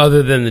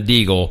other than the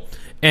Deagle,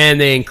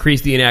 and they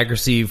increased the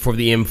inaccuracy for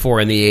the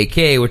M4 and the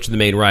AK, which are the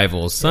main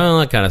rivals. So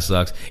that kind of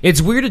sucks. It's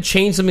weird to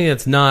change something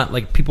that's not,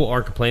 like, people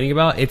aren't complaining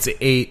about.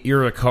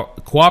 You're a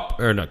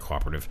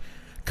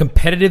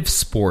competitive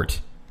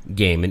sport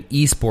game, an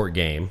esport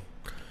game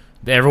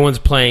that everyone's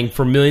playing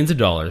for millions of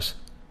dollars.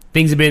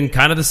 Things have been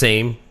kind of the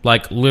same,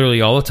 like,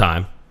 literally all the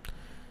time.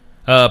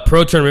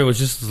 Pro Tournament was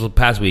just this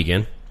past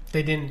weekend.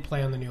 They didn't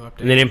play on the new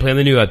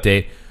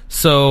update.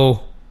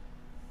 So,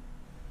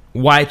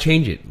 why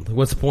change it?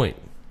 What's the point?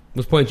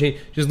 What's the point in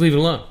change? Just leave it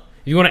alone. If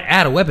you want to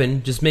add a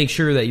weapon, just make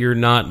sure that you're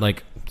not,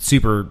 like,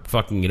 super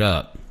fucking it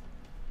up.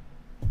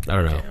 I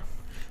don't know. Yeah.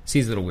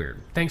 Seems a little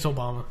weird. Thanks,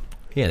 Obama.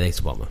 Yeah, thanks,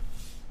 Obama.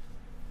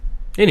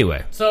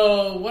 Anyway.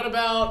 So, what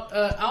about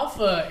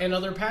Alpha and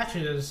other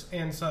patches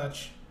and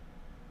such?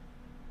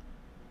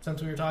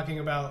 Since we were talking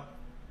about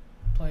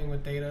playing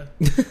with data.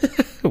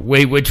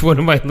 Wait, which one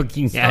am I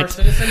looking Star at?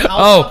 Citizen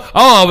Alpha.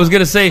 I was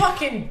gonna say.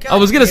 I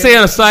was gonna say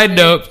on a side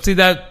note. See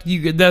that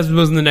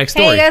wasn't the next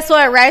story. Hey, guess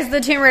what? Rise of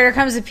the Tomb Raider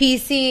comes to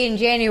PC in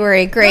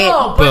January. Great.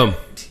 No, boom.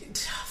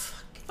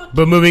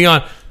 But moving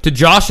on to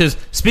Josh's.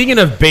 Speaking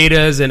of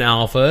betas and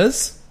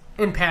alphas,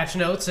 and patch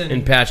notes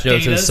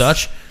and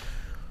such,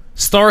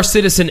 Star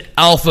Citizen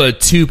Alpha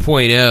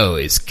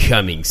 2.0 is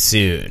coming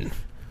soon.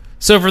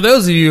 So for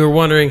those of you who are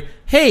wondering,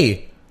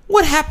 hey,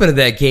 what happened to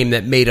that game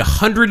that made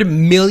 $100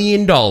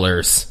 million?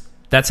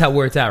 That's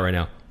where it's at right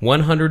now.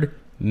 $100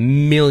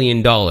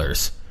 million.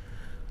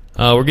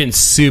 We're getting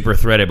super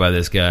threaded by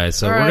this guy,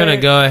 so we're going to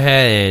go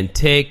ahead and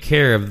take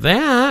care of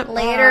that.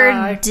 Later,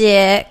 Bye.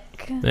 dick.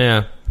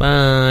 Yeah,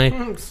 bye.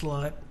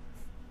 Slut.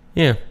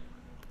 Yeah.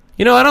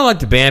 You know, I don't like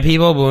to ban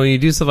people, but when you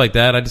do stuff like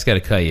that, I just got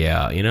to cut you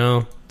out, you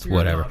know? It's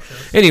whatever.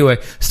 Anyway,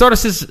 Star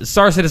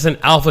Citizen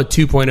Alpha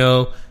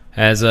 2.0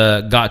 has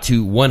got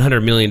to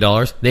 $100 million.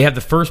 They have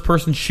the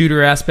first-person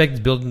shooter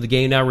aspect built into the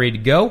game now, ready to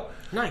go.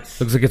 Nice.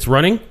 Looks like it's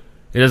running.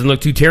 It doesn't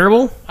look too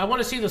terrible. I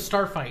want to see the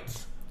star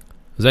fights. I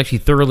was actually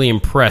thoroughly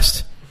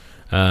impressed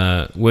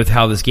with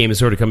how this game is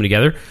sort of coming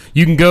together.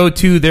 You can go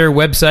to their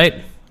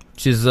website,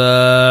 which is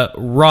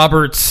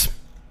Robert's...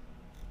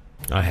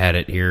 I had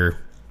it here.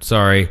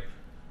 Sorry.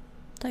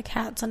 The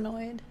cat's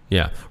annoyed.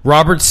 Yeah.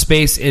 Roberts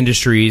Space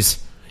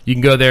Industries. You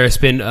can go there and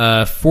spend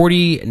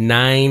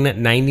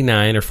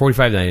 $49.99 or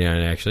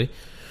 $45.99 actually.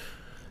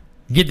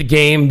 Get the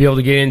game, be able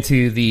to get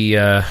into the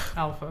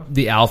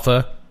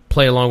alpha,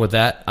 play along with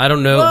that. I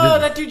don't know. Whoa,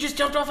 that dude just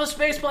jumped off a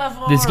space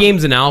platform. This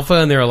game's an alpha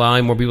and they're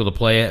allowing more people to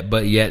play it,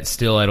 but yet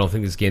still I don't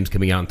think this game's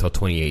coming out until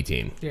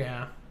 2018.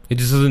 Yeah. It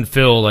just doesn't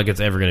feel like it's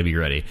ever going to be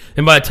ready.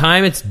 And by the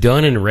time it's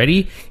done and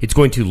ready, it's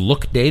going to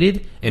look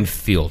dated and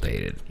feel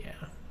dated. Yeah.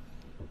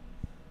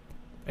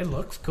 It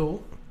looks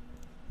cool.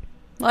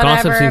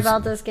 Whatever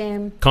about this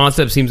game.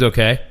 Concept seems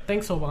okay.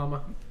 Thanks, Obama.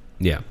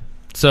 Yeah.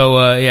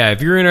 So,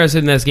 if you're interested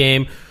in this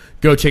game,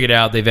 go check it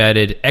out. They've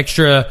added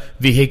extra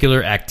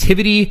vehicular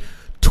activity,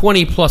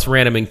 20-plus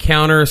random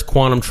encounters,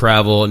 quantum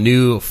travel,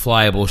 new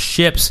flyable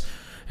ships,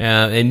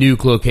 and new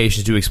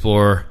locations to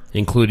explore,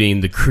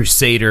 including the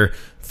Crusader,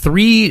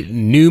 3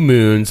 new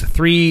moons,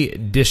 3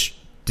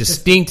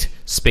 distinct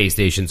space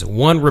stations,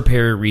 1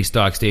 repair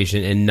restock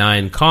station, and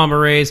 9 comm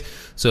arrays.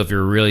 So if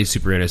you're really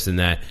super interested in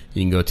that,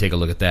 you can go take a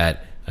look at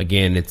that.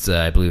 Again, it's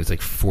I believe it's like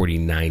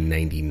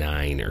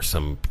 $49.99 or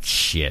some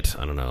shit.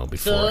 I don't know.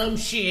 Some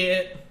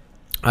shit.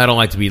 I don't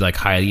like to be like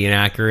highly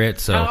inaccurate.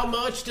 So how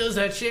much does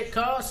that shit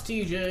cost,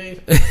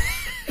 TJ?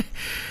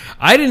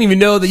 I didn't even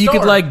know that you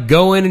could Stur. like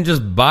go in and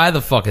just buy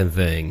the fucking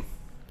thing.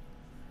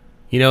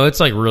 You know, it's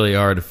like really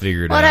hard to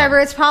figure it out. Whatever,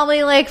 it's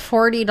probably like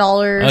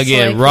 $40.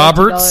 Again, like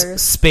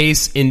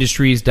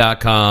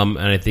robertsspaceindustries.com,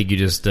 and I think you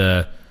just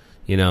you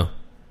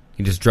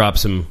just drop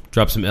some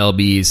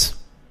LBs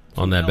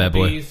on that bad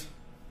boy.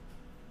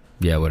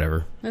 Yeah,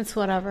 whatever. It's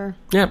whatever.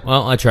 Yeah,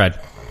 well, I tried.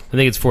 I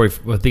think it's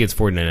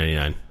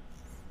 $49.99.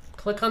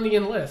 Click on the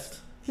enlist.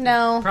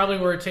 No. Probably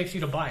where it takes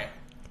you to buy it.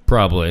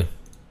 Probably.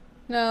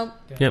 No.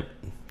 Yep.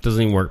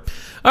 Doesn't even work.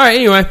 All right,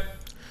 anyway.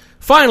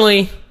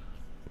 Finally,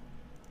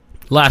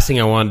 last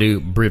thing I want to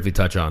briefly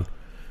touch on.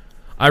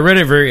 I read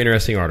a very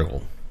interesting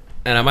article,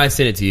 and I might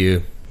send it to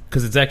you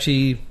because it's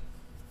actually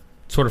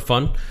sort of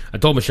fun. I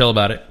told Michelle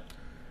about it.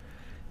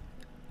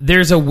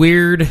 There's a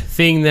weird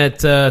thing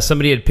that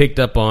somebody had picked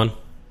up on.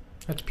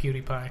 That's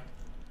PewDiePie.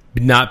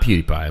 Not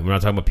PewDiePie. We're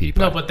not talking about PewDiePie.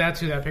 No, but that's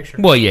who that picture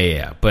is. Well,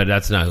 yeah. But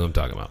that's not who I'm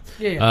talking about.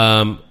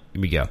 Yeah.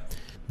 Here we go.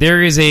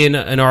 There is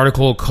an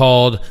article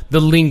called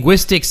The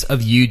Linguistics of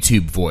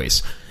YouTube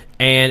Voice.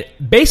 And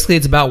basically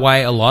it's about why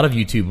a lot of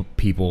YouTube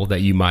people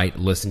that you might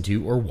listen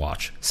to or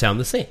watch sound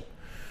the same.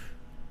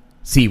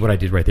 See what I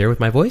did right there with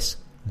my voice?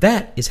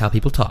 That is how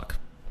people talk.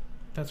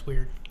 That's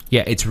weird.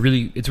 Yeah, it's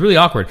really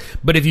awkward.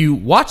 But if you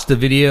watch the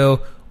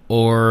video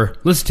or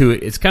listen to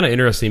it, it's kind of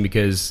interesting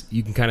because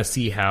you can kind of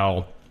see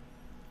how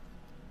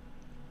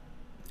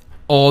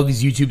all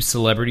these YouTube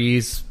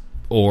celebrities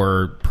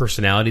or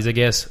personalities, I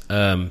guess,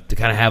 to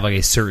kind of have like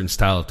a certain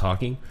style of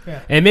talking.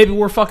 Yeah. And maybe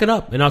we're fucking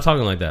up and not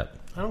talking like that.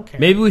 I don't care.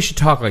 Maybe we should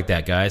talk like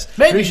that, guys.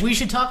 Maybe we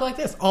should talk like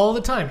this all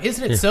the time.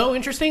 Isn't it so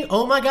interesting?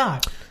 Oh my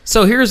god.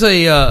 So here's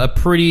a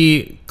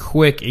pretty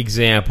quick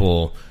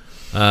example.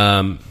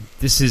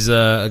 This is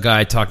a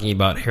guy talking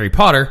about Harry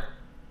Potter,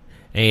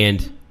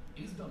 and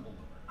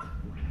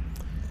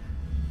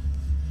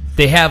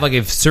they have like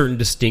a certain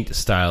distinct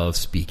style of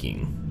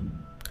speaking.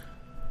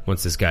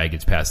 Once this guy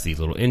gets past the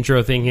little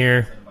intro thing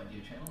here,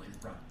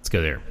 let's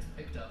go there.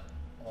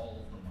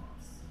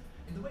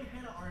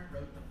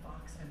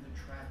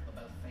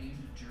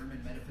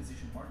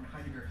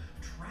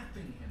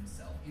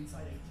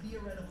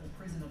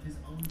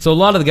 So a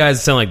lot of the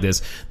guys sound like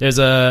this. There's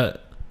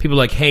people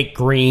like Hank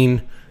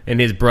Green and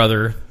his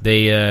brother.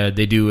 They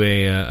do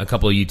a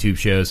couple of YouTube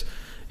shows,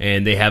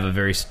 and they have a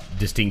very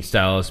distinct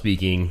style of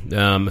speaking.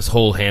 This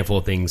whole handful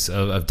of things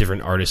of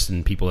different artists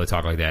and people that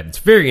talk like that. It's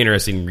very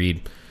interesting to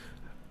read.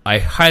 I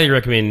highly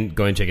recommend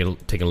going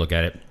and take a look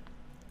at it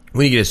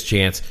when you get a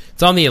chance.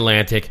 It's on The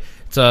Atlantic.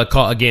 It's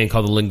called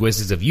The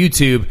Linguistics of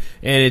YouTube,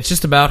 and it's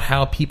just about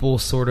how people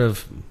sort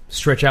of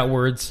stretch out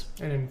words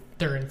and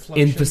their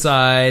inflection.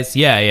 Emphasize,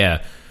 the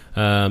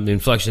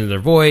inflection of their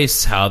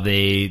voice, how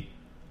they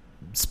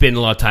spend a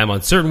lot of time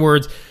on certain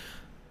words.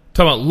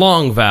 Talking about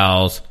long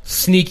vowels,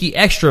 sneaky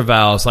extra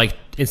vowels, like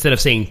instead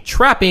of saying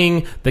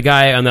trapping, the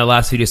guy on that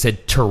last video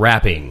said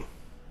trapping.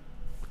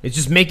 It's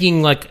just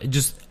making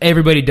just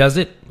everybody does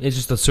it. It's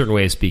just a certain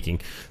way of speaking.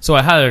 So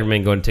I highly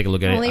recommend going and take a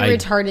look at Only it.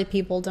 retarded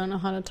people don't know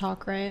how to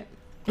talk right.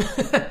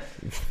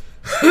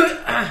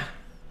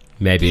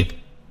 Maybe.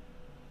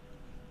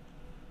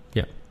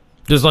 Yeah.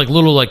 There's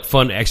little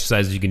fun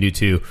exercises you can do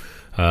too,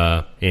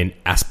 in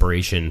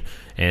aspiration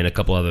and a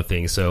couple other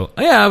things. So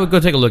yeah, I would go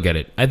take a look at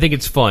it. I think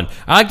it's fun.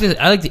 I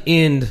like to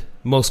end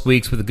most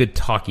weeks with a good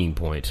talking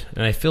point,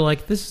 and I feel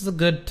like this is a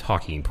good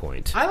talking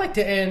point. I like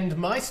to end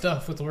my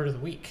stuff with the word of the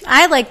week.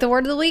 I like the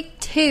word of the week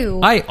too.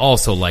 I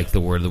also like the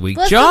word of the week.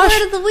 What's Josh, the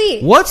word of the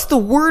week? What's the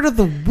word of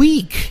the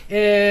week?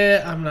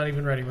 I'm not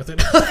even ready with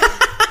it.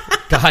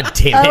 God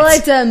damn it. I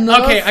like to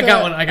Okay, I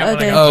got one.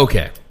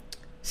 Okay.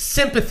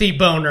 Sympathy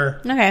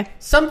boner. Okay.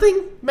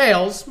 Something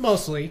males,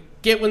 mostly,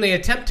 get when they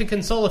attempt to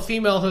console a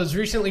female who has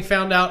recently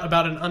found out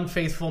about an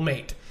unfaithful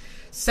mate.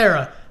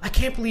 Sarah, I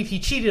can't believe he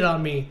cheated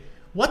on me.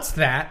 What's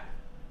that?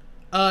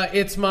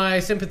 It's my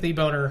sympathy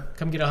boner.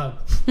 Come get a hug.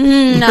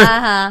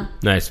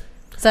 Nice.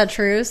 Is that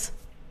trues?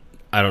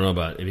 I don't know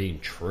about it being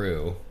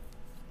true.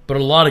 But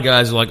a lot of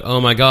guys are like, oh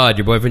my God,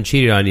 your boyfriend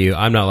cheated on you.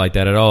 I'm not like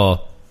that at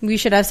all. We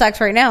should have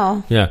sex right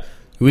now. Yeah.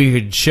 We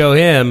could show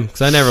him,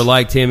 because I never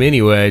liked him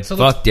anyway. So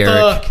fuck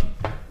Derek. Fuck.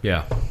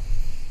 Yeah.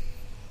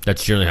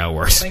 That's generally how it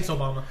works. Thanks,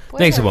 Obama.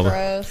 Thanks, Boys are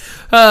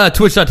Obama. gross.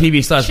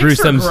 Twitch.tv/Bruce Chicks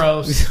are Thumbs.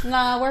 gross.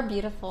 Nah, we're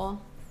beautiful.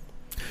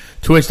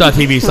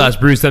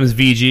 Twitch.tv/Bruce Thumbs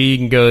VG. You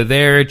can go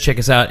there. Check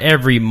us out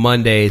every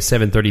Monday,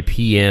 7:30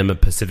 p.m.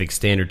 Pacific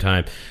Standard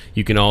Time.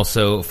 You can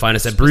also find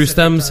us at Bruce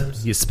Thumbs.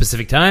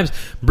 Specific times.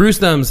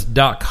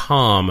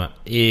 BruceThumbs.com.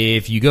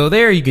 If you go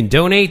there, you can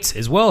donate,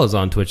 as well as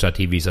on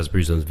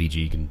Twitch.tv/Bruce Thumbs VG.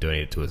 You can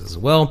donate it to us as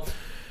well.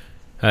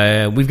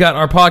 We've got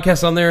our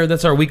podcast on there.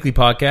 That's our weekly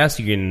podcast.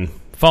 You can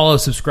follow,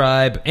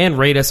 subscribe, and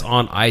rate us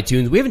on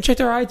iTunes. We haven't checked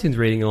our iTunes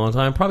rating in a long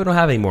time. Probably don't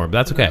have any more, but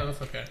that's okay. No,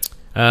 that's okay.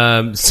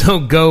 So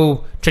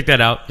go check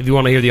that out if you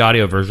want to hear the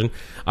audio version.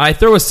 I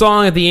throw a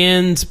song at the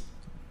end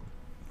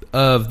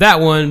of that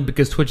one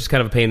because Twitch is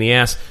kind of a pain in the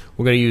ass.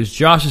 We're going to use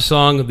Josh's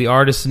song. The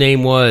artist's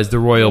name was The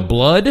Royal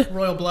Blood.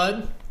 Royal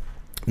Blood.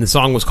 And the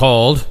song was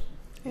called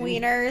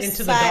Wieners.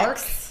 Into the Dark.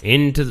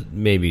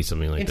 Maybe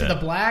something like that. Into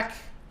the Black.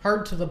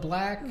 Hard to the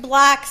Black.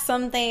 Black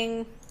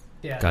something.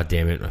 Yeah. God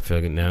damn it. I feel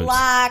like it now.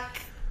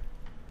 Black.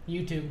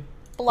 YouTube.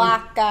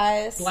 Black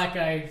guys. Black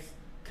guys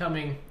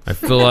coming. I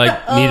feel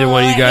like neither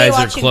one of you guys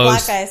are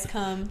close. Black guys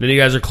come. None of you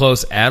guys are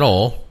close at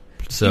all.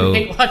 So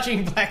You hate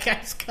watching black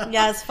guys come.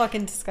 Yeah, it's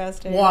fucking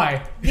disgusting.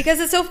 Why?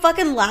 Because it's so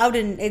fucking loud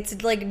and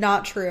it's like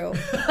not true.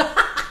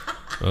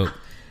 oh,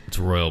 it's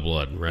Royal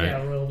Blood, right?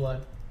 Yeah, Royal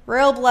Blood.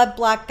 Royal Blood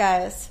Black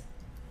guys.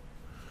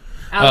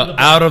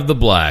 Out of the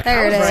Black.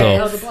 There it is. So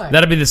Out of the Black.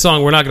 that'll be the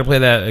song. We're not going to play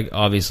that,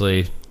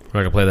 obviously. We're not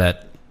going to play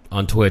that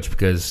on Twitch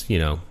because, They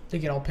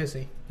get all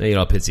pissy. they get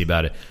all pitsy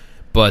about it.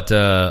 But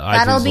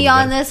That'll be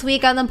on this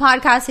week on the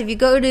podcast if you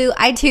go to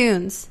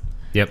iTunes.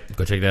 Yep,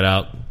 go check that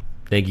out.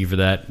 Thank you for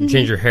that.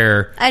 Change your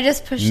hair. I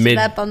just pushed it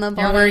up on the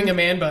bottom. You're wearing a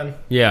man bun.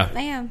 Yeah.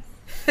 I am.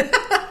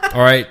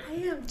 All right.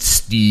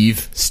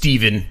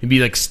 Steven. It'd be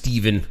like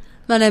Steven.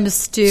 My name is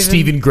Steven.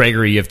 Steven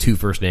Gregory. You have 2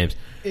 first names.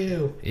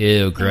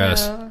 Ew.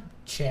 Gross.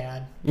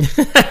 Chad.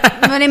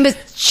 My name is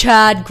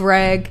Chad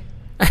Gregg.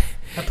 I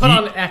put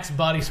on Axe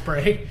body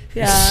spray.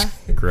 Yeah.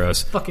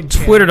 Gross. Fucking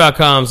Chad.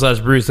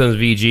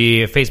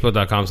 Twitter.com/BruceThumbsVG,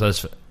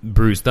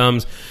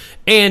 Facebook.com/BruceThumbs,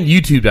 and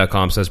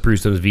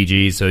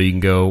YouTube.com/BruceThumbsVG. So you can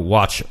go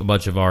watch a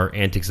bunch of our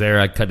antics there.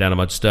 I cut down a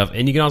bunch of stuff.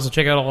 And you can also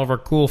check out all of our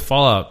cool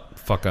Fallout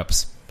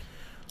fuck-ups.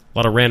 A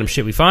lot of random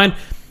shit we find.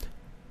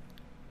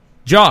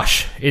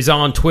 Josh is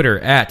on Twitter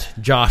at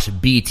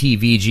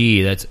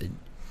JoshBTVG. That's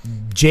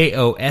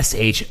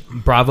JOSH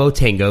Bravo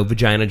Tango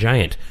Vagina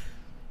Giant.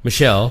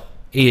 Michelle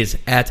is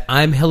at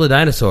I'm Hella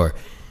Dinosaur.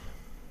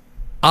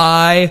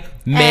 I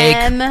make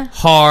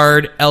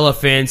hard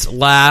elephants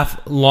laugh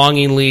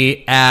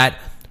longingly at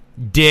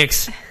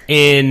dicks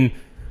in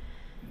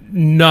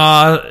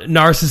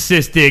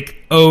narcissistic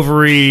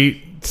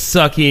ovary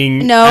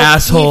sucking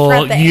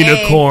asshole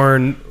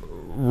unicorn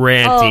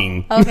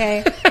ranting. Oh,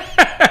 okay.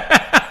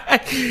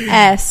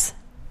 S.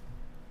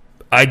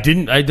 I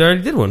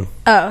already did one.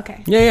 Oh,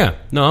 okay. Yeah.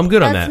 No, I'm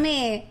good on that. That's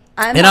me.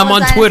 I'm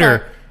on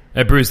Twitter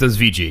at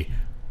BruceDoesVG.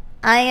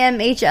 I am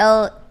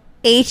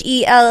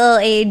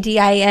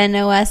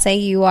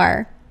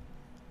HELLADINOSAUR.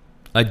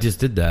 I just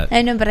did that.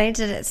 I know, but I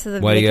did it so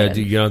that Why do you gotta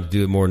do? You don't have to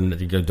do it more than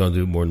don't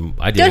do it more than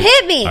I did. Don't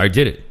hit me. I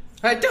did it.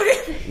 Don't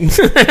hit me.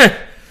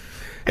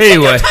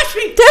 Anyway, Don't touch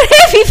me. Don't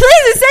hit me, please.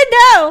 I said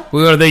no.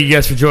 we want to thank you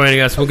guys for joining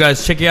us. Well,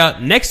 guys, check you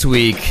out next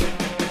week.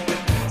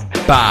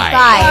 Bye.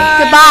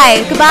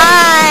 Bye.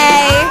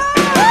 Goodbye.